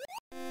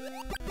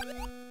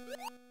 The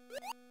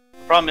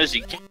problem is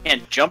you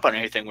can't jump on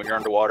anything when you're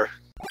underwater.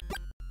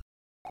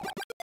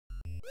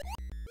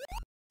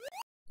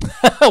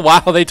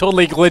 Wow, they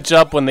totally glitch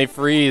up when they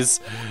freeze.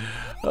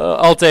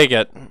 I'll take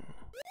it.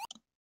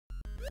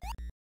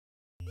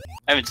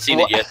 I haven't seen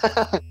it yet.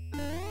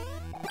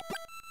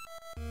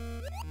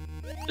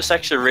 This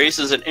actually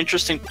raises an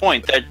interesting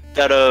point that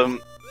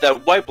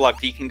white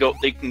block that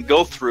they can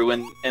go through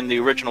in the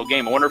original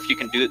game. I wonder if you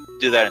can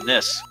do that in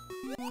this.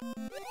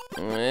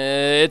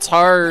 It's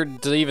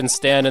hard to even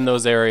stand in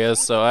those areas,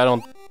 so I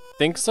don't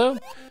think so.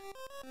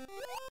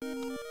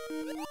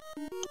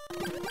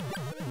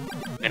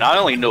 And I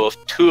only know of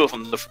two of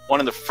them. One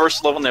in the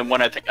first level, and then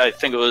one I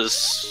think it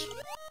was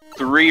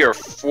 3 or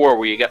 4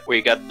 where you got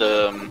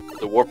the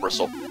warp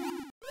bristle.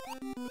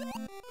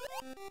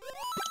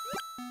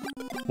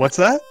 What's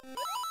that?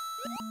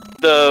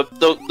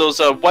 Those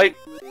white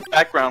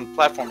background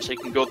platforms that you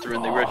can go through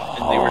in the original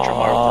Mario 3.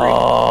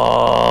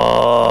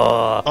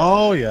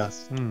 Oh,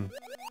 yes.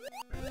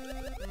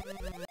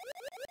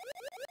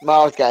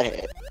 Miles got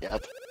hit.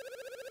 Yep.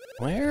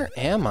 Where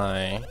am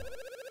I?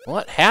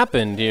 What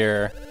happened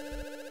here?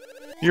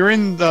 You're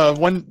in the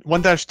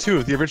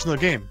 1-2, the original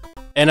game.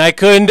 And I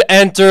couldn't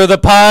enter the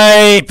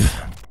pipe!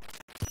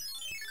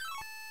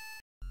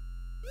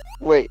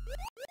 Wait.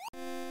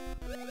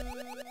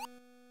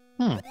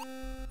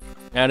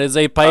 That is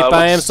a pipe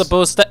I am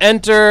supposed to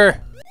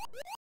enter!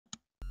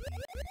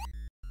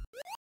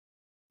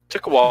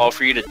 Took a while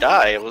for you to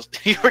die. It was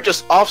you were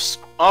just off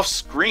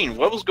screen.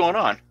 What was going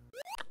on?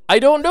 I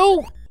don't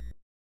know!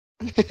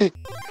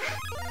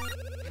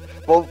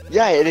 Well,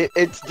 yeah,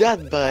 it's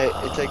dead, but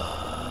it's like,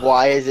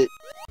 why is it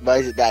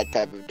that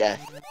type of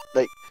death?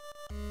 Like,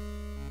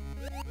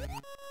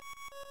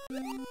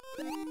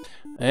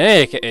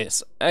 Hey,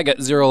 case, I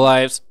got 0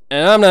 lives,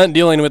 and I'm not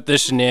dealing with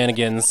this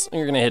shenanigans.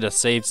 You're gonna hit a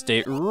save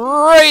state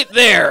right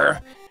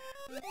there!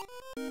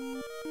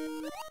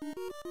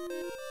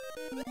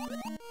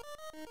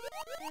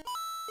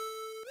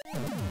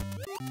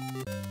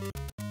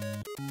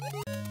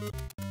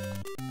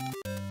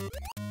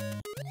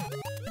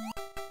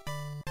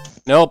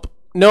 Nope.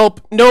 Nope.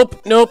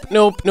 Nope. Nope.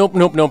 Nope. Nope.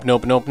 Nope. Nope.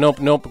 Nope. Nope. Nope.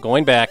 Nope.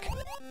 Going back.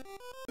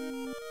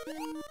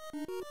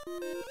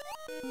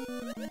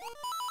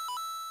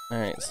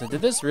 Alright, so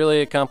did this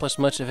really accomplish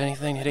much of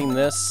anything hitting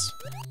this?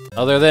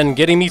 Other than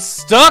getting me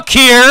stuck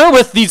here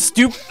with these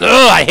Ugh,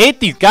 I hate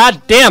these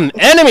goddamn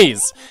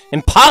enemies!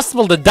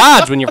 Impossible to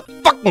dodge when you're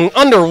fucking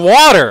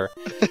underwater!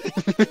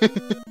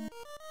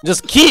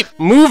 Just keep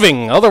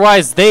moving,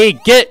 otherwise they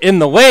get in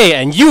the way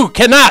and you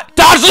cannot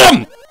dodge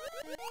them!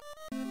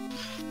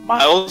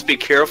 Miles, be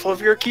careful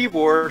of your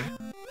keyboard.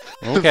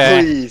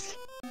 Okay. please.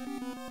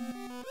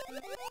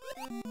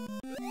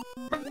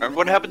 Remember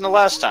what happened the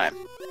last time?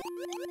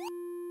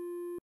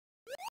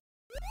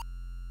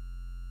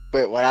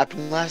 Wait, what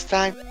happened last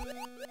time?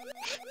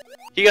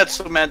 He got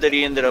so mad that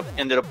he ended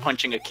up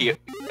punching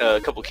a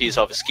couple keys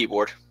off his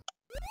keyboard.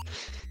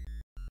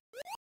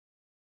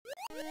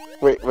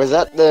 Wait, was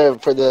that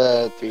for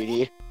the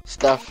 3D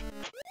stuff?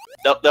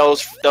 That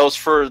was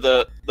for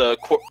the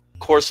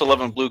Course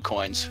 11 blue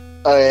coins.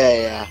 Oh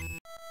yeah.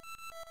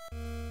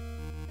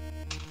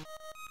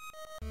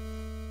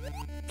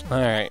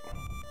 Alright.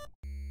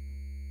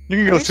 You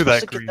can How go are you through that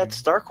supposed to green. get that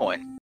star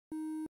coin?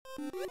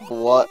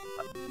 What?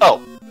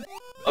 Oh,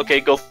 okay.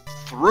 Go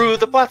through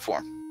the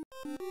platform.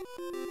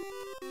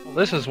 Well,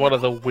 this is one of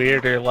the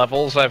weirder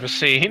levels I've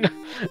seen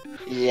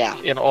Yeah.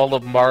 in all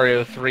of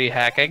Mario 3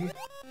 hacking.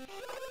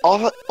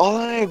 All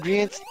in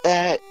agreement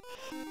that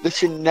this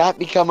should not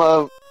become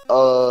a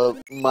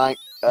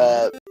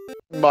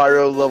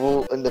Mario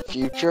level in the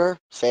future.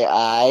 Say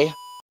I.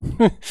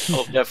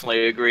 Oh,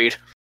 definitely agreed.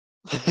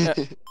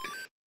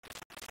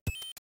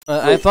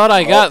 I thought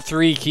I got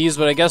 3 keys,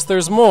 but I guess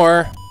there's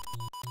more.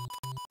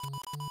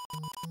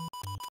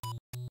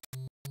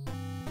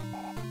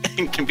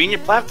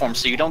 Convenient platform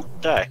so you don't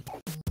die.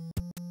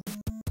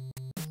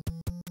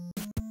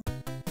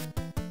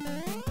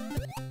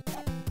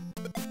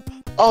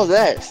 Oh,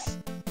 this.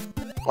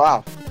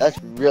 Wow,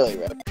 that's really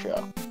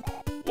retro.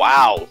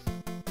 Wow.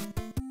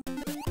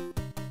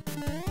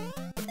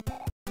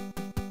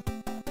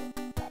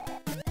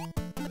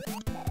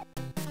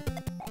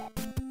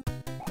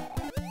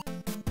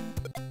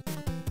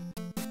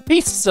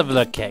 Piece of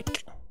the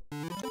cake.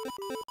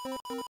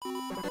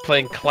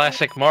 Playing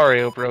classic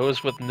Mario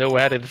Bros. With no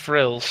added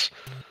frills.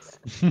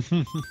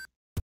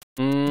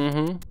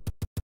 Mm-hmm.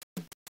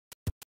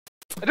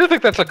 I do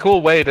think that's a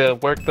cool way to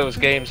work those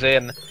games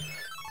in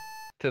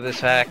to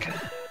this hack.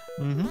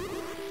 Mm-hmm.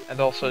 And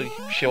also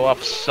show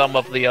off some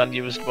of the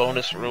unused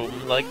bonus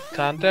room-like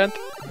content.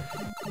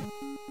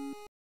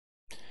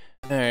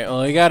 Alright,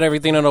 well, we got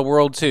everything on a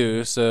World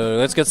 2, so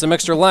let's get some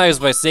extra lives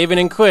by saving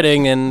and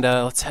quitting, and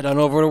let's head on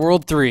over to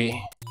World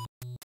 3.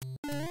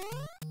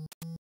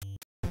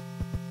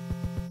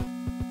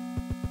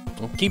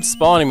 It keeps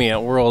spawning me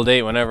at World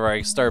 8 whenever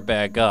I start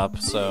back up,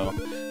 so...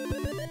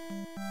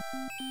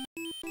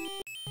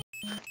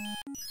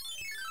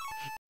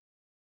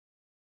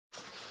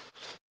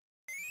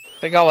 I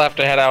think I'll have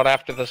to head out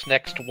after this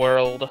next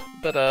world,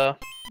 but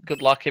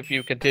good luck if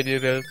you continue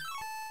to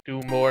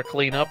do more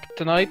cleanup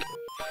tonight.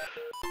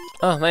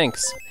 Oh,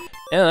 thanks.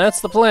 Yeah,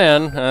 that's the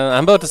plan.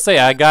 I'm about to say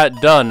I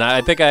got done.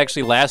 I think I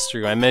actually last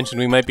through I mentioned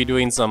we might be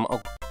doing some...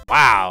 Oh,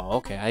 wow,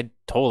 okay, I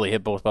totally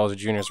hit both Bowser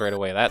Jr.'s right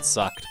away. That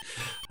sucked.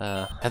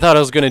 I thought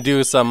I was gonna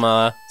do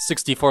some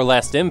 64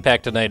 Last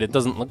Impact tonight. It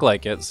doesn't look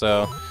like it,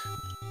 so...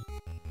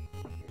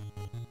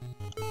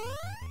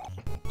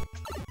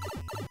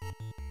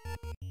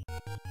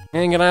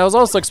 And I was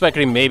also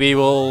expecting maybe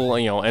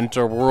we'll,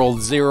 enter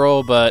World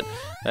 0, but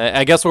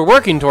I guess we're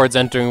working towards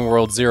entering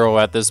World 0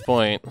 at this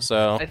point,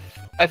 so...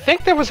 I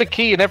think there was a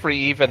key in every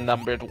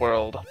even-numbered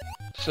world,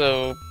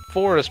 so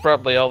 4 is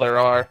probably all there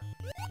are.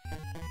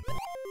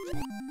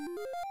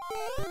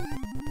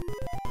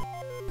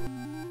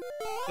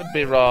 Could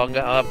be wrong,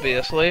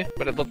 obviously,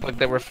 but it looked like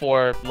there were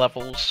 4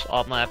 levels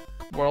on that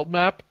world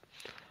map.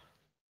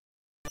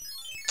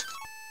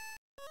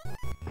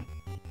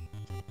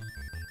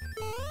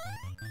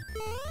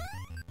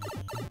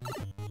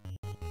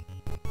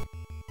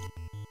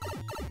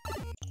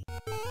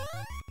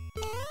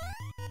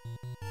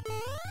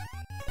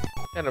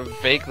 Kind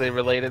of vaguely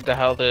related to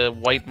how the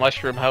white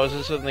mushroom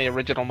houses in the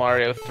original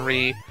Mario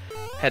 3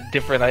 had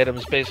different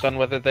items based on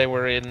whether they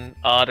were in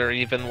odd or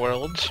even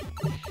worlds.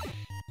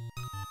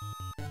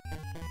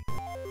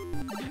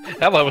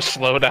 Hello,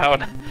 slow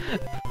down.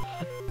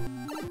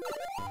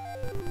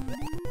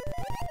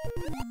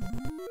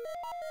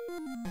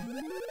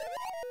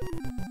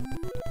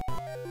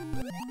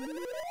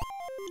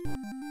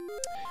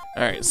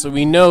 Alright, so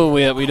we know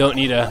that we don't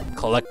need to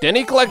collect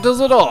any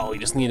collectibles at all. We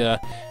just need to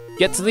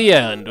get to the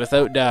end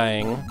without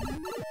dying.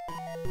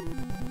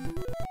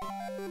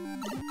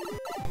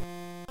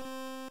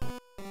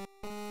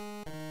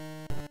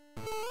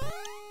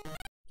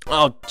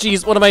 Oh,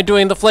 jeez, what am I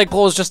doing? The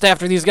flagpole is just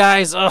after these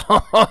guys.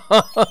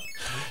 Oh,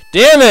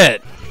 damn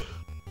it!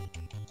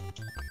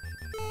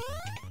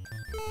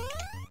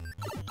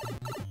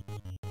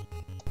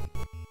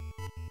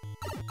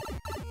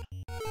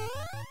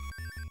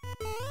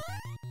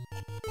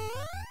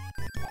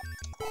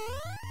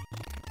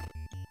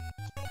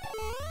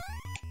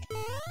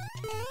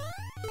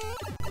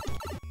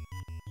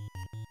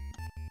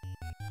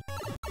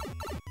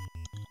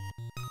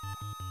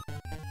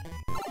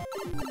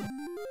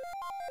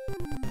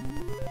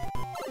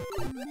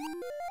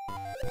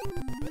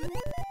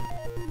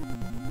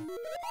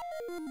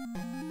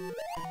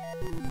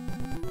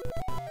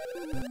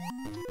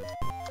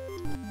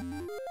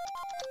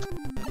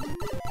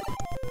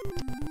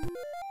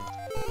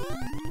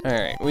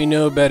 Alright, we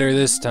know better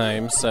this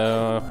time,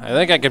 so I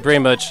think I could pretty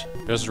much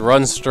just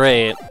run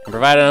straight.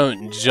 Provided I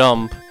don't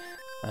jump,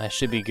 I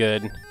should be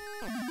good.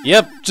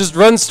 Yep, just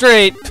run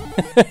straight!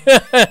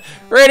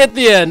 Right at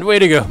the end! Way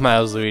to go,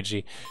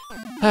 Milesluigi.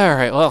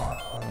 Alright, well,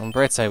 on the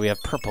bright side, we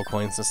have purple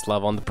coins this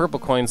level, and the purple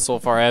coins so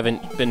far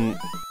haven't been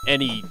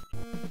any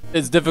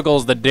as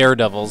difficult as the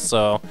Daredevils,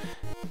 so...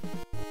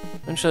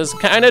 Which is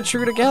kind of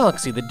true to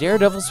Galaxy. The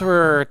Daredevils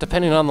were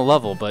depending on the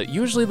level, but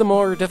usually the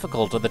more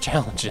difficult are the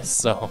challenges,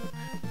 so...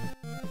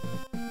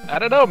 I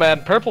don't know,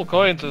 man. Purple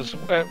coins is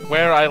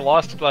where I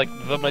lost, like,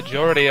 the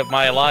majority of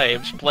my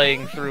lives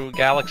playing through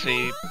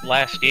Galaxy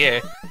last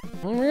year.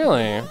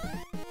 Really?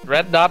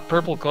 Red dot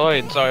purple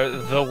coins are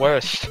the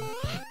worst.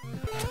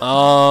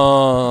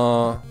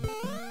 Oh.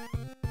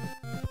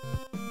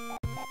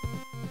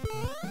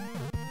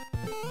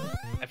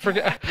 I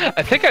forget.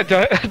 I think I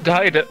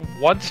died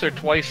once or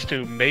twice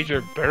to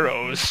Major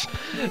Burrow's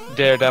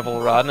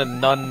Daredevil run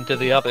and none to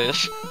the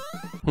others.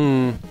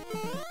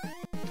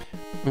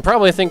 I'm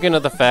probably thinking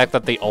of the fact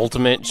that the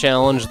ultimate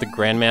challenge, the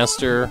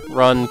Grandmaster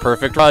run,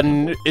 Perfect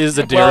Run, is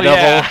a Daredevil.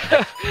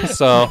 Well, yeah.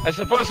 So I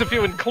suppose if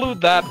you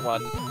include that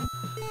one.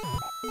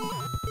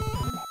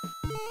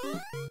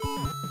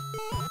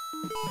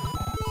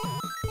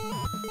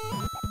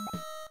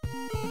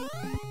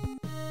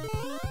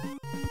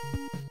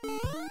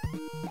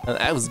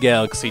 that was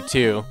Galaxy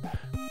 2.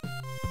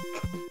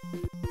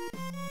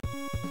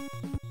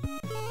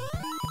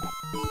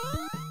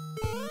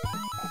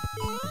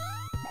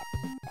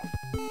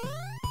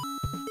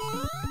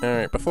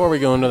 Alright, before we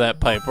go into that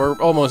pipe, we're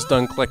almost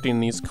done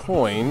collecting these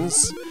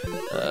coins.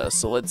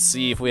 So let's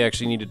see if we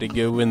actually needed to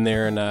go in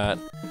there or not.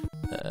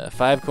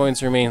 5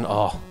 coins remain.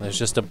 Oh, there's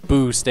just a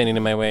boo standing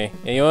in my way.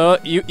 Hey, you know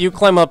what? You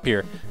climb up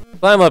here.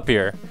 Climb up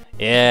here.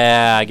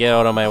 Yeah, get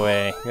out of my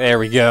way. There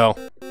we go.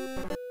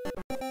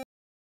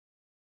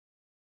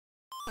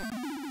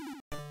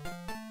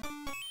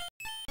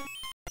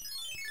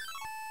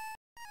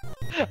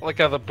 I like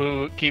how the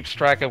boo keeps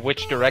track of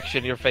which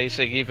direction you're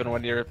facing, even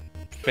when you're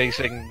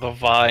facing the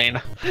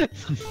vine.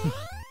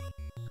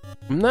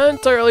 I'm not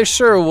entirely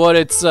sure what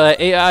its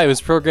AI was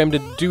programmed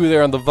to do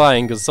there on the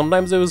vine, because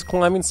sometimes it was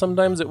climbing,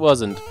 sometimes it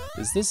wasn't.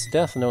 Is this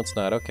death? No, it's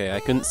not. Okay, I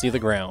couldn't see the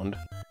ground.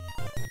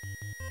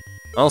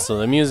 Also,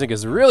 the music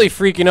is really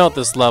freaking out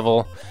this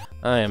level.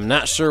 I am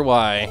not sure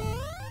why.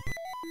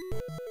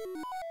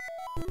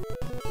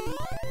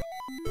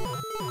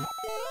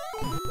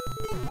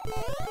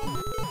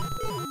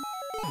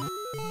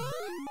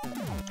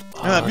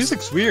 Yeah, that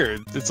music's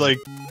weird. It's like,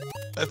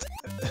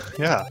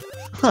 yeah.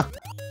 Huh.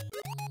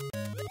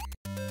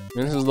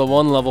 This is the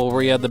one level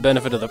where you had the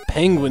benefit of the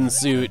penguin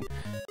suit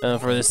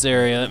for this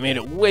area. That made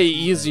it way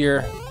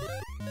easier.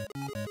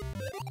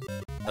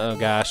 Oh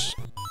gosh.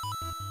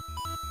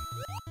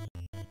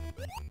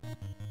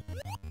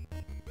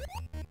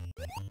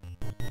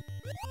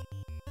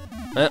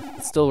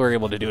 Still were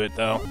able to do it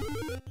though.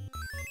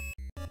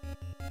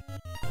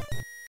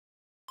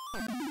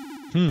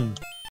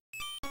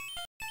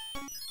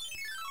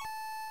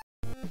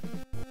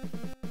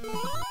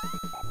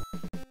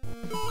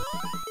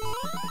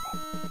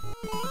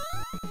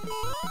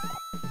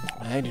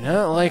 I do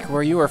not like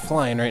where you are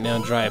flying right now,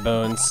 Dry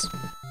Bones.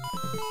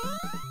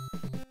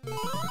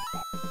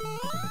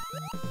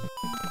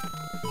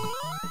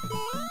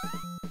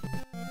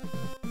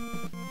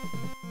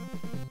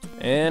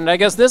 And I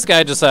guess this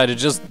guy decided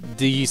to just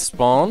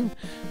despawn.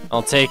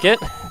 I'll take it.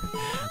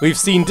 We've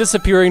seen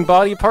disappearing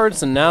body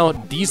parts and now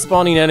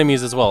despawning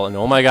enemies as well. And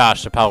oh my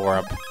gosh, a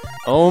power-up.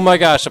 Oh my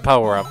gosh, a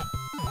power-up.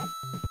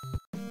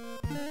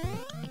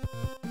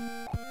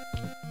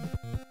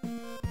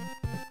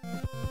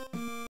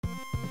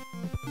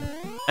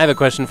 I have a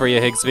question for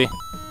you, Higsby.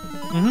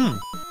 Mm-hmm.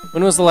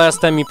 When was the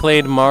last time you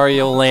played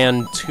Mario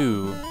Land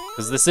 2?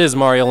 Because this is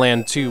Mario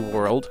Land 2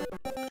 World.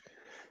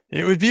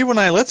 It would be when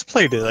I Let's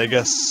Played it, I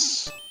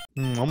guess.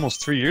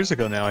 Almost 3 years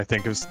ago now, I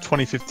think. It was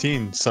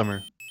 2015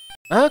 summer.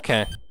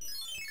 Okay.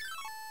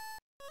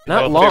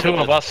 Not Well, long. the two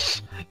of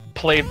us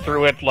played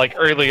through it like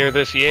earlier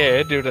this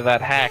year due to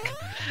that hack.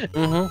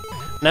 Mm-hmm.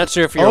 Not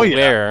sure if you're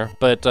aware,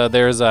 but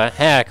there's a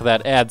hack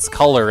that adds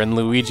color in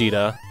Luigi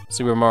to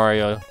Super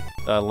Mario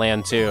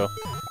Land 2.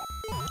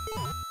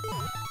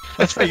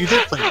 That's right, you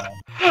did play that.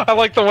 I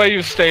like the way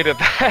you stated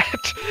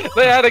that.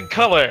 They added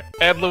color,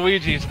 and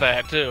Luigi's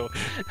that too.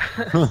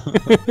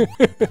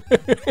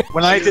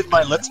 When I did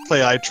my Let's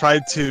Play, I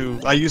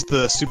used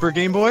the Super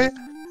Game Boy,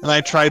 and I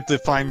tried to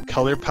find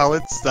color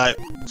palettes that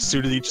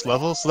suited each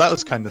level, so that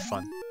was kind of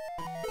fun.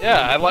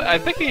 Yeah, I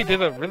think he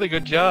did a really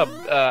good job.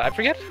 I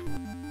forget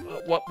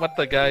what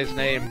the guy's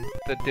name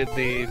that did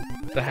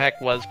the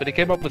hack was, but he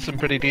came up with some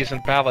pretty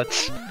decent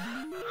palettes.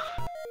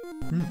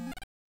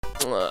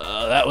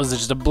 That was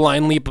just a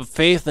blind leap of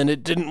faith, and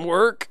it didn't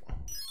work.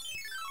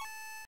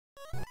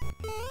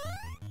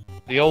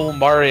 The old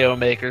Mario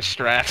Maker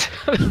strat.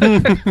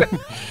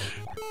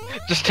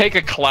 Just take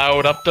a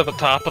cloud up to the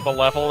top of the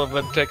level and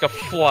then take a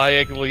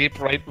flying leap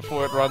right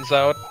before it runs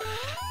out.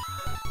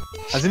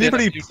 Has Spin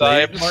anybody a few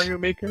played times. Mario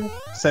Maker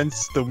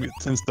since the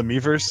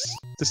Miiverse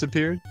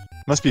disappeared?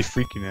 Must be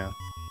freaky now.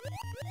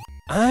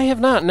 I have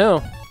not,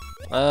 no.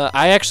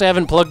 I actually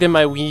haven't plugged in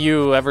my Wii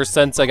U ever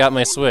since I got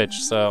my Switch,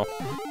 so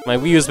my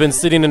Wii U's been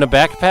sitting in a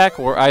backpack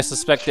where I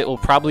suspect it will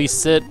probably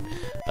sit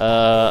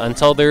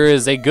until there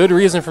is a good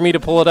reason for me to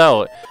pull it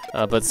out.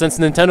 But since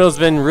Nintendo's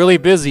been really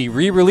busy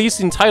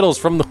re-releasing titles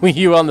from the Wii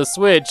U on the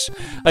Switch,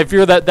 I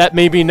fear that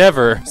may be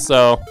never,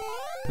 so...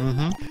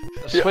 The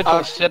Switch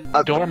will sit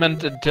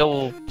dormant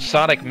until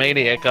Sonic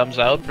Mania comes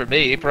out for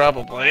me,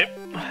 probably.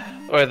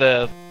 Or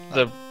the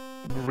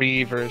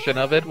re-version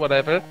of it,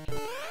 whatever.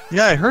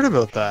 Yeah, I heard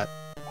about that.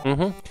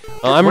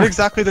 What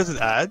exactly does it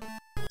add?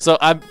 So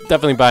I'm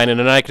definitely buying it,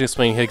 and I can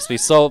explain Higsby.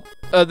 So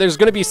there's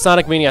going to be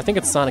Sonic Mania. I think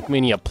it's Sonic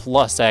Mania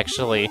Plus,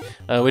 actually,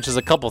 which is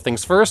a couple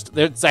things. First,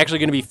 there's actually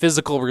going to be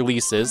physical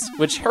releases,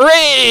 which,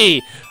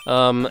 hooray!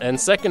 And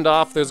second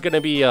off, there's going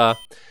to be,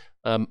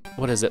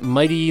 what is it,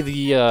 Mighty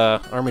the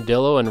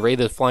Armadillo and Ray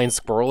the Flying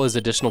Squirrel as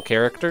additional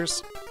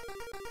characters.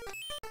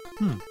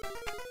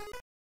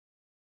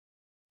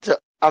 So,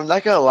 I'm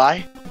not gonna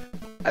lie.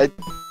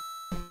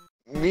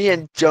 Me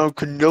and Joan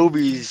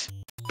Kenobi's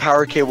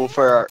power cable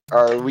for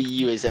our Wii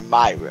U is in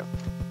my room.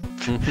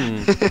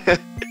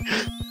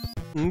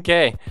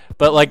 Okay,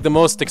 but like the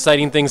most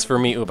exciting things for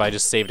me, I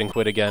just saved and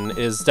quit again,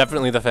 is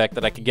definitely the fact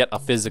that I could get a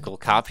physical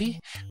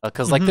copy.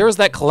 Because like there was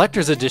that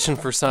collector's edition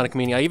for Sonic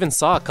Mania. I even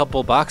saw a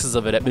couple boxes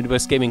of it at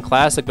Midwest Gaming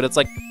Classic, but it's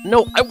like,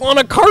 no, I want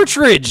a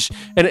cartridge!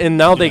 And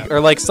now they are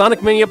like,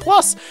 Sonic Mania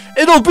Plus,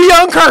 it'll be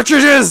on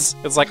cartridges!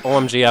 It's like,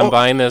 OMG, I'm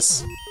buying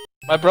this.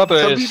 My brother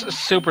is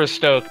super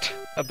stoked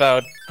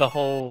about the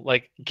whole,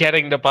 like,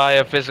 getting to buy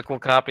a physical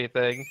copy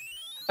thing.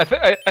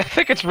 I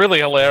think it's really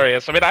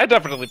hilarious. I mean, I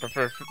definitely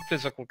prefer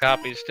physical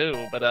copies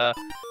too, but I'd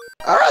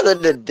rather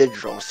the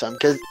digital some,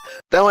 because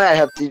that way I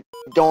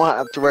don't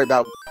have to worry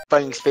about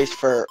finding space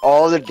for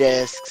all the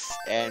discs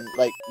and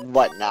like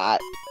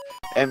whatnot,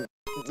 and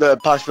the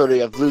possibility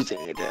of losing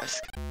a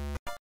disc.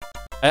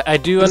 I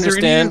do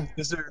understand.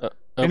 Is there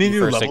any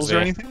new levels or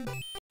anything?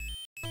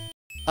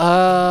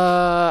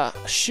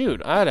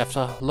 Shoot, I'd have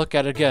to look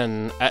at it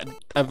again.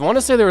 I want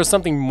to say there was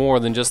something more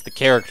than just the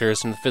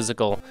characters and the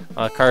physical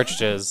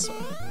cartridges,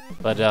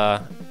 but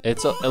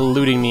it's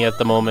eluding me at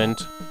the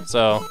moment,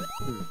 so...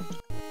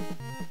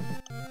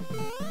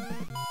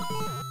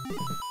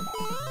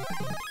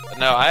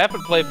 No, I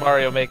haven't played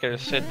Mario Maker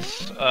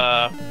since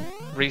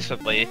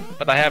recently,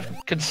 but I have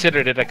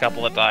considered it a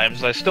couple of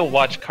times. I still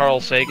watch Carl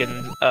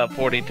Sagan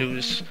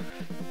 42's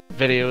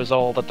videos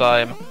all the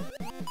time.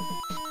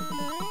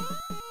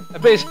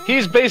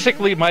 He's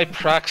basically my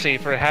proxy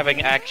for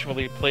having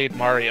actually played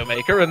Mario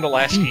Maker in the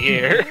last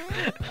year.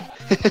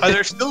 Are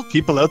there still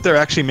people out there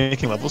actually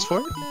making levels for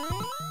it?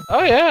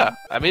 Oh yeah,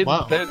 I mean,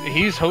 wow.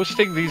 He's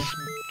hosting these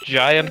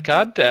giant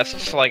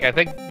contests, like I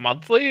think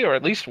monthly or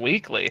at least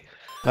weekly.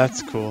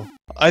 That's cool.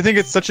 I think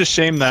it's such a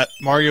shame that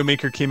Mario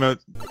Maker came out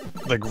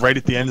like right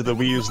at the end of the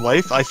Wii U's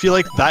life. I feel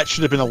like that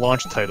should have been a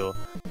launch title.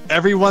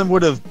 Everyone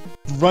would have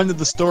run to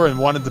the store and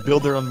wanted to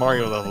build their own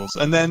Mario levels,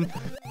 and then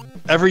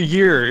every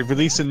year it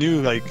released a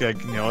new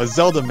a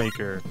Zelda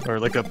Maker or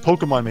like a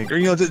Pokemon Maker.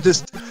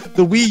 Just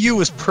the Wii U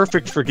was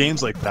perfect for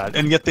games like that,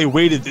 and yet they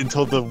waited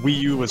until the Wii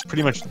U was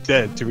pretty much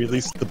dead to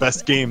release the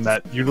best game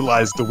that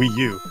utilized the Wii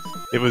U.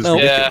 It was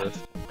ridiculous.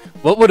 Yeah.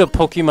 What would a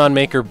Pokemon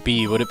Maker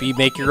be? Would it be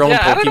make your own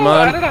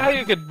Pokemon? I don't know how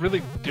you could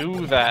really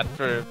do that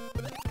for...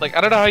 Like,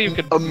 I don't know how you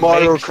could a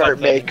Mario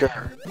Kart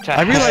Maker.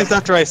 I realized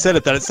after I said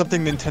it that it's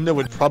something Nintendo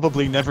would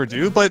probably never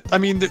do, but I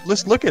mean,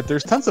 let's look at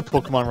there's tons of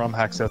Pokemon ROM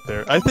hacks out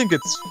there. I think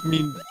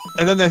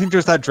and then I think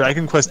there's that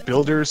Dragon Quest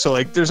Builder, so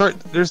like there's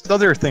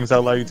other things that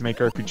allow you to make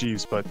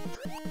RPGs, but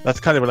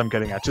that's kind of what I'm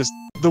getting at. Just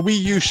the Wii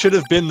U should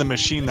have been the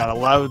machine that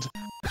allowed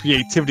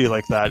creativity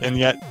like that, and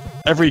yet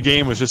every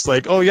game was just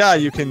like, oh yeah,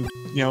 you can,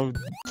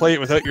 play it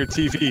without your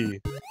TV,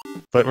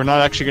 but we're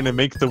not actually going to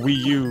make the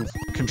Wii U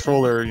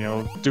controller,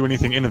 do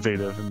anything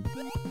innovative, and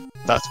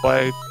that's why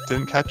it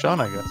didn't catch on,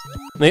 I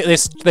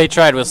guess. They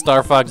tried with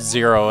Star Fox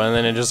Zero, and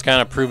then it just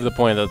kind of proved the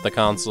point that the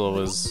console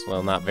was,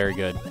 well, not very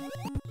good.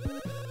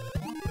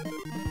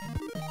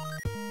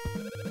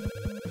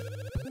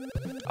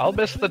 I'll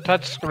miss the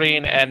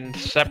touchscreen and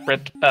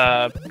separate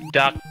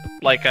dock,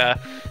 like a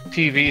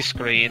TV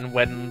screen,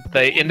 when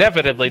they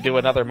inevitably do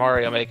another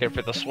Mario Maker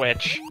for the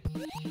Switch.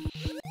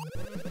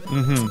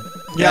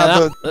 Mm-hmm.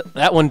 Yeah,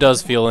 that one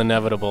does feel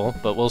inevitable,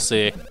 but we'll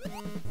see.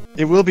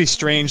 It will be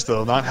strange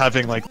though, not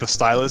having like the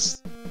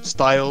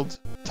styled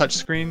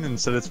touchscreen.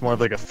 Instead, it's more of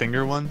like a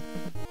finger one.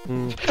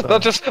 So.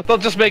 They'll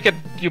just make it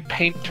you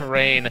paint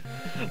terrain,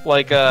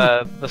 like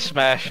the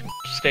Smash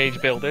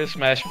stage builder,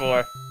 Smash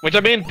 4. Which, I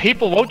mean,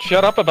 people won't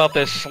shut up about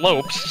their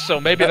slopes,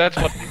 so maybe that's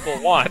what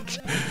people want.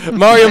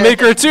 Mario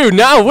Maker 2,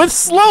 now with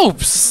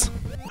slopes!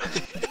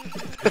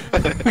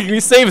 We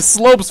save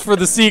slopes for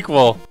the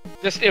sequel.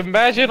 Just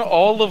imagine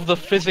all of the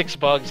physics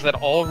bugs that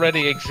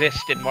already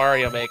exist in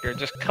Mario Maker,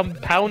 just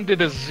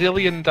compounded a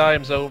zillion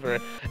times over.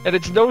 And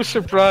it's no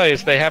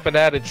surprise they haven't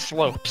added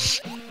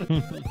slopes.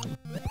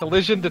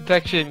 Collision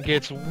detection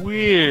gets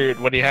weird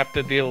when you have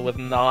to deal with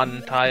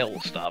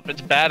non-tile stuff.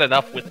 It's bad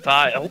enough with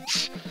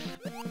tiles.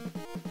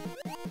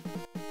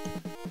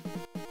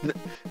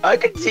 I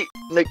could see,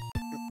 like,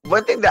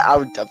 one thing that I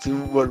would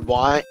definitely would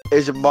want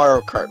is a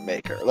Mario Kart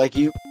Maker. Like,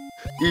 you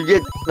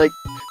get, like,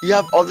 you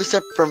have all the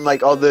stuff from,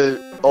 like, all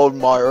the old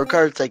Mario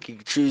Karts. Like, you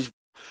can choose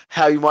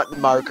how you want the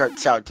Mario Kart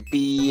sound to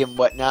be and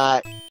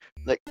whatnot.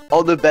 Like,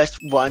 all the best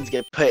ones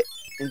get put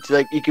into,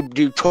 like, you can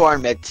do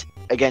tournaments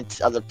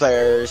against other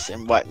players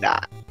and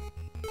whatnot.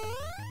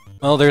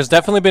 Well, there's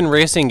definitely been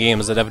racing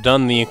games that have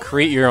done the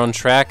create your own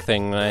track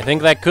thing, and I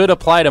think that could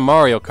apply to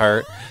Mario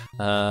Kart.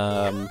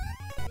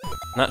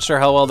 Not sure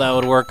how well that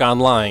would work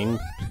online.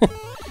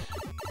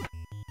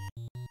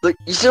 Like,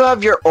 you still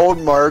have your old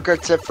Mario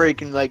Kart stuff where you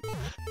can, like,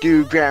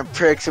 do Grand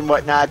Prix and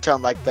whatnot to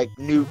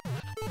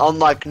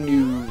unlock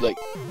new, like,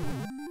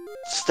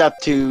 stuff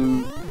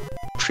to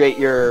create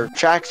your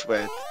tracks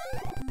with.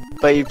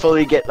 But you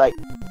fully get, like,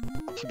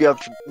 to be able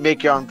to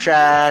make your own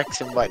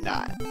tracks and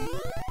whatnot.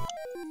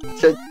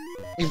 So,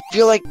 you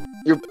feel like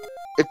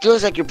it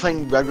feels like you're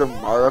playing regular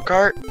Mario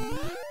Kart,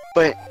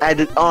 but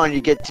added on,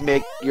 you get to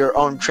make your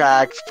own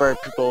tracks for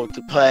people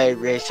to play,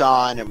 race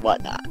on, and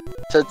whatnot.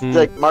 So it's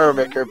like Mario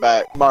Maker,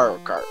 but Mario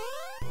Kart.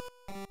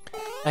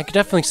 I could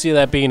definitely see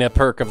that being a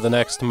perk of the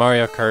next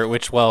Mario Kart,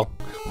 which, well,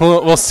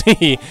 we'll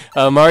see.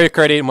 Mario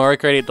Kart 8 Mario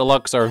Kart 8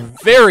 Deluxe are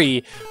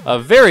very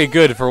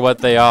good for what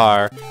they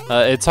are.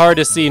 It's hard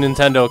to see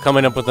Nintendo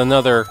coming up with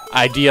another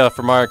idea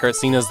for Mario Kart,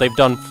 seeing as they've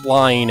done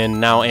flying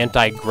and now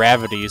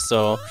anti-gravity,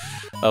 so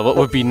what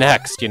would be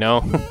next, you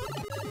know?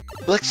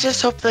 Let's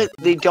just hope that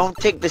they don't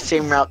take the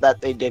same route that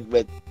they did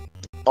with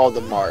all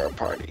the Mario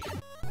Party.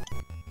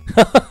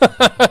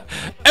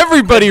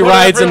 Everybody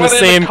rides in the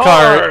same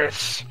car.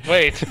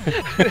 Wait.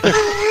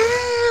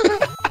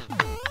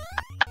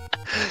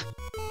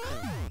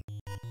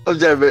 Oh,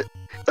 damn it.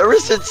 Ever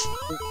since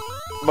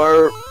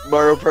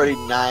Mario Party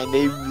 9,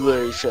 they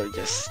literally should have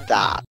just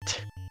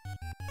stopped.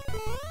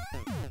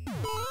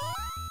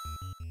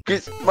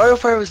 Because Mario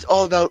Party was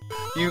all about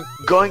you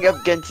going up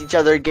against each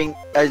other, getting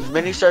as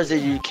many stars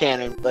as you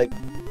can, and like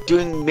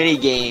doing mini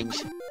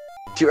games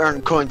to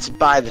earn coins to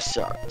buy the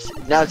stars.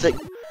 Now it's like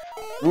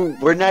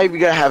we're not even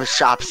gonna have a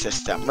shop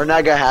system. We're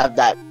not gonna have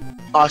that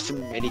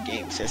awesome mini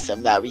game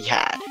system that we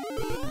had.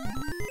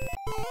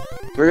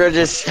 We're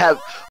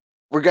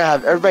gonna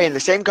have everybody in the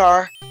same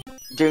car,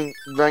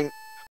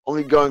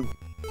 only going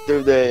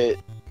through the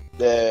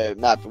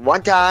map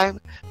one time,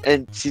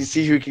 and to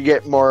see who can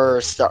get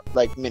more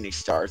mini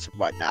stars and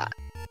whatnot.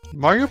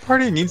 Mario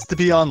Party needs to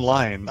be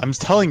online. I'm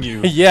telling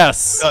you.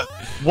 Yes.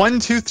 1,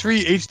 2,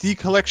 3 HD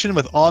collection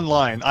with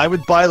online. I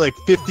would buy like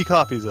 50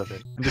 copies of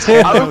it.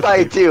 I would buy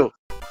it too.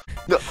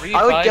 No, 3,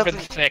 I would 5, definitely...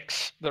 and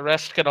 6. The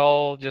rest can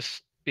all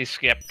just be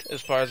skipped,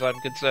 as far as I'm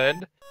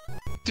concerned.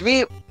 To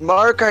me,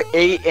 Mario Kart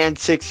 8 and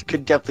 6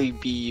 could definitely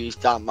be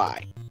used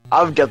online.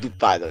 I would definitely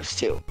buy those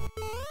too.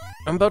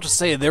 I'm about to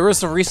say, there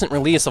was a recent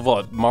release of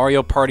what,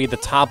 Mario Party the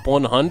Top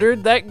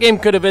 100? That game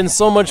could have been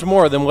so much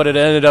more than what it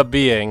ended up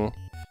being.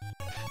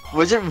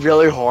 Was it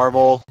really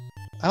horrible?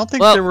 I don't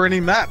think there were any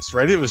maps,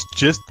 right? It was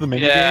just the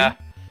mini game?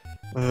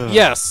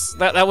 Yes,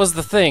 that was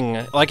the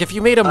thing. Like, if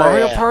you made a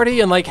Mario Party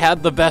and, like,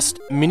 had the best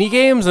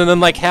mini-games and then,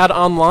 like, had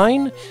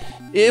online,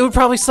 it would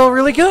probably sell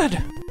really good.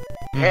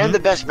 And the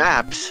best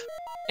maps.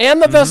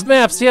 And the best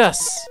maps,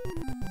 yes.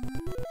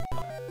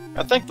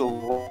 I think the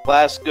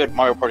last good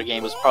Mario Party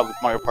game was probably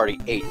Mario Party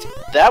 8.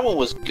 That one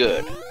was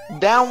good.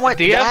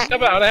 DS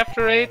come out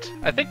after 8?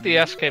 I think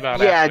DS came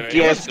out after 8. Yeah,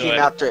 DS came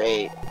after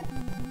 8.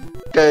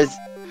 Because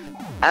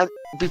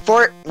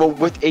before,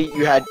 with 8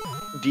 you had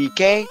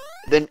DK,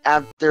 then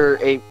after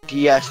 8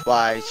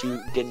 DS-wise,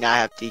 you did not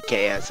have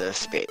DK as a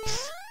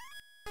space.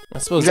 I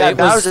suppose You had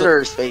 8 was,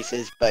 Bowser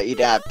spaces, but you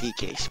didn't have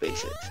DK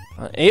spaces.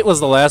 8 was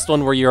the last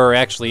one where you were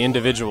actually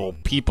individual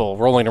people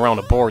rolling around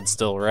a board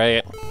still,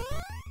 right?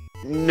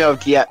 No,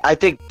 I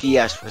think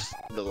DS was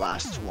the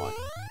last one.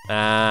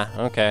 Ah,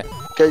 okay.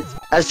 Because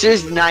as soon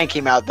as 9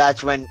 came out,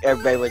 that's when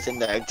everybody was in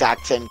the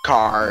exact same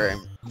car and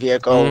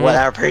vehicle,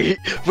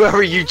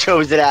 whatever you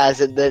chose it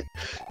as, and then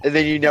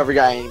you never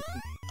got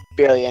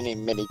barely any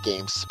mini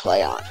games to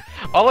play on.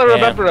 All I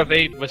remember of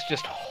 8 was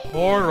just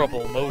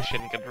horrible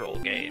motion control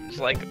games.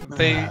 Like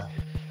they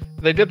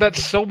did that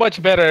so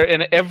much better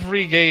in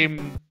every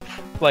game,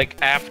 like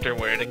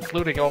afterward,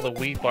 including all the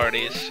Wii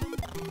parties.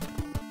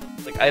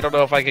 Like I don't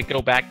know if I could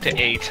go back to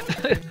 8.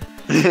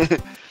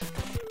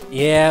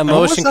 Yeah, And motion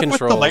what was up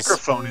controls. with the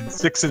microphone in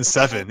 6 and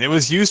 7? It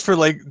was used for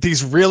like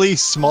these really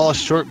small,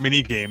 short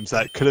mini games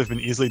that could have been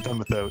easily done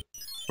without,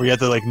 where you had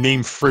to like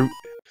name fruit.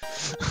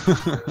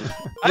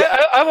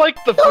 I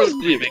like the fruit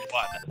naming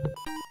one.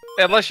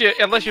 Unless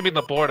you mean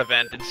the board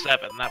event in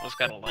 7, that was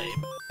kind of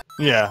lame.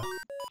 Yeah.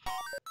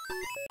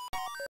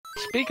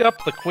 Speak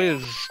Up the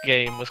quiz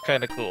game was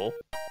kind of cool.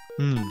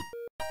 Hmm.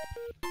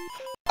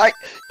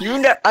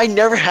 I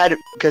never had it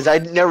because I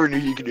never knew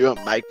you could do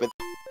a mic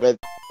with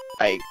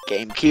my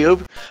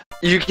GameCube.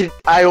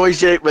 I always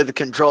did it with the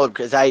controller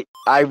because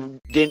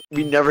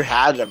we never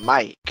had a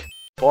mic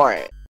for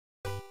it.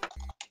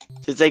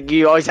 It's like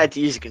you always had to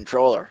use a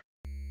controller.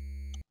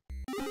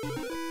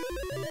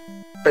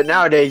 But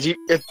nowadays,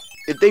 if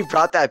they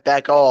brought that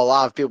back, a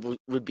lot of people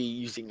would be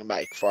using a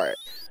mic for it.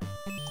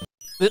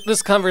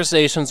 This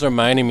conversation's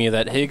reminding me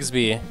that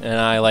Higsby and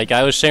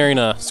I was sharing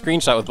a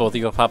screenshot with both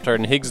you, Pop-Tart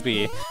and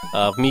Higsby,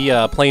 of me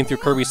playing through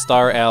Kirby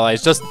Star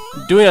Allies, just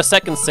doing a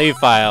second save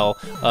file,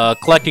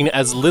 collecting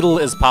as little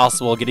as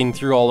possible, getting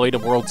through all the way to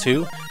World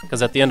 2,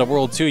 because at the end of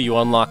World 2 you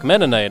unlock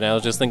Meta Knight, and I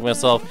was just thinking to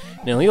myself,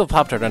 Leo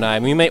Pop-Tart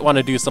and we might want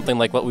to do something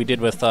like what we did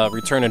with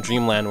Return of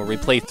Dreamland, where we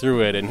play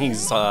through it, and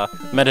he's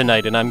Meta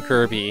Knight and I'm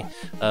Kirby.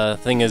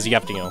 Thing is, you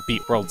have to,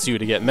 beat World 2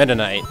 to get Meta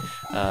Knight.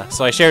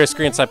 So I shared a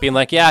screenshot being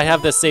like, yeah, I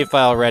have this save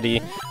file ready,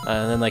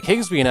 and then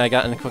Higsby and I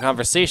got into a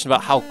conversation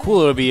about how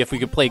cool it would be if we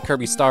could play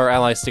Kirby Star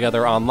Allies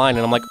together online,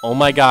 and I'm like, oh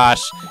my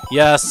gosh,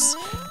 yes,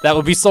 that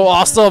would be so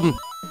awesome!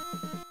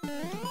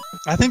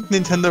 I think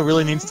Nintendo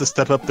really needs to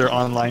step up their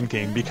online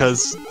game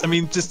because,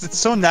 it's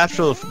so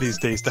natural these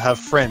days to have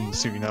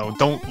friends who,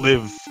 don't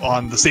live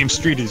on the same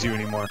street as you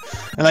anymore.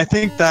 And I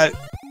think that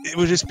it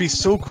would just be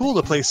so cool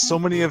to play so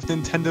many of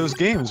Nintendo's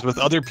games with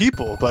other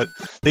people, but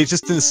they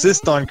just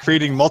insist on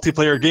creating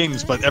multiplayer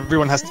games, but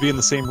everyone has to be in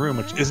the same room,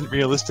 which isn't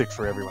realistic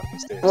for everyone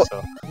these days. Well,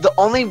 so. The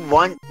only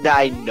one that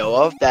I know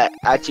of that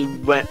actually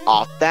went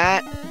off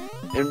that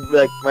and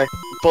went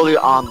fully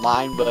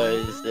online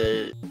was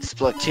the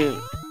Splatoon.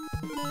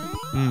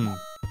 Hmm.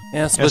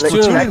 Yeah,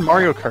 Splatoon and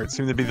Mario Kart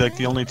seem to be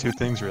the only two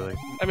things, really.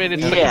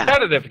 It's the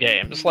competitive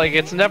games,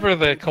 it's never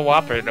the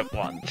cooperative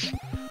ones.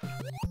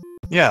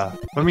 Yeah,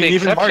 The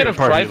even Mario exception of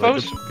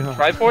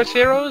Party. Triforce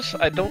Heroes?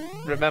 I don't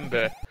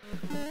remember.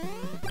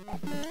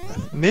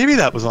 Maybe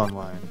that was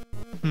online.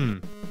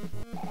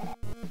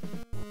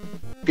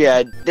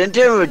 Yeah,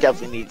 Nintendo would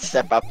definitely need to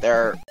step up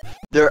their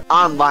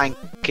online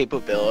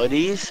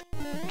capabilities,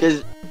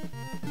 because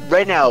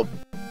right now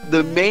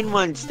the main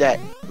ones that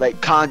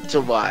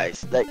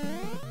console-wise,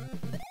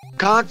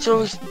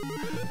 consoles,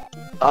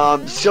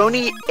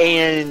 Sony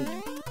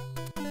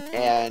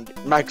and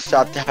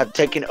Microsoft have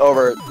taken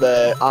over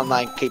the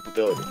online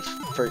capabilities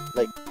for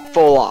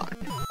full on.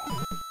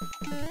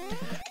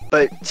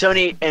 But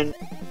Sony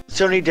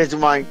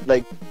doesn't want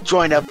to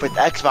join up with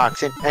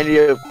Xbox and any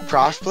of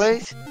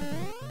crossplays.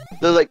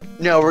 They're like,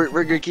 no,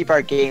 we're gonna keep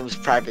our games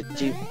private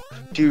to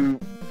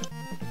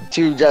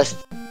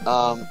just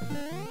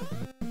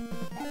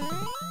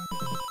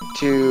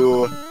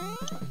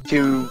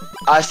to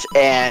us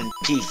and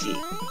PC.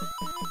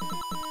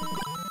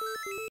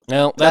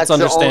 Well, that's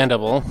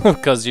understandable,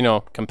 because,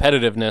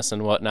 competitiveness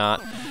and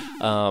whatnot.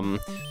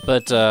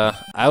 But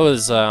I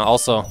was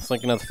also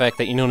thinking of the fact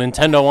that,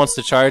 Nintendo wants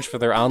to charge for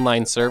their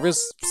online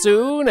service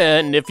soon,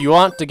 and if you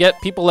want to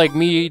get people like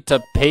me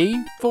to pay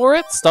for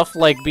it, stuff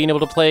like being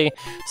able to play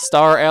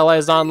Star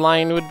Allies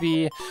online would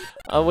be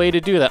a way to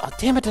do that. Oh,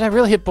 damn it, did I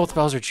really hit both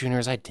Bowser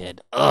Jr.'s? I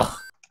did. Ugh.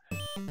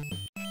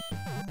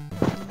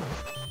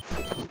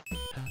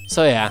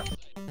 So, yeah.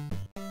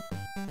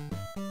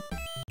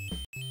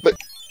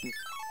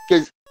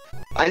 Because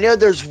I know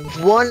there's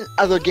one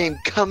other game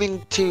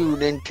coming to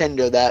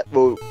Nintendo that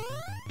will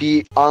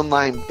be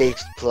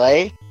online-based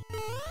play.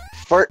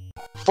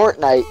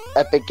 Fortnite,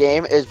 Epic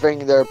Game, is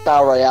bringing their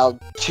Battle Royale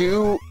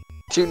to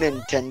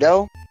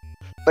Nintendo,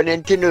 but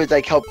Nintendo is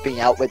helping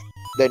out with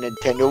the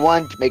Nintendo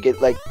one to make it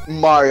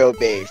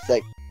Mario-based,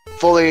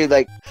 fully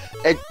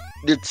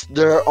it's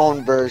their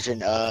own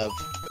version of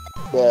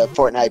the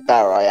Fortnite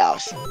Battle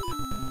Royales.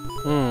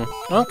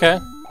 Okay.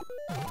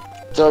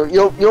 So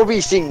you'll be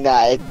seeing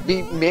that. It'd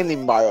be mainly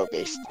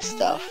Mario-based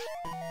stuff.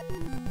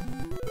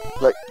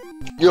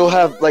 You'll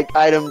have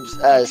items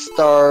as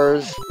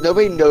stars.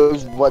 Nobody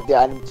knows what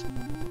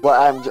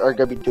items are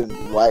gonna be doing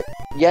what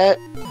yet.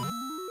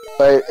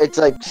 But it's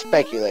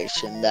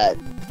speculation that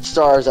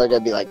stars are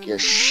gonna be like your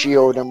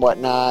shield and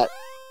whatnot.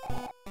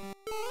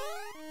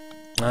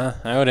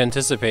 I would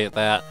anticipate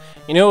that.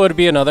 You know, it would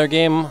be another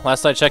game.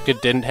 Last I checked,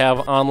 it didn't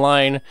have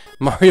online.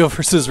 Mario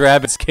vs.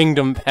 Rabbids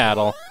Kingdom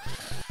Battle.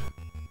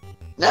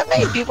 Not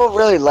many people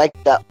really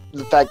liked that.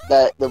 The fact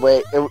that the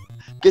way it,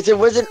 because it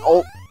wasn't.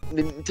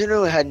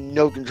 Nintendo had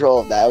no control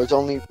of that. It was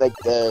only like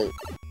the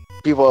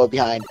people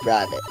behind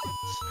Rabbit.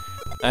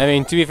 I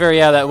mean, to be fair,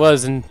 yeah, that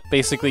was in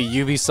basically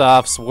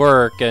Ubisoft's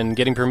work and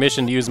getting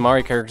permission to use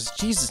Mario characters.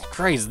 Jesus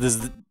Christ,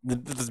 the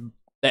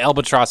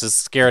albatross has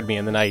scared me,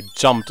 and then I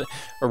jumped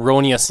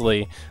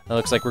erroneously. It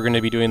looks like we're going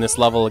to be doing this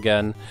level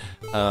again.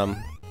 Yeah,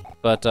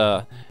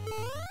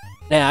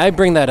 I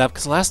bring that up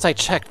because last I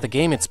checked, the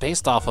game it's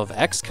based off of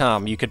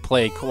XCOM. You could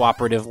play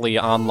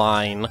cooperatively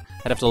online.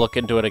 I'd have to look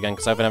into it again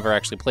because I've never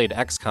actually played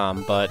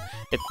XCOM, but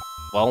it,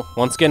 well,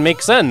 once again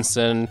makes sense,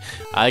 and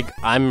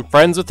I'm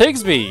friends with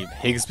Higsby.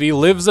 Higsby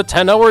lives a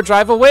 10-hour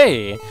drive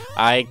away.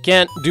 I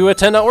can't do a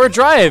 10-hour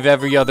drive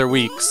every other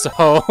week,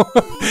 so...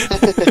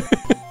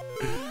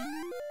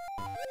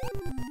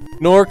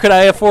 Nor could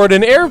I afford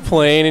an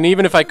airplane, and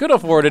even if I could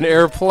afford an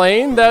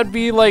airplane, that'd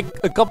be like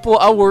a couple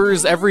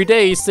hours every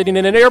day sitting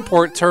in an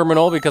airport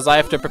terminal because I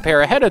have to prepare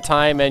ahead of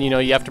time, and you know,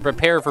 you have to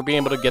prepare for being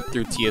able to get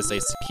through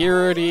TSA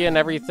security and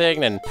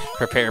everything, and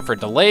prepare for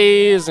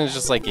delays, and it's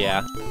just like,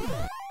 yeah.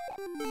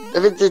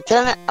 If it's a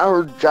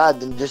 10-hour drive,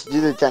 then just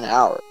do the 10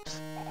 hours.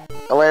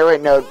 Oh,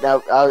 wait, no,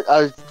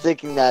 I was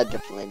thinking that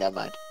differently, never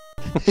mind.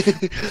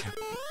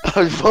 I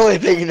was fully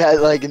thinking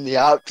that, like, in the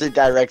opposite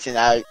direction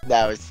that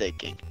I was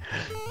thinking.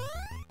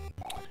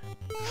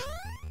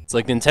 It's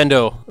like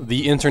Nintendo,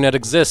 the internet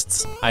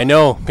exists. I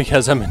know,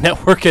 because I'm a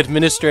network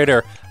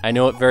administrator. I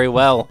know it very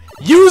well.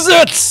 Use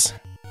it!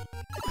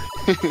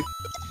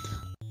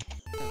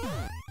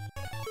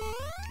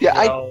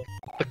 Yeah,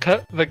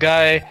 the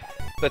guy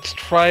that's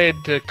tried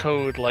to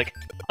code like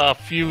a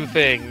few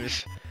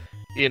things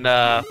in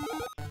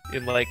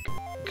like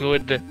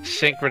good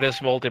synchronous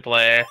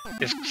multiplayer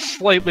is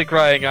slightly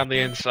crying on the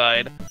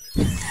inside.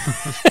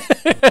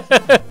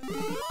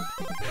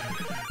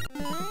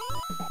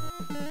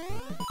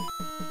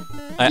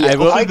 I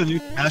believe the new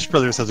Smash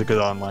Brothers has a good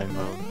online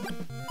mode.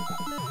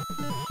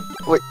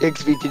 Wait,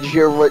 XV, did you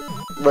hear what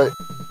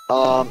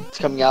it's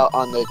coming out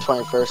on the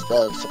 21st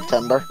of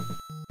September?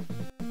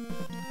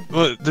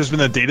 Well, there's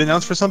been a date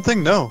announced for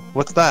something? No.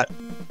 What's that?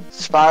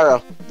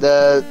 Spyro,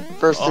 the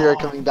first year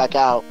coming back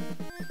out.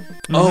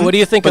 Oh, what do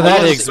you think of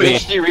that, Higsby?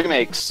 HD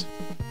remakes.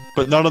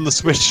 But not on the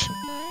Switch.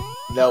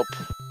 Nope.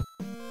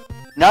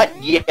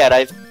 Not yet.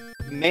 I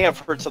may have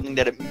heard something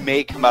that it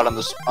may come out on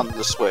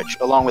the Switch,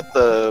 along with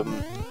the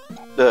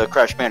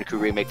Crash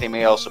Bandicoot remake. They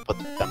may also put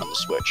that on the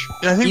Switch.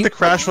 Yeah, I think the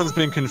Crash one's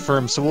been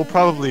confirmed, so we'll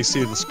probably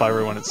see the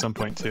Spyro one at some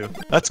point too.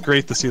 That's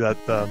great to see that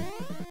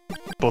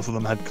both of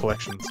them had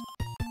collections.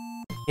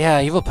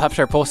 Yeah, Evil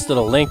Popstar posted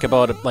a link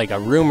about like a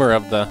rumor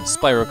of the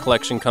Spyro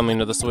collection coming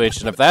to the Switch,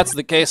 and if that's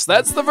the case,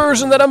 that's the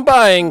version that I'm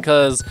buying,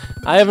 because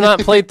I have not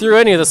played through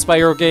any of the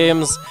Spyro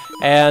games,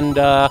 and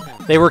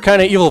they were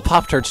kind of Evil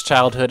Pop-Tart's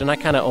childhood, and I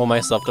kind of owe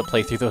myself to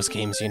play through those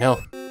games, you know?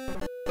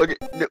 Okay,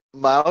 no,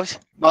 Miles,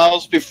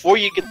 before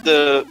you get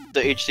the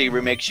HD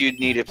remakes, you'd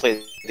need to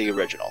play the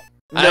original.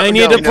 I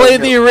need to play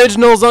the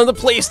originals on the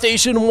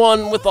PlayStation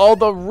 1 with all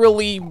the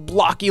really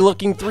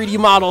blocky-looking 3D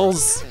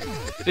models.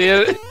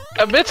 Yeah.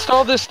 Amidst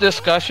all this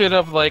discussion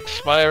of like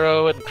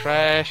Spyro and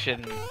Crash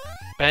and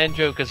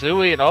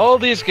Banjo-Kazooie and all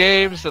these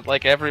games that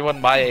like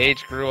everyone my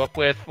age grew up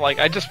with, like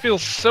I just feel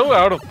so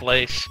out of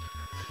place.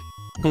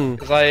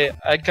 Because I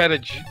kind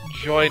of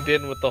joined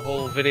in with the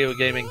whole video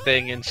gaming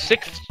thing in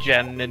 6th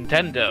gen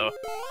Nintendo,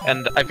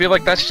 and I feel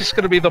like that's just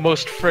going to be the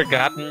most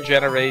forgotten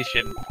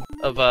generation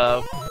of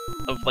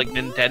like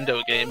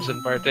Nintendo games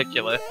in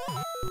particular.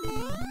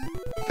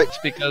 It's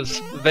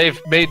because they've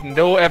made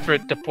no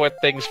effort to put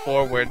things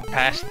forward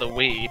past the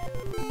Wii.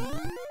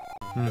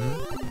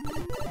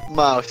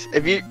 Miles,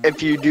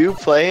 if you do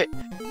play it,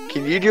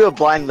 can you do a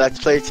blind Let's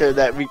Play so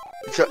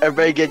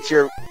everybody gets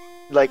your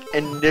like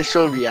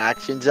initial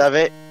reactions of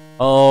it?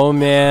 Oh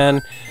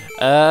man,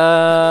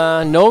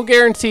 no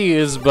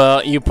guarantees,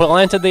 but you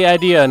planted the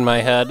idea in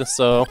my head,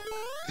 so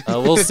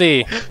we'll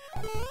see.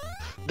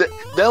 The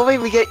only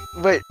way we get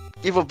what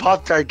Evil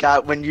Pop-Tart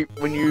got when you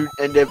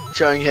end up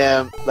showing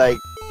him like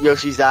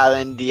Yoshi's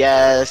Island,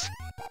 DS,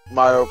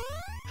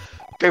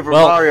 Paper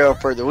Mario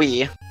for the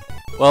Wii.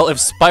 Well, if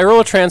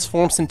Spyro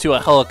transforms into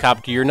a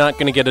helicopter, you're not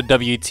gonna get a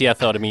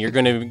WTF out of me. You're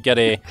gonna get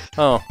a,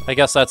 oh, I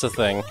guess that's a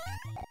thing.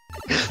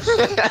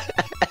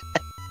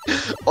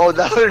 Oh,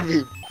 that would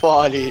be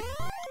funny.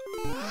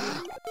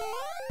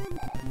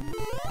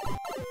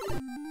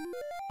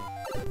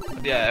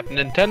 Yeah, if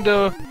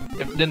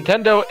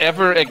Nintendo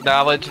ever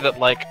acknowledged that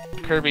like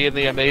Kirby and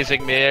the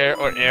Amazing Mayor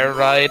or Air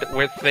Ride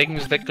were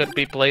things that could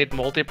be played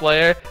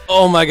multiplayer,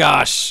 oh my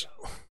gosh,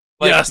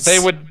 like, yes, they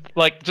would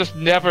like just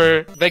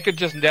never. They could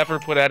just never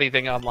put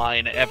anything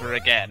online ever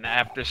again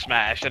after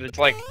Smash, and it's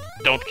like,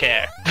 don't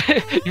care.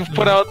 You've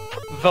put out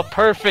the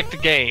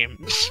perfect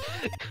games.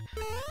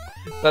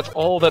 That's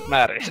all that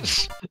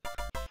matters.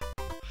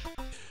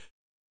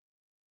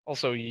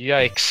 Also,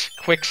 yikes.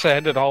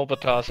 Quicksand and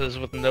albatrosses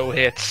with no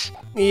hits.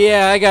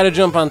 Yeah, I gotta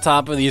jump on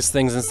top of these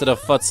things instead of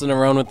futzing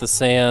around with the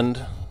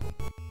sand.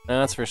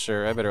 That's for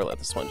sure. I better let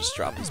this one just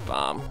drop his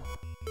bomb.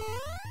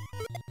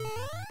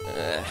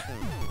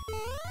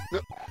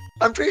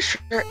 I'm pretty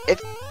sure if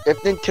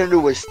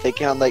Nintendo was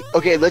thinking on like,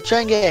 okay, let's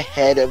try and get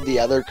ahead of the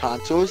other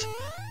consoles,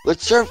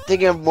 let's start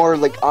thinking of more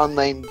like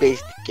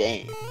online-based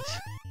games.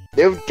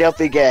 They would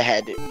definitely get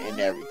ahead in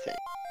everything,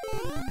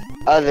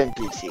 other than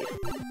PC.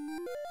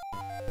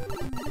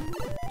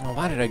 Oh,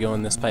 why did I go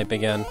in this pipe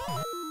again?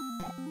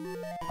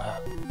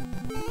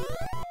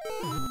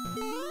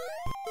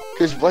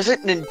 Because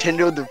wasn't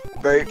Nintendo the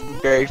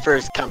very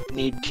first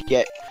company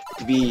to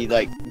be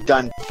like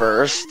done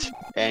first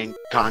in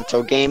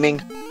console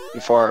gaming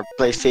before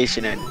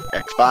PlayStation and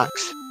Xbox?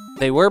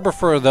 They were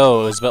before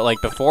those, but like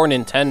before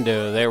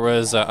Nintendo, there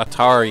was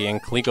Atari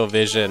and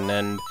ColecoVision,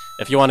 and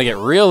if you want to get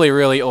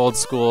really old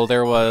school,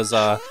 there was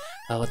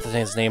what's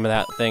the name of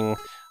that thing?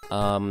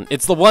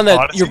 It's the one that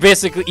Odyssey? you're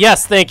basically.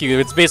 Yes, thank you.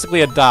 It's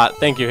basically a dot.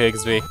 Thank you,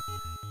 Higsby.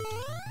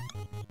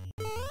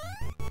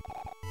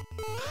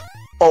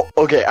 Oh,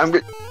 okay. I'm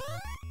good.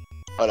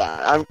 Hold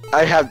on.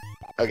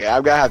 I'm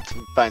gonna have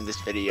to find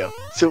this video.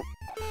 So,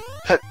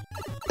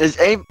 has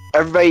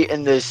everybody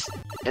in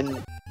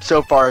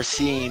so far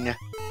seen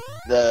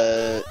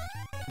the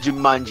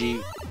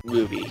Jumanji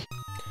movie?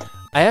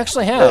 I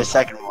actually The have.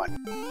 second one.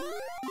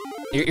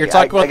 You're Yeah,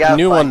 talking I about the gotta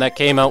new one find- that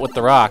came out with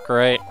The Rock,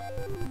 right?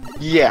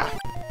 Yeah.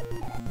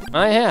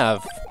 I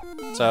have.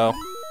 So,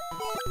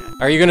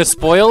 are you gonna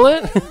spoil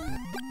it?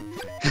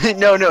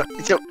 No.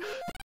 So,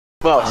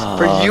 well, Oh,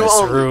 for you this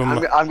only,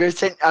 room. I'm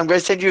gonna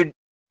send you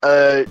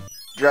a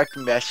direct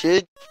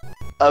message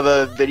of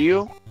a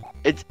video.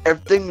 It's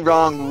everything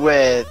wrong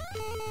with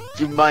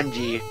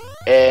Jumanji,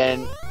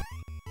 and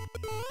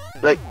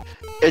like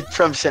it's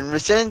from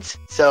CinemaSins,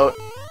 so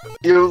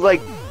you like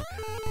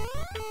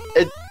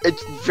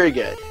it's very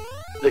good.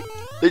 Like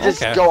they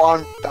just Okay. go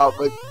on about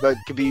what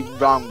could be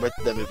wrong with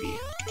the movie.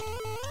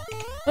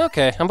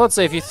 Okay, I'm about to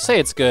say, if you say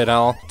it's good,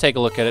 I'll take a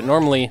look at it.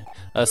 Normally,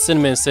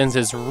 CinemaSins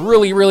is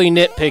really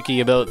nitpicky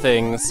about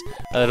things,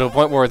 to a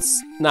point where it's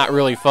not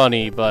really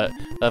funny, but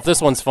if this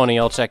one's funny,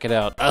 I'll check it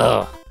out.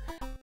 Ugh.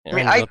 I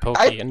mean, Aaron the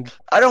Pokey and...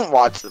 I don't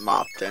watch them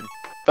often,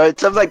 but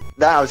stuff like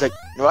that, I was like,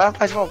 no, I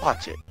might as well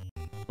watch it.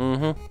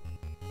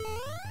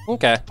 Mm-hmm.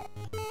 Okay.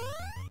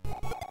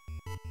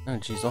 Oh,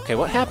 jeez. Okay,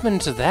 what happened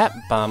to that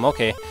bomb?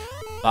 Okay.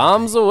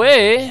 Bombs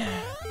away!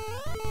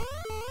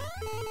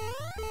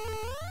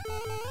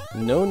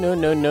 No,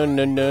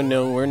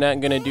 we're not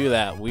gonna do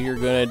that. We're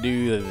gonna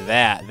do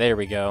that. There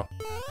we go.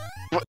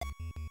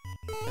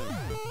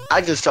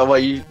 I just saw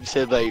what you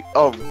said, like,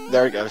 oh,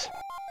 there it goes.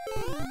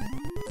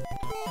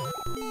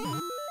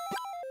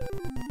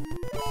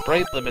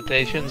 Bright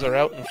limitations are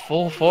out in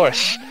full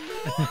force.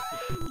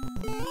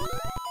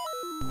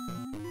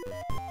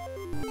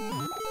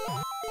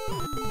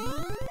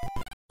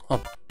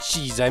 Oh,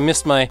 jeez, I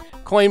missed my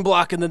coin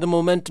block and then the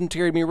momentum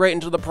carried me right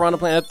into the piranha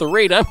plant. At the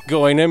rate I'm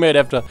going, I might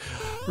have to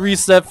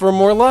reset for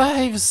more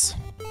lives.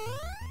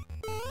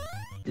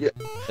 Yeah.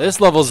 This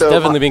level's So,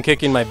 definitely been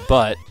kicking my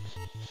butt.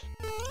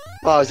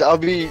 Well, so I'll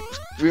be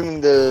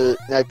streaming the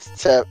next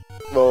set,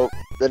 well,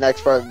 the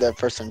next part of the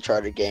first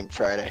Uncharted game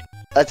Friday.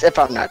 That's if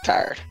I'm not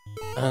tired.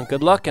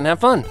 Good luck and have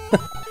fun.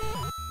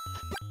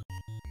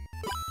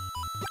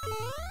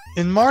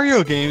 In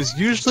Mario games,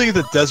 usually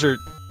the desert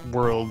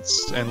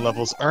worlds and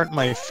levels aren't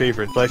my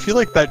favorite, but I feel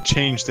like that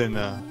changed in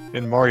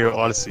Mario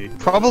Odyssey.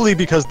 Probably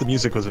because the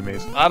music was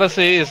amazing.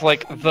 Odyssey is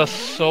like the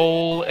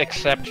sole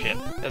exception,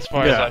 as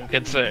far as Yeah. I'm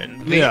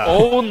concerned. The Yeah.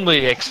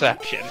 only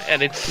exception,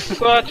 and it's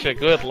such a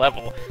good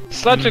level,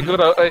 such a good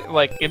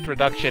like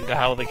introduction to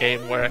how the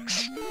game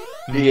works.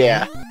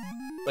 Yeah.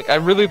 Like I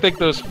really think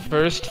those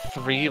first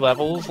 3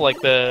 levels, like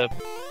the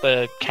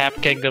Cap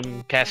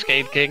Kingdom,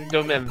 Cascade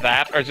Kingdom, and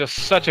that are just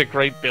such a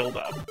great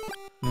build-up.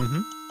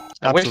 Mm-hmm.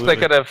 I wish they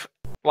could have.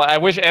 Well, I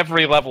wish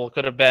every level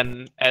could have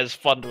been as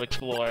fun to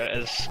explore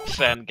as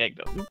Sand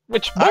Kingdom,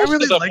 which I most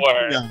really of them like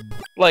were.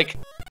 Like,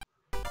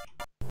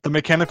 the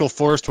Mechanical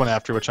Forest one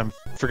after, which I'm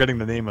forgetting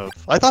the name of.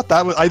 I thought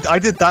that was I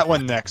did that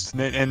one next,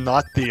 and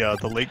not the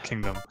Lake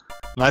Kingdom.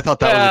 And I thought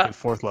that was a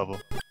good 4th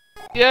level.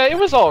 yeah, it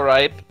was all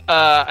right.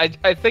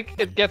 I think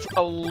it gets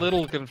a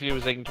little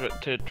confusing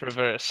to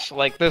traverse.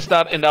 Like, there's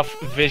not enough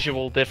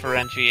visual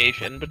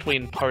differentiation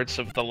between parts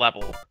of the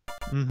level.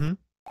 Mm-hmm.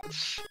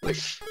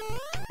 It's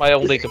my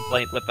only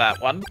complaint with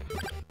that one.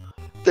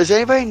 Does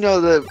anybody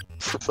know the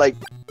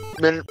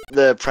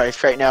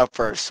price right now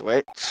for a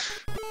Switch?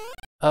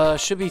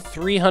 Should be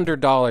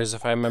 $300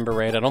 if I remember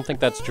right. I don't think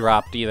that's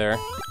dropped either.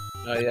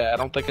 Yeah, I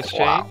don't think it's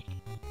Wow. changed.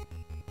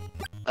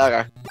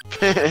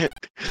 Okay.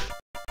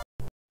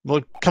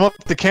 Well, come up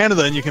to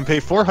Canada and you can pay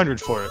 $400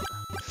 for it.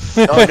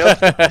 Oh, no.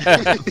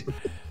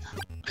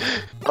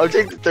 I'll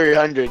take the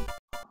 300.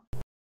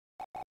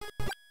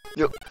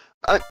 No,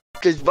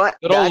 because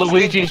Good old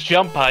Luigi's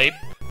jump height.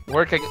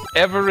 working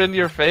ever in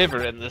your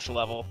favor in this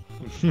level.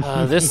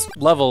 This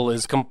level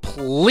is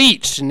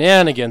complete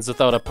shenanigans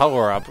without a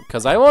power-up,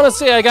 because I want to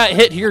say I got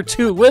hit here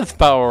too with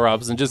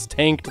power-ups and just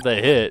tanked the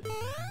hit.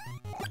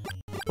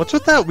 What's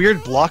with that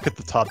weird block at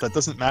the top that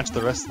doesn't match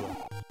the rest of them?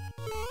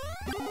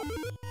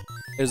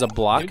 There's a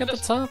block at the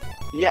top?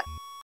 Yeah.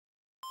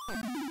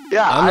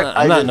 Yeah,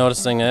 I'm not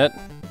noticing it.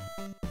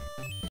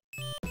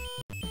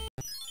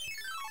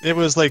 It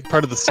was like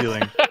part of the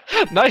ceiling.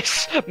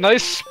 Nice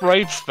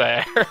sprites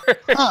there.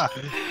 Huh.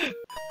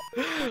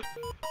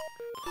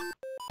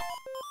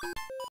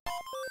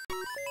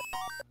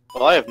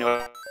 Well, I have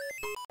no.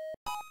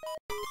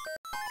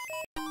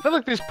 I feel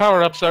like these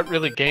power-ups aren't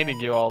really gaining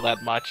you all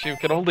that much. You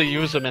can only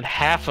use them in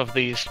half of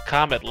these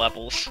Comet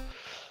levels.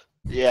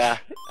 Yeah.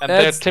 And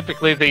they're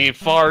typically the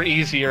far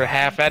easier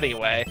half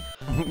anyway.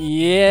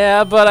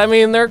 Yeah, but I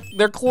mean, they're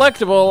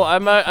collectible. I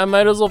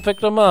might as well pick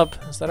them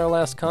up. Is that our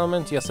last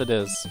comment? Yes, it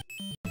is.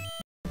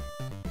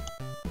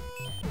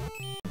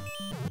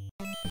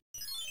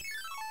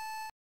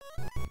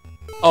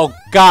 Oh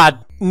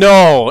God,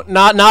 no!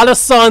 Not a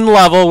sun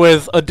level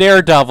with a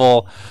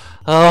daredevil.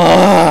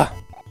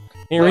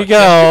 Here we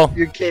go.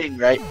 You're kidding,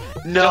 right?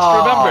 No. Just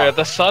remember,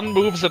 the sun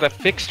moves in a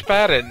fixed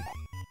pattern.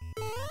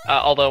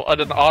 Although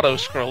on an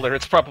auto-scroller,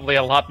 it's probably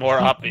a lot more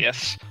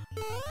obvious.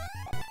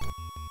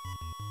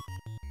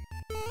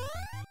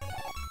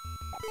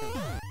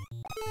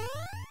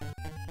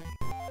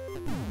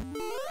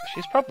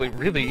 She's probably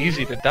really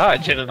easy to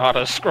dodge in an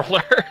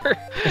auto-scroller.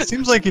 It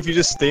seems like if you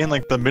just stay in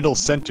like the middle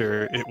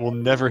center, it will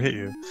never hit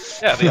you.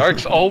 Yeah, the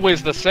arc's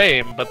always the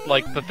same, but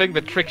like the thing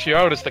that tricks you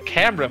out is the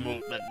camera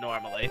movement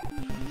normally.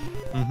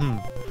 Mm-hmm.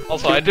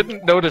 Also, I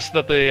didn't notice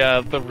that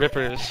the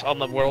rivers on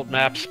the world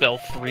map spell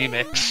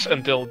 3mix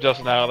until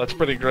just now. That's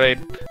pretty great.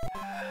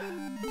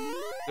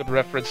 Good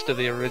reference to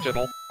the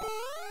original.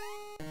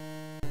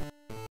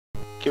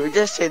 Can we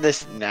just say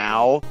this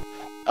now?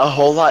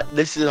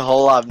 This is a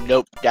whole lot of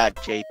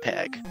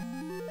nope.jpg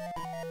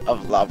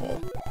of level.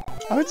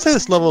 I would say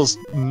this level's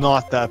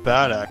not that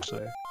bad,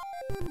 actually.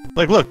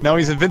 Like, look, now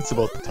he's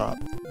invincible at the top.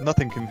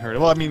 Nothing can hurt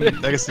him. Well, I mean,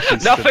 I guess if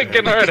he's Nothing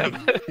can hurt him.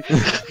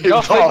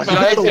 Nothing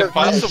bad can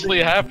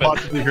possibly happen.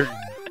 Possibly hurt him.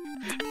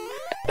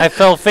 I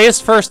fell face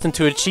first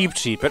into a Cheep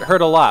Cheep. It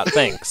hurt a lot,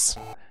 thanks.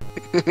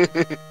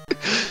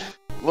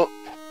 Well,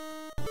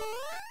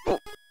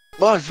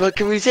 boss, what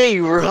can we say?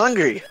 You were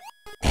hungry.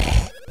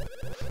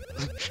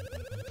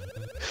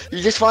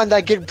 You just wanted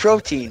that good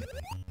protein.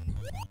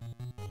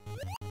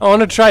 I want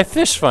to try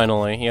fish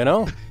finally, you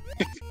know?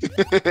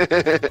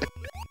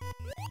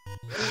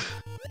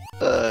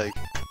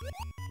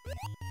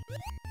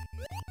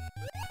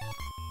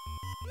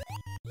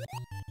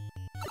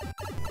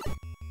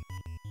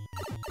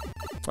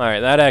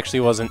 Alright, that actually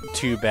wasn't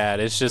too bad.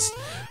 It's just,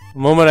 the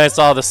moment I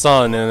saw the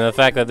sun and the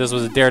fact that this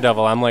was a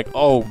daredevil, I'm like,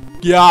 oh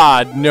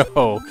God,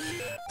 no.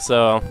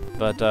 So,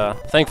 but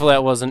thankfully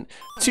that wasn't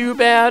too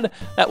bad.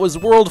 That was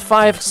World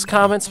 5's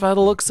comments by the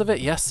looks of it.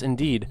 Yes,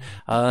 indeed.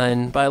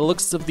 And by the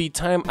looks of the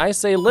time, I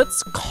say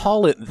let's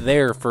call it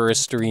there for a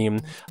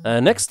stream.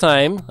 Next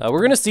time, we're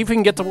going to see if we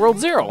can get to World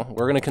 0.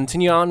 We're going to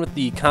continue on with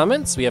the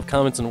comments. We have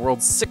comments in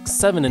World 6,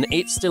 7, and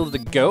 8 still to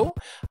go.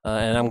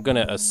 And I'm going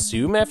to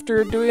assume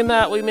after doing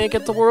that we make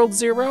it to World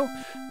 0.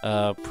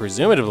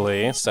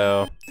 Presumably,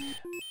 so...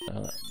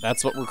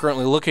 that's what we're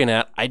currently looking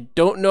at. I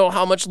don't know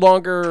how much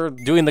longer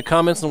doing the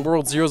comments in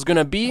World 0 is going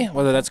to be,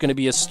 whether that's going to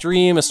be a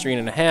stream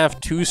and a half,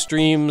 2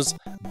 streams,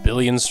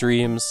 billion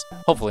streams,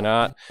 hopefully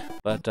not.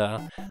 But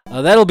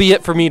that'll be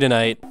it for me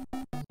tonight.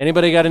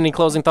 Anybody got any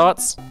closing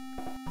thoughts?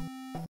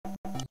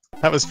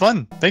 That was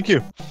fun. Thank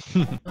you.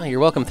 Oh, you're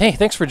welcome. Hey,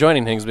 thanks for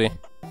joining, Hingsby.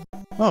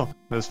 Oh,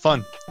 it was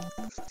fun.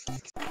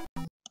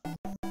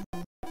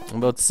 I'm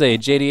about to say,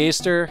 JD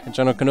Aster,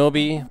 General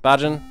Kenobi,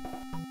 Bajin.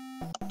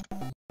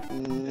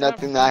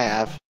 Nothing I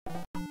have.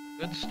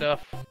 Good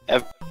stuff.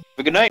 Have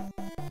a good night.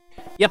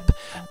 Yep.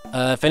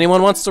 If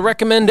anyone wants to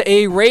recommend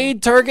a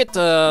raid target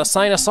to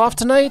sign us off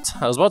tonight,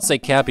 I was about to say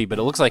Cappy, but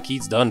it looks like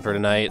he's done for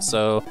tonight,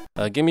 so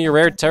give me your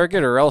raid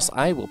target or else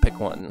I will pick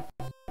one.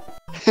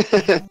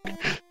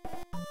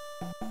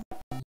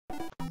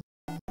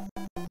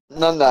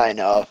 None that I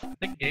know of. I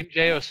think Game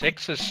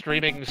J06 is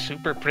streaming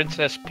Super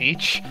Princess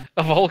Peach,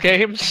 of all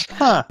games.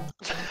 Huh.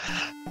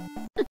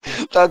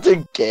 That's a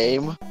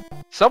game.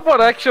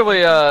 Someone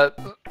actually,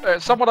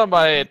 someone on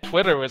my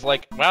Twitter was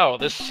like, wow,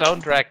 this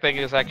soundtrack thing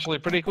is actually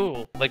pretty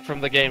cool, like,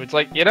 from the game. It's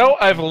like, you know,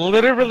 I've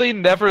literally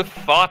never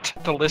thought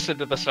to listen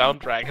to the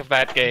soundtrack of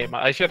that game.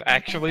 I should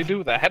actually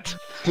do that.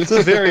 It's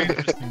a very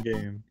interesting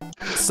game.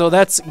 So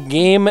that's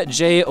Game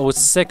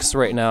J06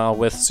 right now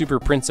with Super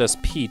Princess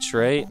Peach,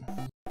 right?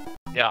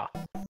 Yeah.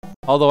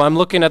 Although I'm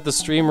looking at the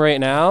stream right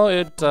now,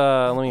 let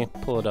me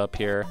pull it up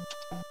here.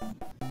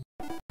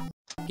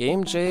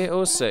 Game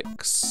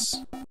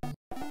J06.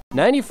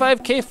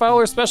 95k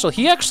follower special.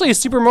 He actually is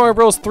Super Mario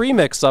Bros. 3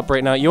 mix up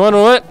right now. You wanna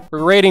know what?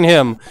 We're rating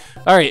him.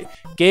 Alright,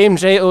 Game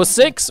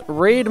J06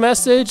 raid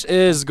message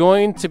is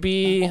going to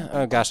be...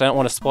 Oh gosh, I don't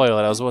want to spoil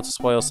it. I was about to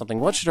spoil something.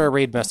 What should our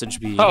raid message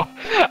be? Oh,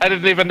 I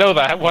didn't even know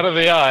that. What are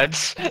the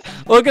odds?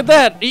 Look at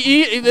that!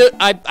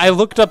 I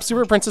looked up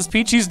Super Princess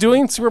Peach. He's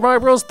doing Super Mario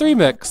Bros. 3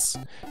 mix.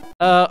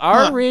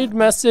 Our raid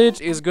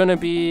message is going to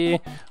be...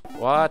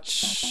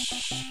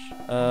 Watch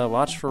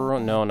for...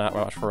 No, not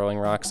watch for Rolling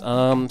Rocks.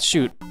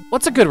 Shoot.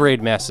 What's a good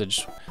raid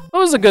message? What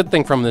was a good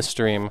thing from this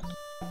stream?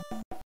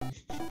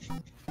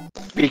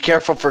 Be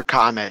careful for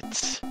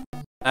Comets.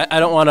 I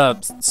don't want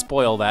to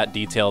spoil that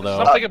detail,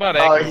 though. Something about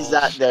egg rolls. He's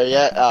not there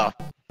yet? Oh.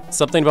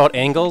 Something about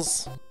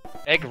angles?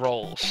 Egg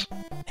rolls.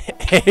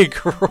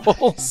 Egg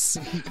rolls?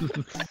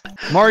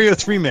 Mario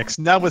 3 mix,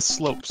 now with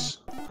slopes.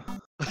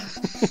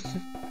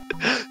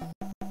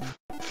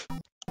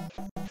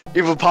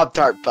 Evil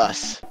Pop-Tart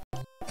bus.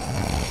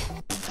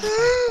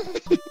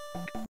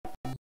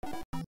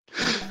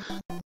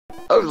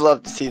 I would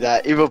love to see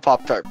that. Evil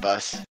Pop-Tart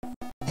bus.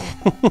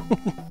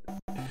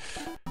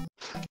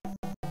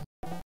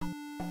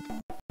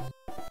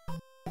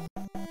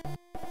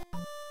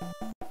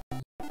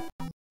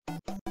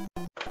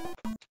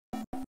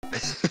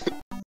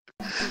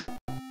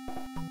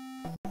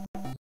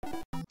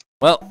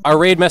 Well, our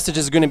raid message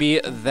is going to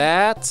be,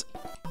 that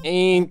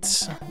ain't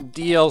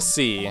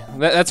DLC.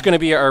 That's going to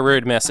be our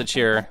raid message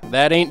here.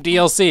 That ain't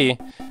DLC.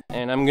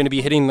 And I'm going to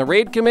be hitting the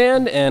raid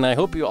command, and I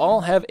hope you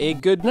all have a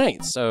good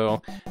night.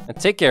 So,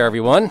 take care,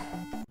 everyone.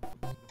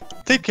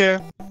 Take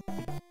care.